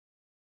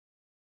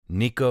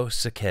 Nico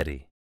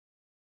Sacchetti.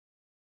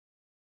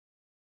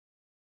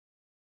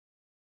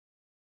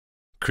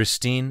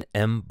 Christine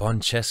M.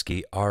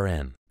 Boncheski,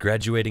 RN,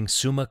 graduating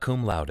summa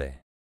cum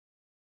laude.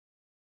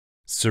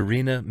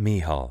 Serena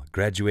Mihal,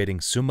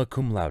 graduating summa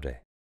cum laude.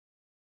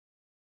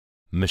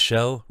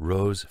 Michelle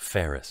Rose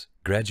Ferris,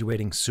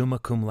 graduating summa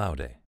cum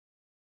laude.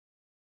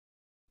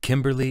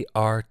 Kimberly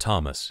R.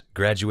 Thomas,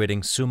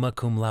 graduating summa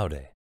cum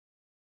laude.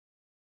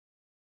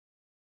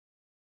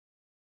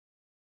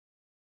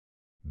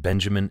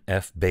 Benjamin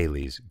F.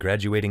 Baileys,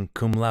 graduating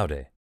cum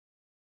laude.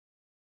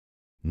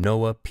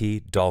 Noah P.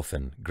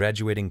 Dolphin,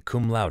 graduating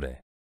cum laude.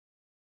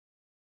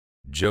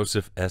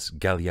 Joseph S.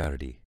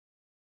 Gagliardi.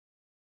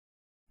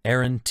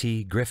 Aaron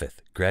T.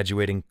 Griffith,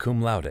 graduating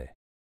cum laude.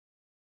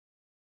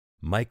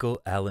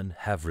 Michael Allen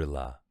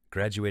Havrila,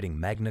 graduating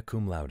magna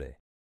cum laude.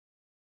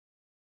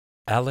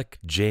 Alec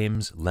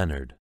James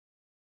Leonard.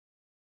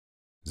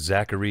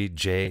 Zachary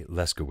J.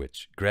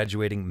 Leskowich,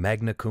 graduating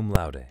magna cum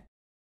laude.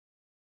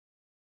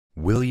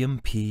 William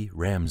P.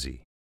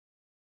 Ramsey.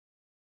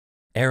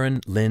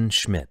 Aaron Lynn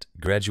Schmidt,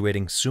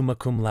 graduating summa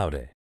cum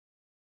laude.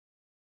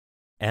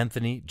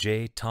 Anthony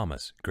J.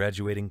 Thomas,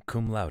 graduating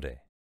cum laude.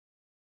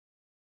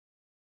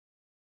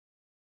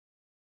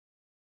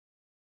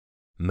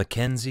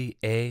 Mackenzie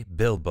A.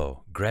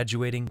 Bilbo,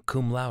 graduating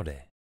cum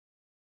laude.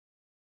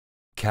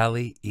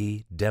 Callie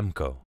E.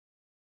 Demko.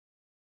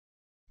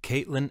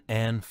 Caitlin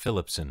Ann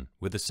Phillipson,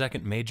 with a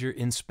second major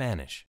in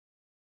Spanish.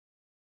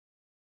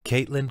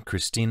 Caitlin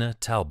Christina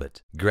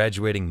Talbot,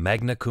 graduating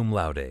magna cum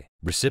laude,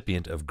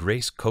 recipient of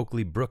Grace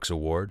Coakley Brooks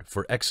Award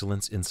for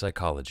Excellence in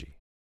Psychology.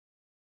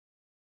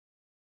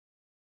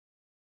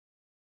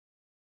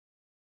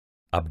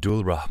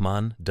 Abdul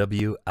Rahman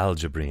W.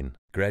 Aljabreen,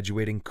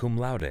 graduating cum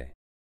laude.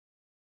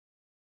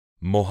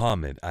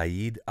 Mohammed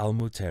Aid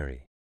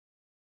Al-Muteri.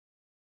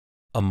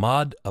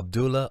 Ahmad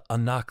Abdullah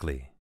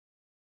Anakli.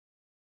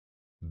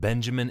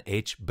 Benjamin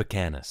H.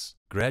 Buchanan,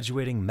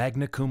 graduating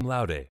magna cum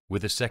laude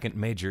with a second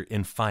major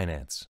in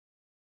finance.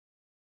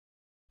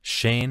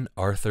 Shane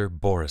Arthur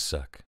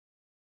Borisuk.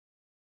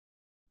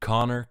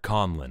 Connor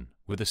Conlon,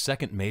 with a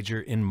second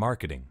major in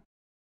marketing.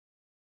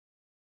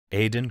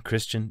 Aidan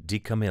Christian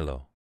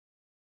DiCamillo.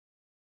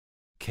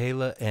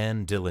 Kayla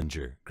Ann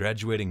Dillinger,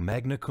 graduating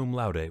magna cum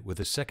laude with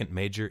a second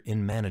major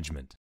in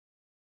management.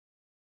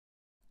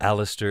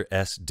 Alistair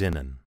S.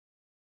 Dinnan.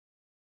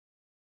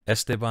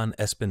 Esteban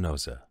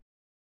Espinoza.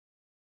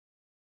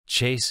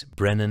 Chase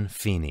Brennan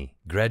Feeney,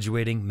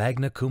 graduating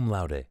magna cum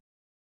laude.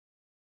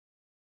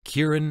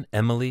 Kieran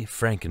Emily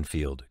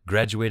Frankenfield,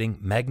 graduating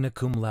magna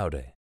cum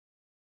laude.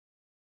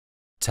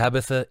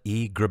 Tabitha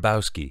E.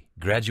 Grabowski,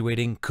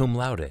 graduating cum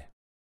laude.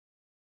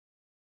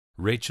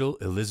 Rachel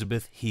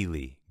Elizabeth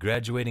Healy,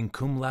 graduating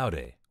cum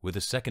laude with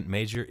a second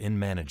major in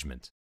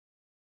management.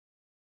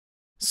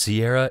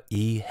 Sierra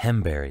E.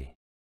 Hemberry.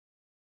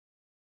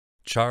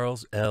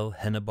 Charles L.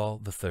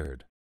 Hennebal III.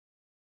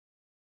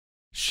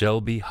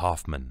 Shelby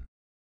Hoffman.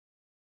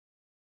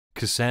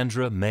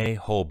 Cassandra May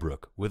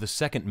Holbrook, with a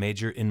second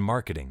major in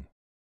marketing.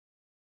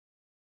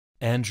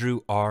 Andrew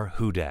R.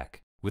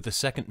 Hudak, with a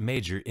second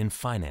major in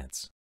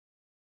finance.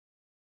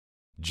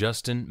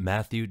 Justin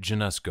Matthew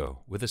Janusco,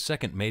 with a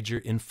second major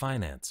in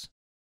finance.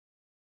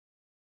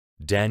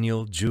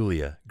 Daniel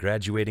Julia,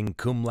 graduating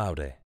cum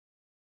laude.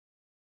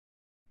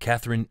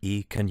 Catherine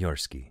E.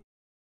 Konyorski.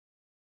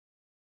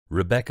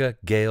 Rebecca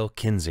Gail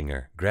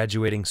Kinzinger,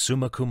 graduating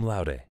summa cum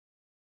laude.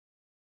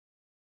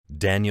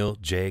 Daniel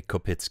J.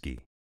 Kopitsky.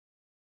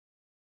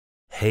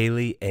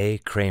 Haley A.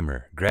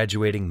 Kramer,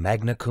 graduating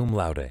magna cum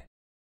laude.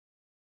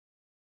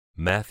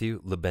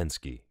 Matthew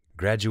Lebensky,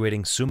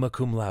 graduating summa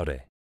cum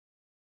laude.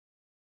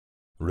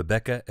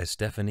 Rebecca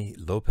Estefany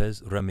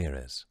Lopez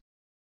Ramirez.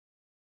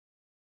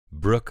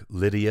 Brooke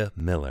Lydia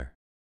Miller.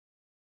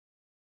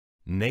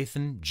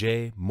 Nathan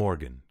J.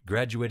 Morgan,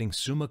 graduating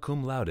summa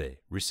cum laude,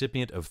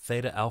 recipient of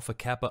Theta Alpha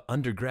Kappa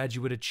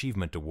Undergraduate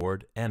Achievement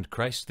Award and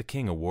Christ the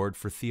King Award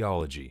for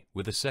Theology,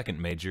 with a second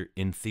major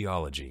in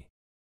theology.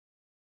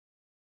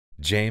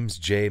 James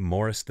J.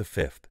 Morris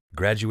V,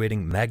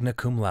 graduating magna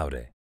cum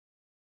laude.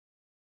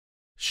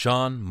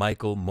 Sean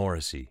Michael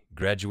Morrissey,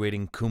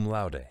 graduating cum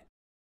laude.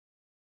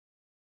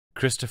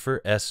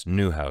 Christopher S.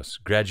 Newhouse,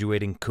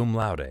 graduating cum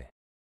laude.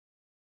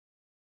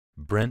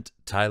 Brent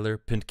Tyler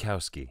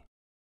Pintkowski.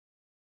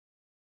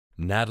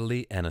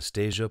 Natalie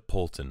Anastasia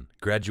Polton,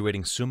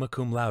 graduating summa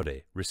cum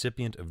laude,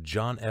 recipient of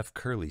John F.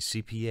 Curley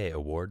CPA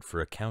Award for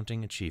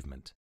Accounting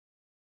Achievement.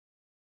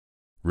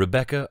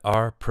 Rebecca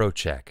R.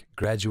 Prochak,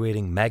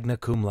 graduating magna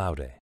cum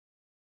laude.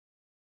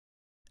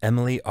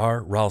 Emily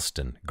R.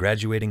 Ralston,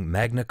 graduating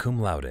magna cum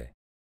laude.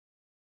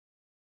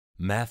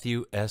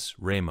 Matthew S.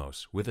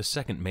 Ramos, with a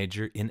second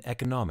major in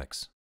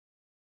economics.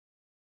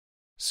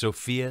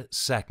 Sophia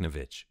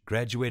Saknovich,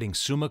 graduating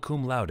summa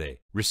cum laude,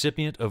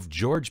 recipient of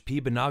George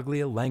P.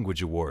 Benaglia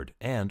Language Award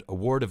and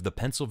Award of the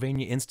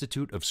Pennsylvania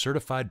Institute of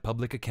Certified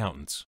Public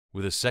Accountants,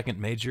 with a second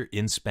major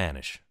in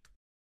Spanish.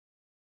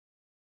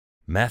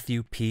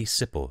 Matthew P.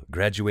 Sipple,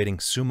 graduating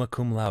summa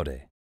cum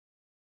laude.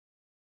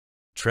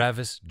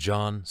 Travis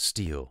John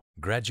Steele,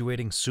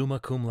 graduating summa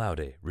cum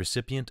laude,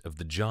 recipient of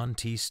the John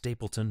T.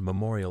 Stapleton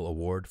Memorial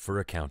Award for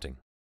Accounting.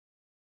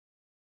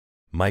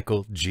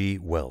 Michael G.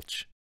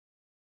 Welch.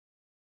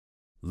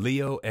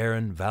 Leo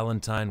Aaron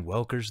Valentine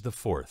Welkers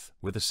IV,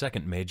 with a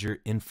second major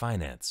in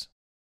finance.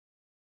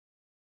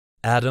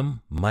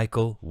 Adam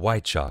Michael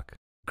Wychalk,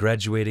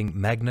 graduating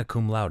magna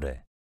cum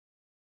laude.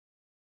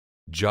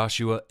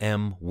 Joshua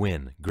M.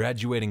 Wynn,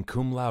 graduating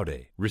cum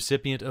laude,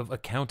 recipient of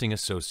Accounting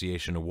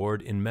Association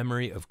Award in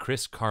memory of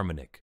Chris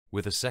Carmanick,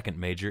 with a second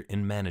major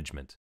in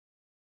management.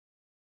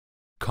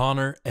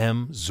 Connor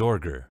M.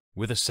 Zorger,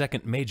 with a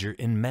second major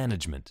in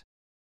management.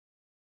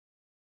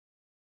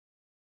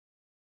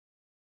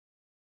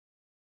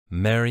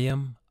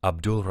 Maryam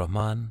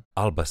Abdulrahman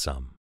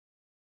Albasam.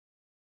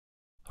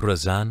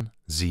 Razan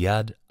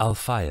Ziad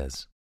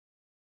Al-Fayaz.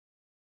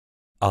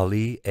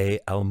 Ali A.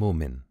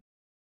 Al-Mumin.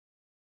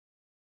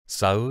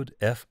 Saud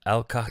F.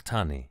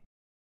 Al-Kahtani.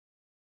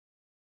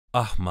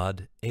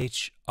 Ahmad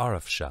H.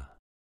 Arafshah.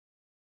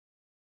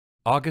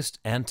 August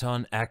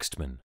Anton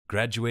Axtman,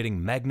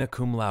 graduating magna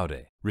cum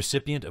laude,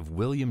 recipient of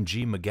William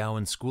G.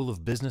 McGowan School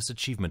of Business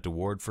Achievement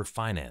Award for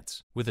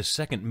Finance, with a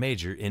second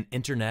major in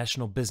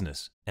International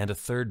Business and a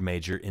third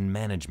major in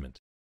Management.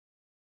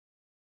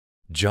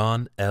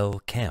 John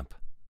L. Camp.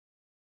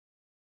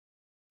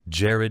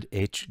 Jared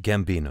H.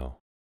 Gambino,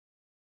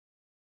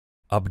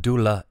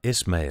 Abdullah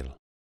Ismail,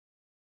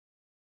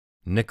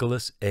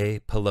 Nicholas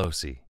A.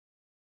 Pelosi,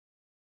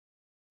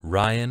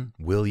 Ryan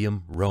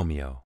William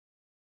Romeo,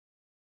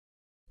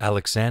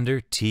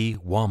 Alexander T.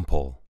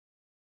 Wampole,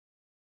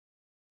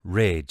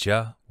 Ray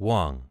Jia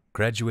Wang,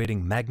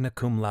 graduating magna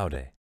cum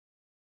laude,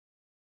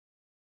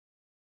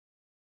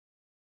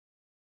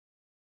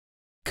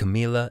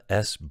 Camila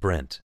S.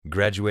 Brent,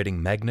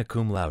 graduating magna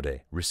cum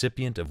laude,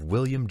 recipient of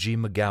William G.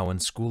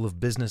 McGowan School of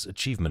Business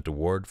Achievement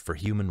Award for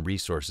Human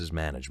Resources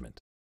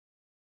Management.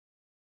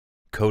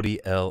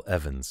 Cody L.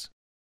 Evans,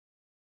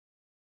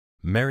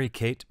 Mary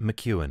Kate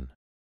McEwen,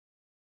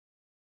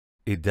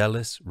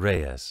 Idalis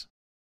Reyes,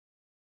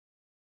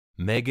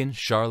 Megan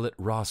Charlotte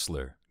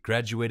Rossler,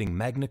 graduating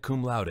magna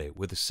cum laude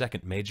with a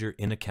second major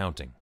in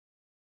accounting.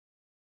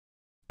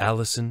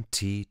 Allison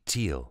T.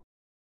 Teal,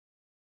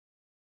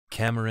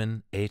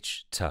 Cameron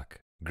H.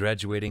 Tuck,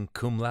 graduating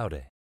cum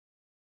laude.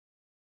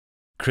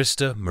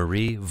 Krista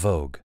Marie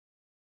Vogue,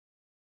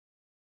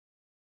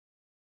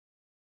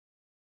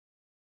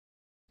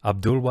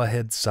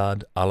 Abdulwahed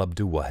Saad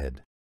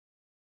Al-Abdulwahed,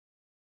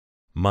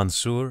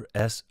 Mansour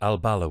S.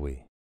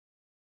 Al-Balawi,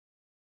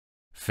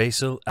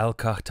 Faisal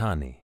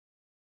Al-Kahtani,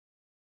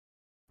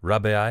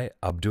 Rabi'i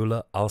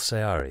Abdullah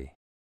Al-Sayari,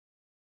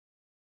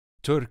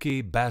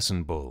 Turki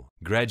Basenbul,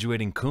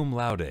 graduating cum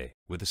laude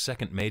with a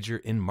second major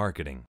in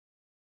marketing.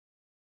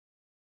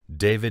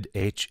 David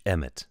H.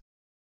 Emmett,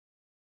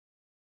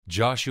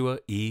 Joshua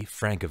E.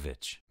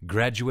 Frankovich,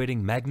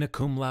 graduating magna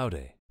cum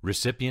laude,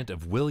 recipient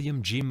of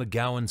William G.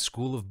 McGowan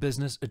School of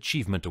Business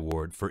Achievement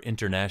Award for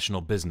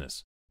International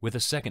Business, with a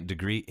second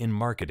degree in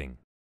marketing.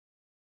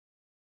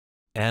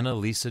 Anna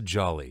Lisa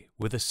Jolly,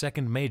 with a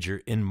second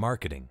major in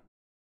marketing.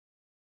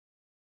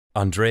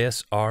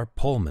 Andreas R.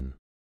 Pullman,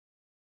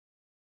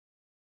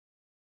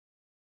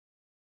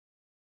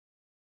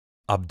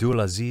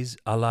 Abdulaziz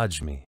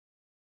Al-Ajmi,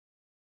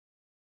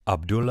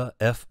 Abdullah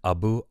F.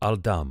 Abu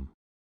Al-Dam,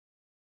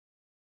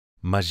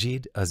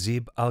 Majid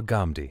Azib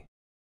Al-Ghamdi,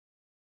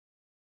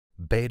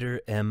 Bader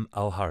M.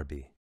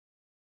 Al-Harbi,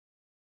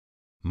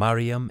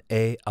 Mariam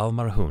A.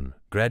 Al-Marhoun,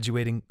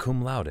 graduating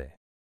cum laude.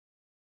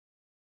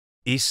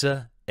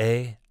 Isa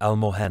A.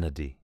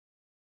 Al-Mohanadi,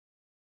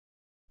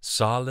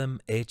 Salim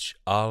H.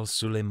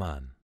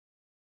 Al-Suleiman,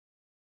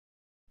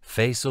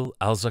 Faisal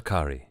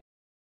Al-Zakari,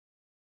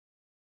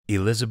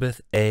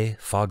 Elizabeth A.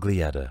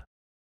 Foglietta,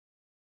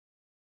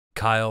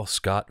 Kyle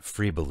Scott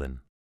Friebelin,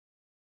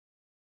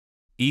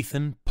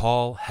 Ethan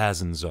Paul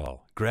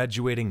Hazenzal,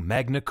 graduating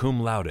magna cum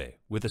laude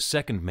with a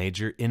second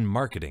major in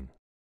marketing.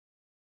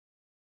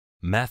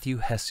 Matthew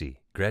Hesse,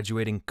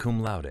 graduating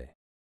cum laude.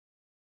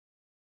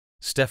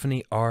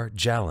 Stephanie R.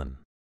 Jallin,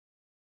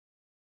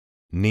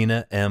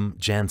 Nina M.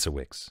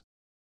 Jansowicz,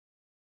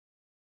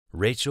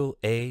 Rachel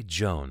A.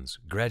 Jones,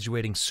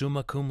 graduating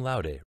summa cum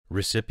laude,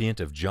 recipient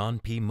of John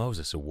P.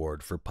 Moses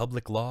Award for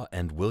Public Law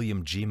and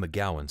William G.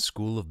 McGowan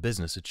School of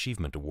Business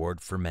Achievement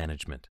Award for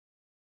Management.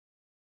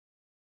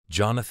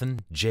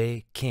 Jonathan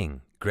J.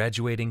 King,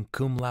 graduating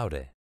cum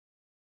laude.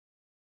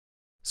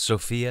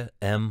 Sophia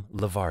M.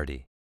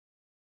 Lavardi,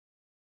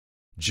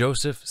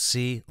 Joseph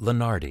C.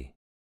 Lenardi,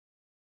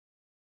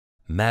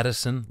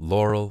 Madison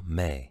Laurel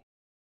May,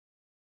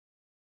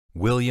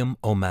 William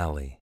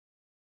O'Malley,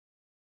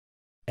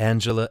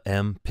 Angela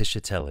M.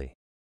 Piscitelli,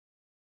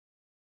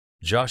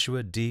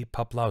 Joshua D.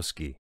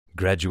 Poplowski,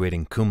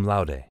 graduating cum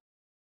laude.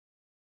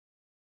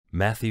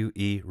 Matthew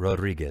E.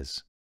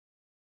 Rodriguez,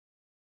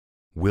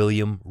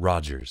 William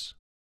Rogers,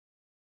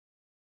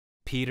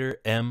 Peter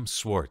M.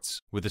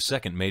 Swartz, with a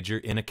second major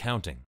in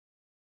accounting.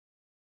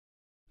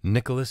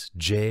 Nicholas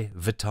J.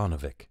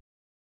 Vitanovic,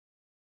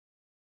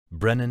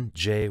 Brennan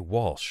J.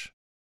 Walsh,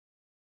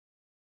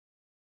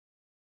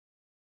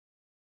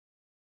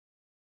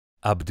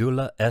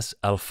 Abdullah S.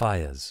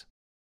 Al-Fayez,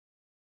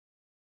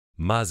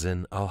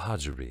 Mazen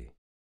Al-Hajri,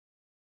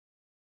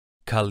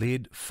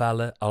 Khalid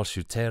Faleh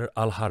Al-Shuter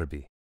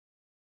Al-Harbi,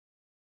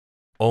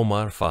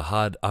 Omar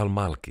Fahad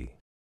Al-Malki,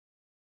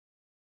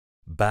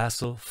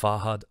 Basil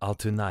Fahad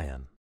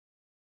Al-Tunayan,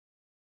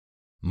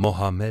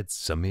 Mohammed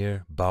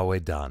Samir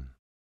Bawedan,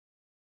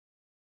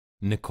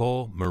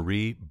 Nicole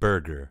Marie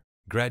Berger,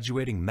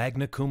 graduating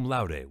magna cum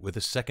laude with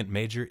a second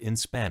major in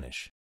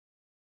Spanish.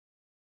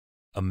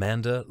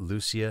 Amanda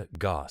Lucia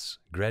Goss,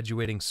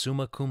 graduating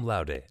summa cum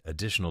laude,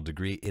 additional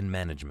degree in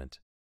management.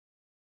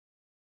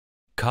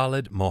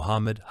 Khalid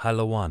Mohammed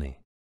Halawani,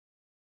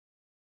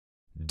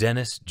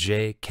 Dennis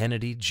J.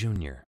 Kennedy,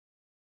 Jr.,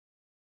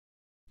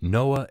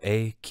 Noah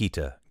A.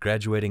 Kita,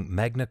 graduating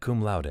magna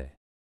cum laude.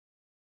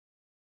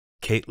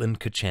 Caitlin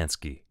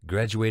Kachansky,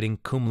 graduating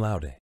cum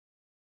laude.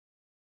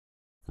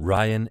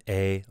 Ryan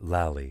A.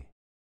 Lally,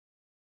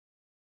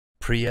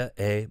 Priya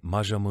A.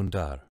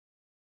 Majamundar,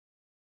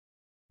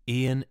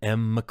 Ian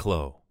M.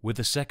 McClough, with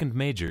a second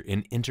major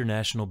in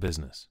international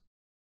business.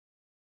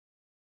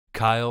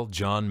 Kyle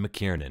John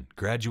McKiernan,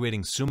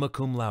 graduating summa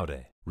cum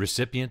laude,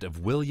 recipient of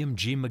William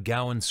G.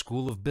 McGowan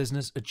School of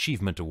Business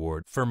Achievement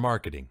Award for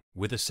Marketing,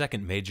 with a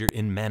second major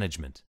in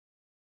management.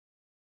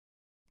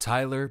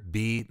 Tyler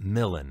B.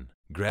 Millen,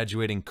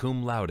 graduating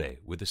cum laude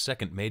with a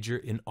second major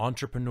in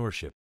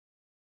entrepreneurship.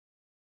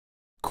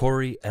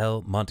 Corey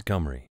L.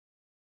 Montgomery.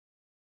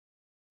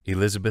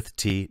 Elizabeth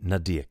T.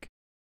 Nadiek.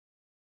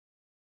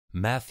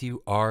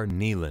 Matthew R.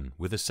 Nealon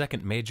with a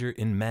second major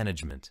in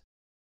management.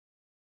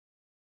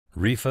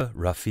 Rifa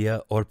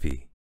Rafia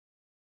Orpi.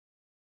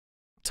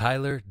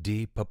 Tyler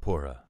D.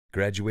 Papora,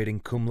 graduating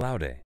cum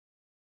laude.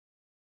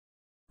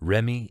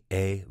 Remy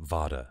A.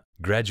 Vada,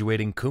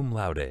 graduating cum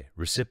laude,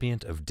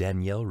 recipient of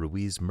Danielle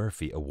Ruiz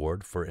Murphy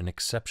Award for an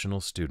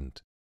exceptional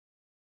student.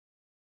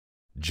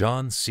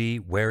 John C.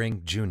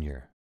 Waring,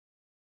 Jr.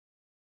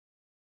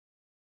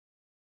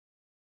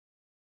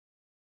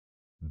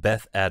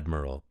 Beth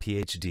Admiral,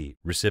 Ph.D.,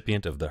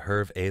 recipient of the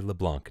Herve A.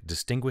 LeBlanc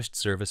Distinguished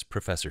Service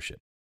Professorship.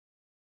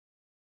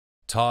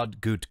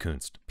 Todd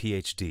Gutkunst,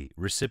 Ph.D.,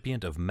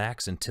 recipient of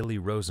Max and Tilly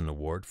Rosen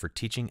Award for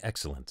Teaching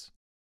Excellence.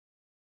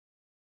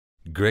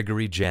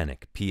 Gregory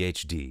Janik,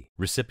 Ph.D.,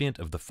 recipient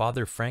of the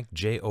Father Frank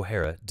J.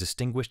 O'Hara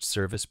Distinguished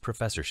Service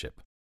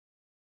Professorship.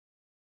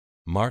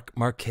 Mark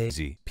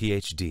Marchese,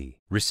 Ph.D.,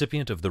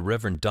 recipient of the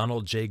Reverend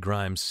Donald J.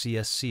 Grimes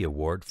CSC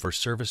Award for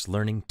Service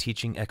Learning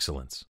Teaching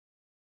Excellence.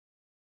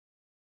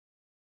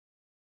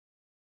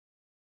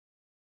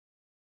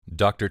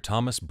 Dr.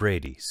 Thomas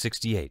Brady,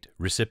 68,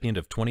 recipient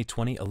of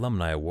 2020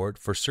 Alumni Award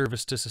for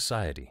Service to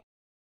Society.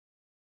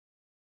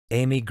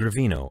 Amy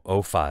Gravino,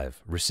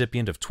 05,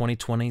 recipient of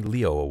 2020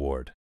 Leo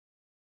Award.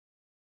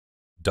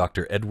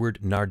 Dr. Edward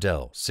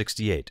Nardell,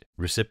 68,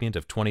 recipient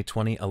of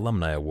 2020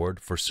 Alumni Award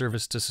for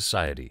Service to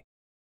Society.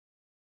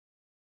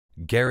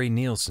 Gary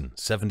Nielsen,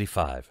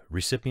 75,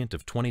 recipient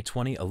of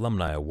 2020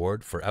 Alumni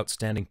Award for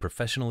Outstanding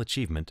Professional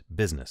Achievement,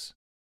 Business.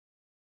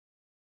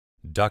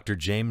 Dr.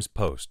 James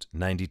Post,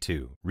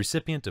 92,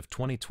 recipient of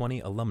 2020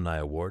 Alumni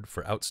Award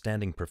for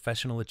Outstanding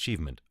Professional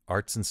Achievement,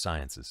 Arts and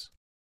Sciences.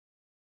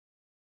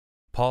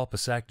 Paul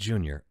Pasak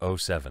Jr.,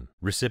 07,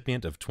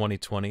 recipient of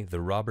 2020 the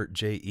Robert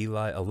J.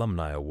 Eli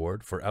Alumni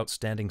Award for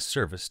Outstanding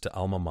Service to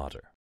Alma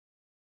Mater.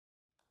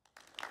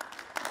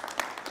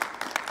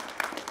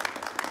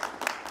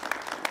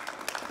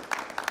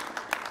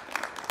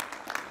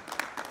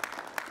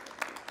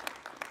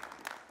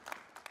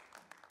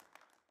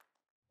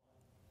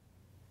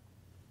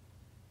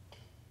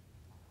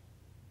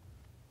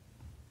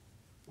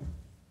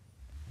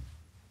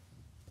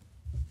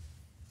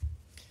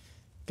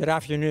 Good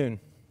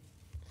afternoon.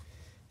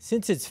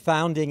 Since its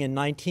founding in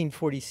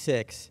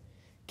 1946,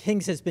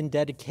 King's has been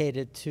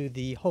dedicated to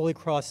the Holy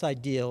Cross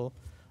ideal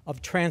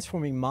of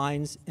transforming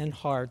minds and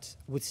hearts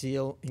with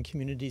zeal in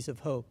communities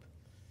of hope.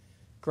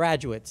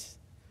 Graduates,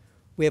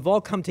 we have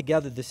all come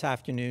together this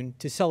afternoon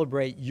to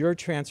celebrate your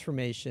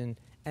transformation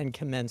and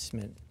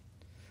commencement.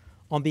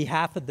 On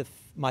behalf of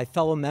my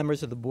fellow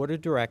members of the Board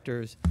of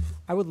Directors,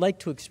 I would like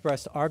to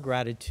express our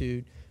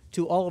gratitude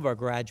to all of our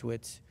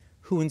graduates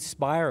who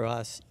inspire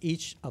us,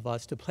 each of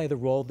us, to play the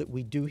role that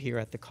we do here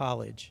at the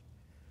college.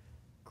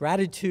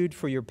 Gratitude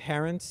for your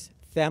parents,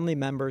 family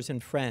members,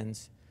 and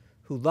friends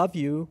who love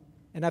you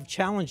and have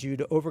challenged you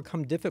to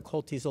overcome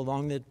difficulties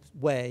along the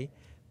way,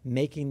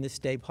 making this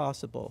day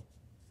possible.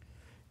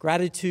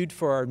 Gratitude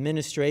for our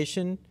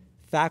administration,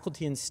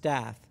 faculty, and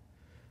staff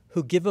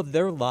who give of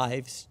their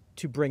lives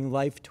to bring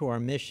life to our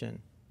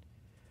mission.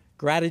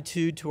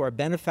 Gratitude to our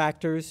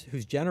benefactors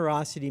whose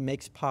generosity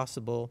makes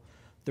possible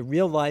the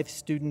real-life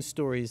student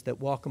stories that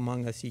walk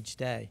among us each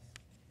day.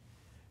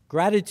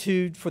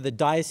 Gratitude for the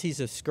Diocese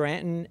of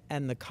Scranton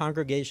and the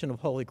Congregation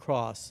of Holy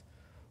Cross,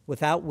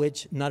 without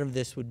which none of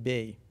this would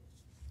be.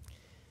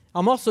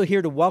 I'm also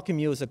here to welcome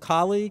you as a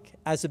colleague,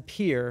 as a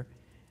peer,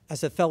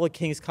 as a fellow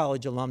King's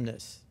College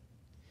alumnus.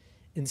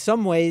 In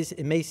some ways,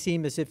 it may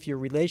seem as if your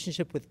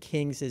relationship with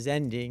King's is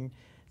ending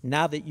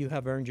now that you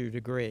have earned your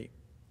degree.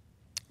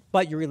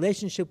 But your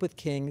relationship with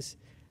King's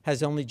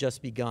has only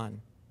just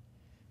begun.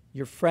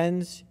 Your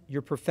friends,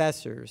 your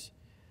professors,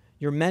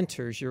 your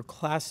mentors, your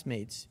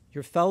classmates,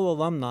 your fellow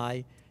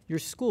alumni, your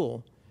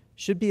school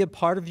should be a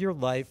part of your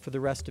life for the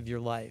rest of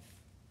your life.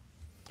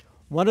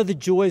 One of the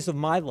joys of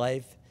my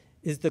life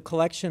is the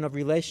collection of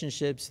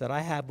relationships that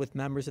I have with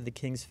members of the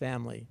King's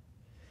family.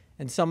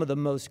 And some of the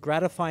most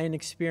gratifying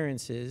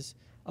experiences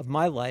of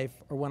my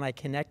life are when I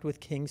connect with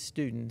King's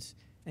students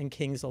and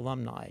King's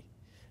alumni.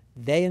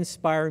 They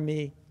inspire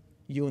me,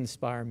 you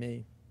inspire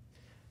me.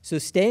 So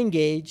stay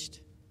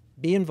engaged,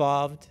 be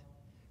involved,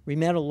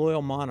 remain a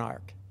loyal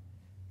monarch,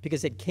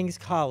 because at King's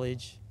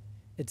College,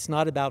 it's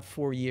not about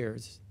 4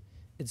 years,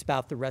 it's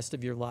about the rest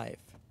of your life.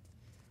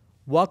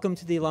 Welcome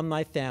to the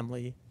alumni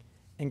family,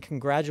 and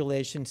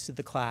congratulations to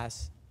the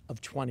class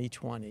of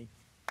 2020.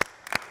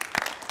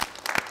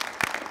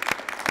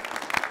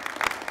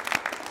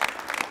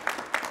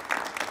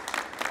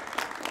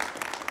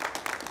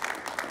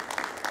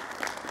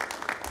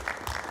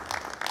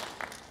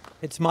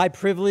 It's my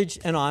privilege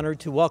and honor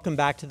to welcome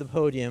back to the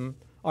podium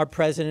our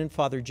president,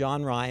 Father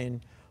John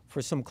Ryan,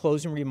 for some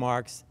closing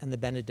remarks and the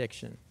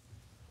benediction.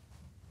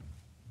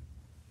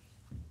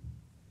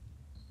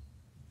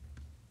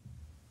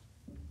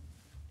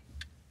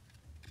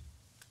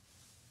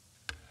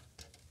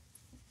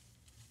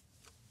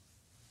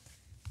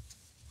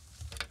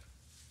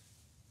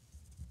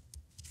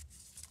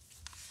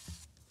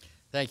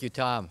 Thank you,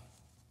 Tom.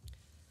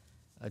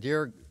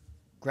 Dear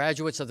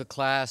graduates of the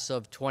class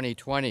of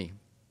 2020,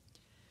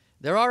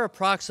 there are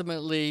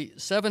approximately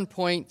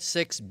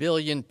 7.6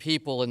 billion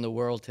people in the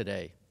world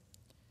today.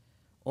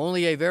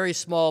 Only a very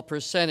small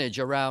percentage,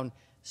 around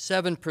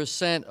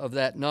 7% of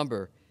that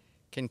number,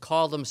 can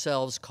call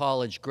themselves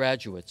college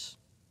graduates.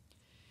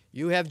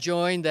 You have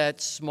joined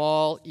that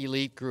small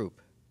elite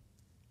group.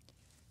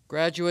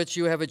 Graduates,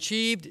 you have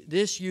achieved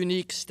this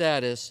unique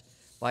status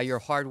by your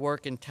hard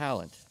work and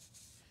talent.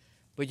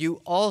 But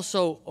you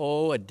also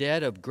owe a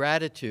debt of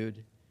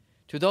gratitude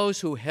to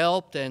those who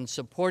helped and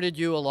supported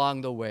you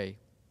along the way.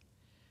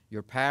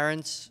 Your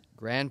parents,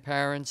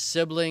 grandparents,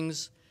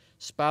 siblings,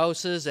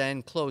 spouses,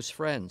 and close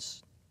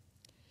friends.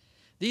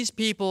 These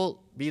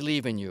people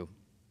believe in you.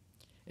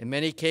 In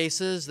many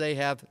cases, they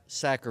have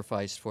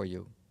sacrificed for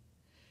you.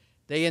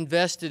 They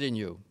invested in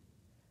you,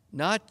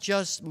 not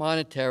just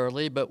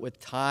monetarily, but with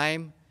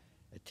time,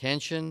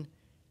 attention,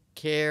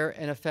 care,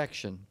 and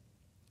affection.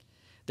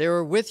 They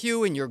were with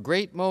you in your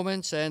great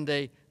moments, and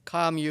they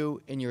calm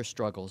you in your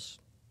struggles.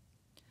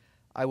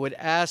 I would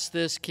ask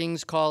this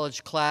King's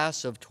College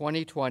class of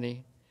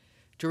 2020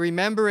 to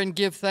remember and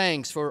give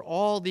thanks for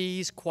all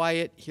these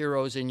quiet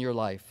heroes in your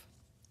life,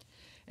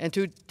 and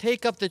to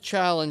take up the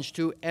challenge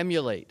to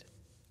emulate,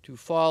 to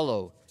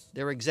follow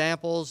their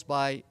examples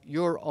by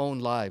your own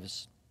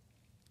lives.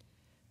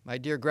 My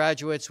dear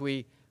graduates,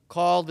 we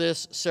call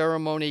this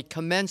ceremony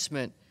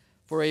commencement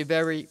for a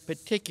very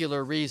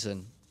particular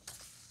reason.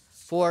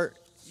 For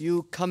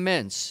you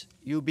commence,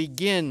 you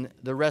begin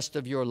the rest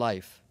of your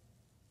life.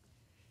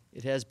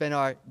 It has been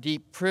our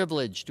deep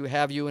privilege to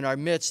have you in our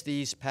midst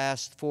these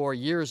past 4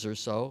 years or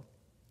so.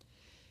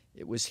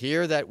 It was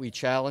here that we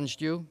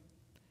challenged you.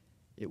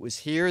 It was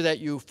here that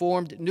you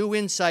formed new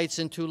insights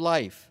into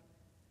life,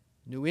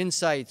 new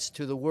insights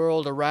to the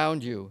world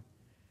around you,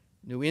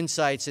 new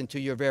insights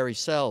into your very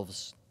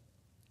selves.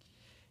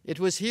 It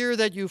was here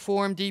that you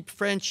formed deep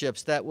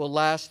friendships that will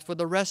last for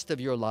the rest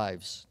of your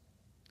lives.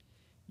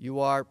 You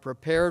are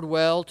prepared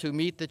well to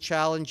meet the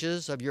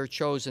challenges of your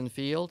chosen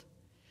field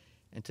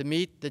and to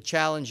meet the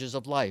challenges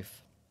of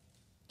life.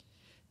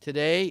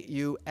 Today,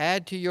 you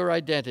add to your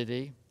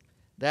identity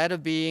that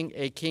of being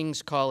a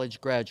King's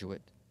College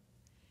graduate.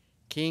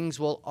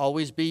 King's will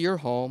always be your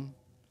home.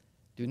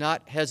 Do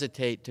not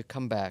hesitate to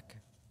come back.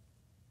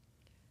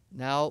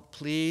 Now,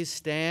 please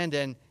stand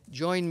and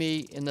join me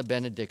in the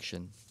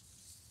benediction.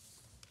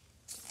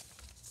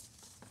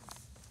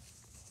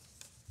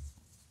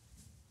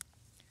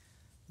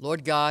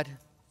 Lord God,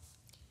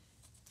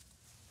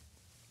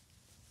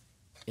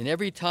 in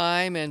every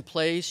time and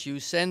place you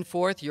send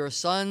forth your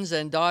sons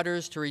and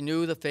daughters to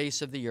renew the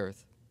face of the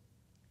earth.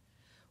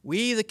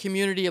 We, the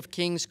community of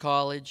King's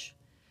College,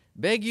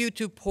 beg you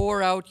to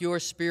pour out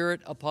your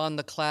Spirit upon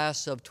the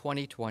class of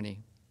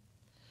 2020.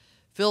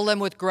 Fill them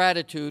with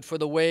gratitude for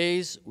the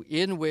ways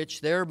in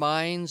which their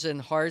minds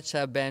and hearts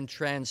have been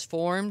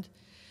transformed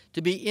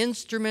to be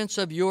instruments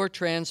of your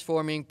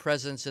transforming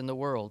presence in the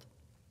world.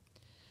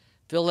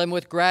 Fill them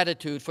with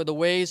gratitude for the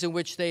ways in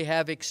which they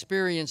have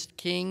experienced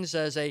King's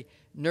as a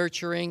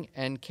nurturing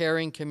and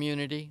caring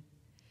community,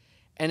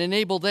 and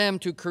enable them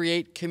to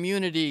create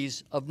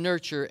communities of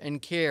nurture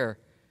and care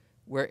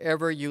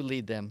wherever you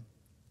lead them.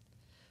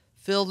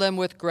 Fill them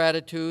with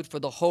gratitude for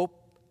the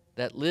hope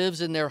that lives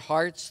in their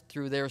hearts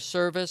through their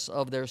service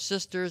of their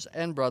sisters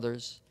and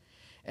brothers,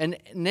 and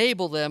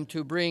enable them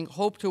to bring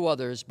hope to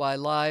others by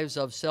lives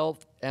of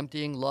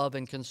self-emptying love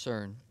and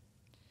concern.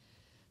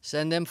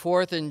 Send them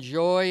forth in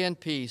joy and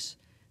peace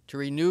to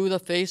renew the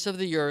face of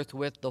the earth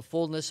with the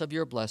fullness of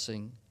your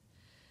blessing.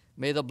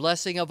 May the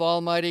blessing of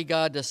Almighty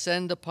God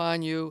descend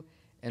upon you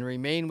and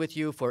remain with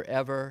you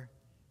forever.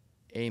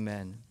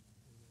 Amen.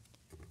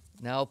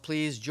 Now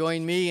please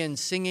join me in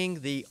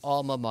singing the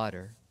Alma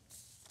Mater.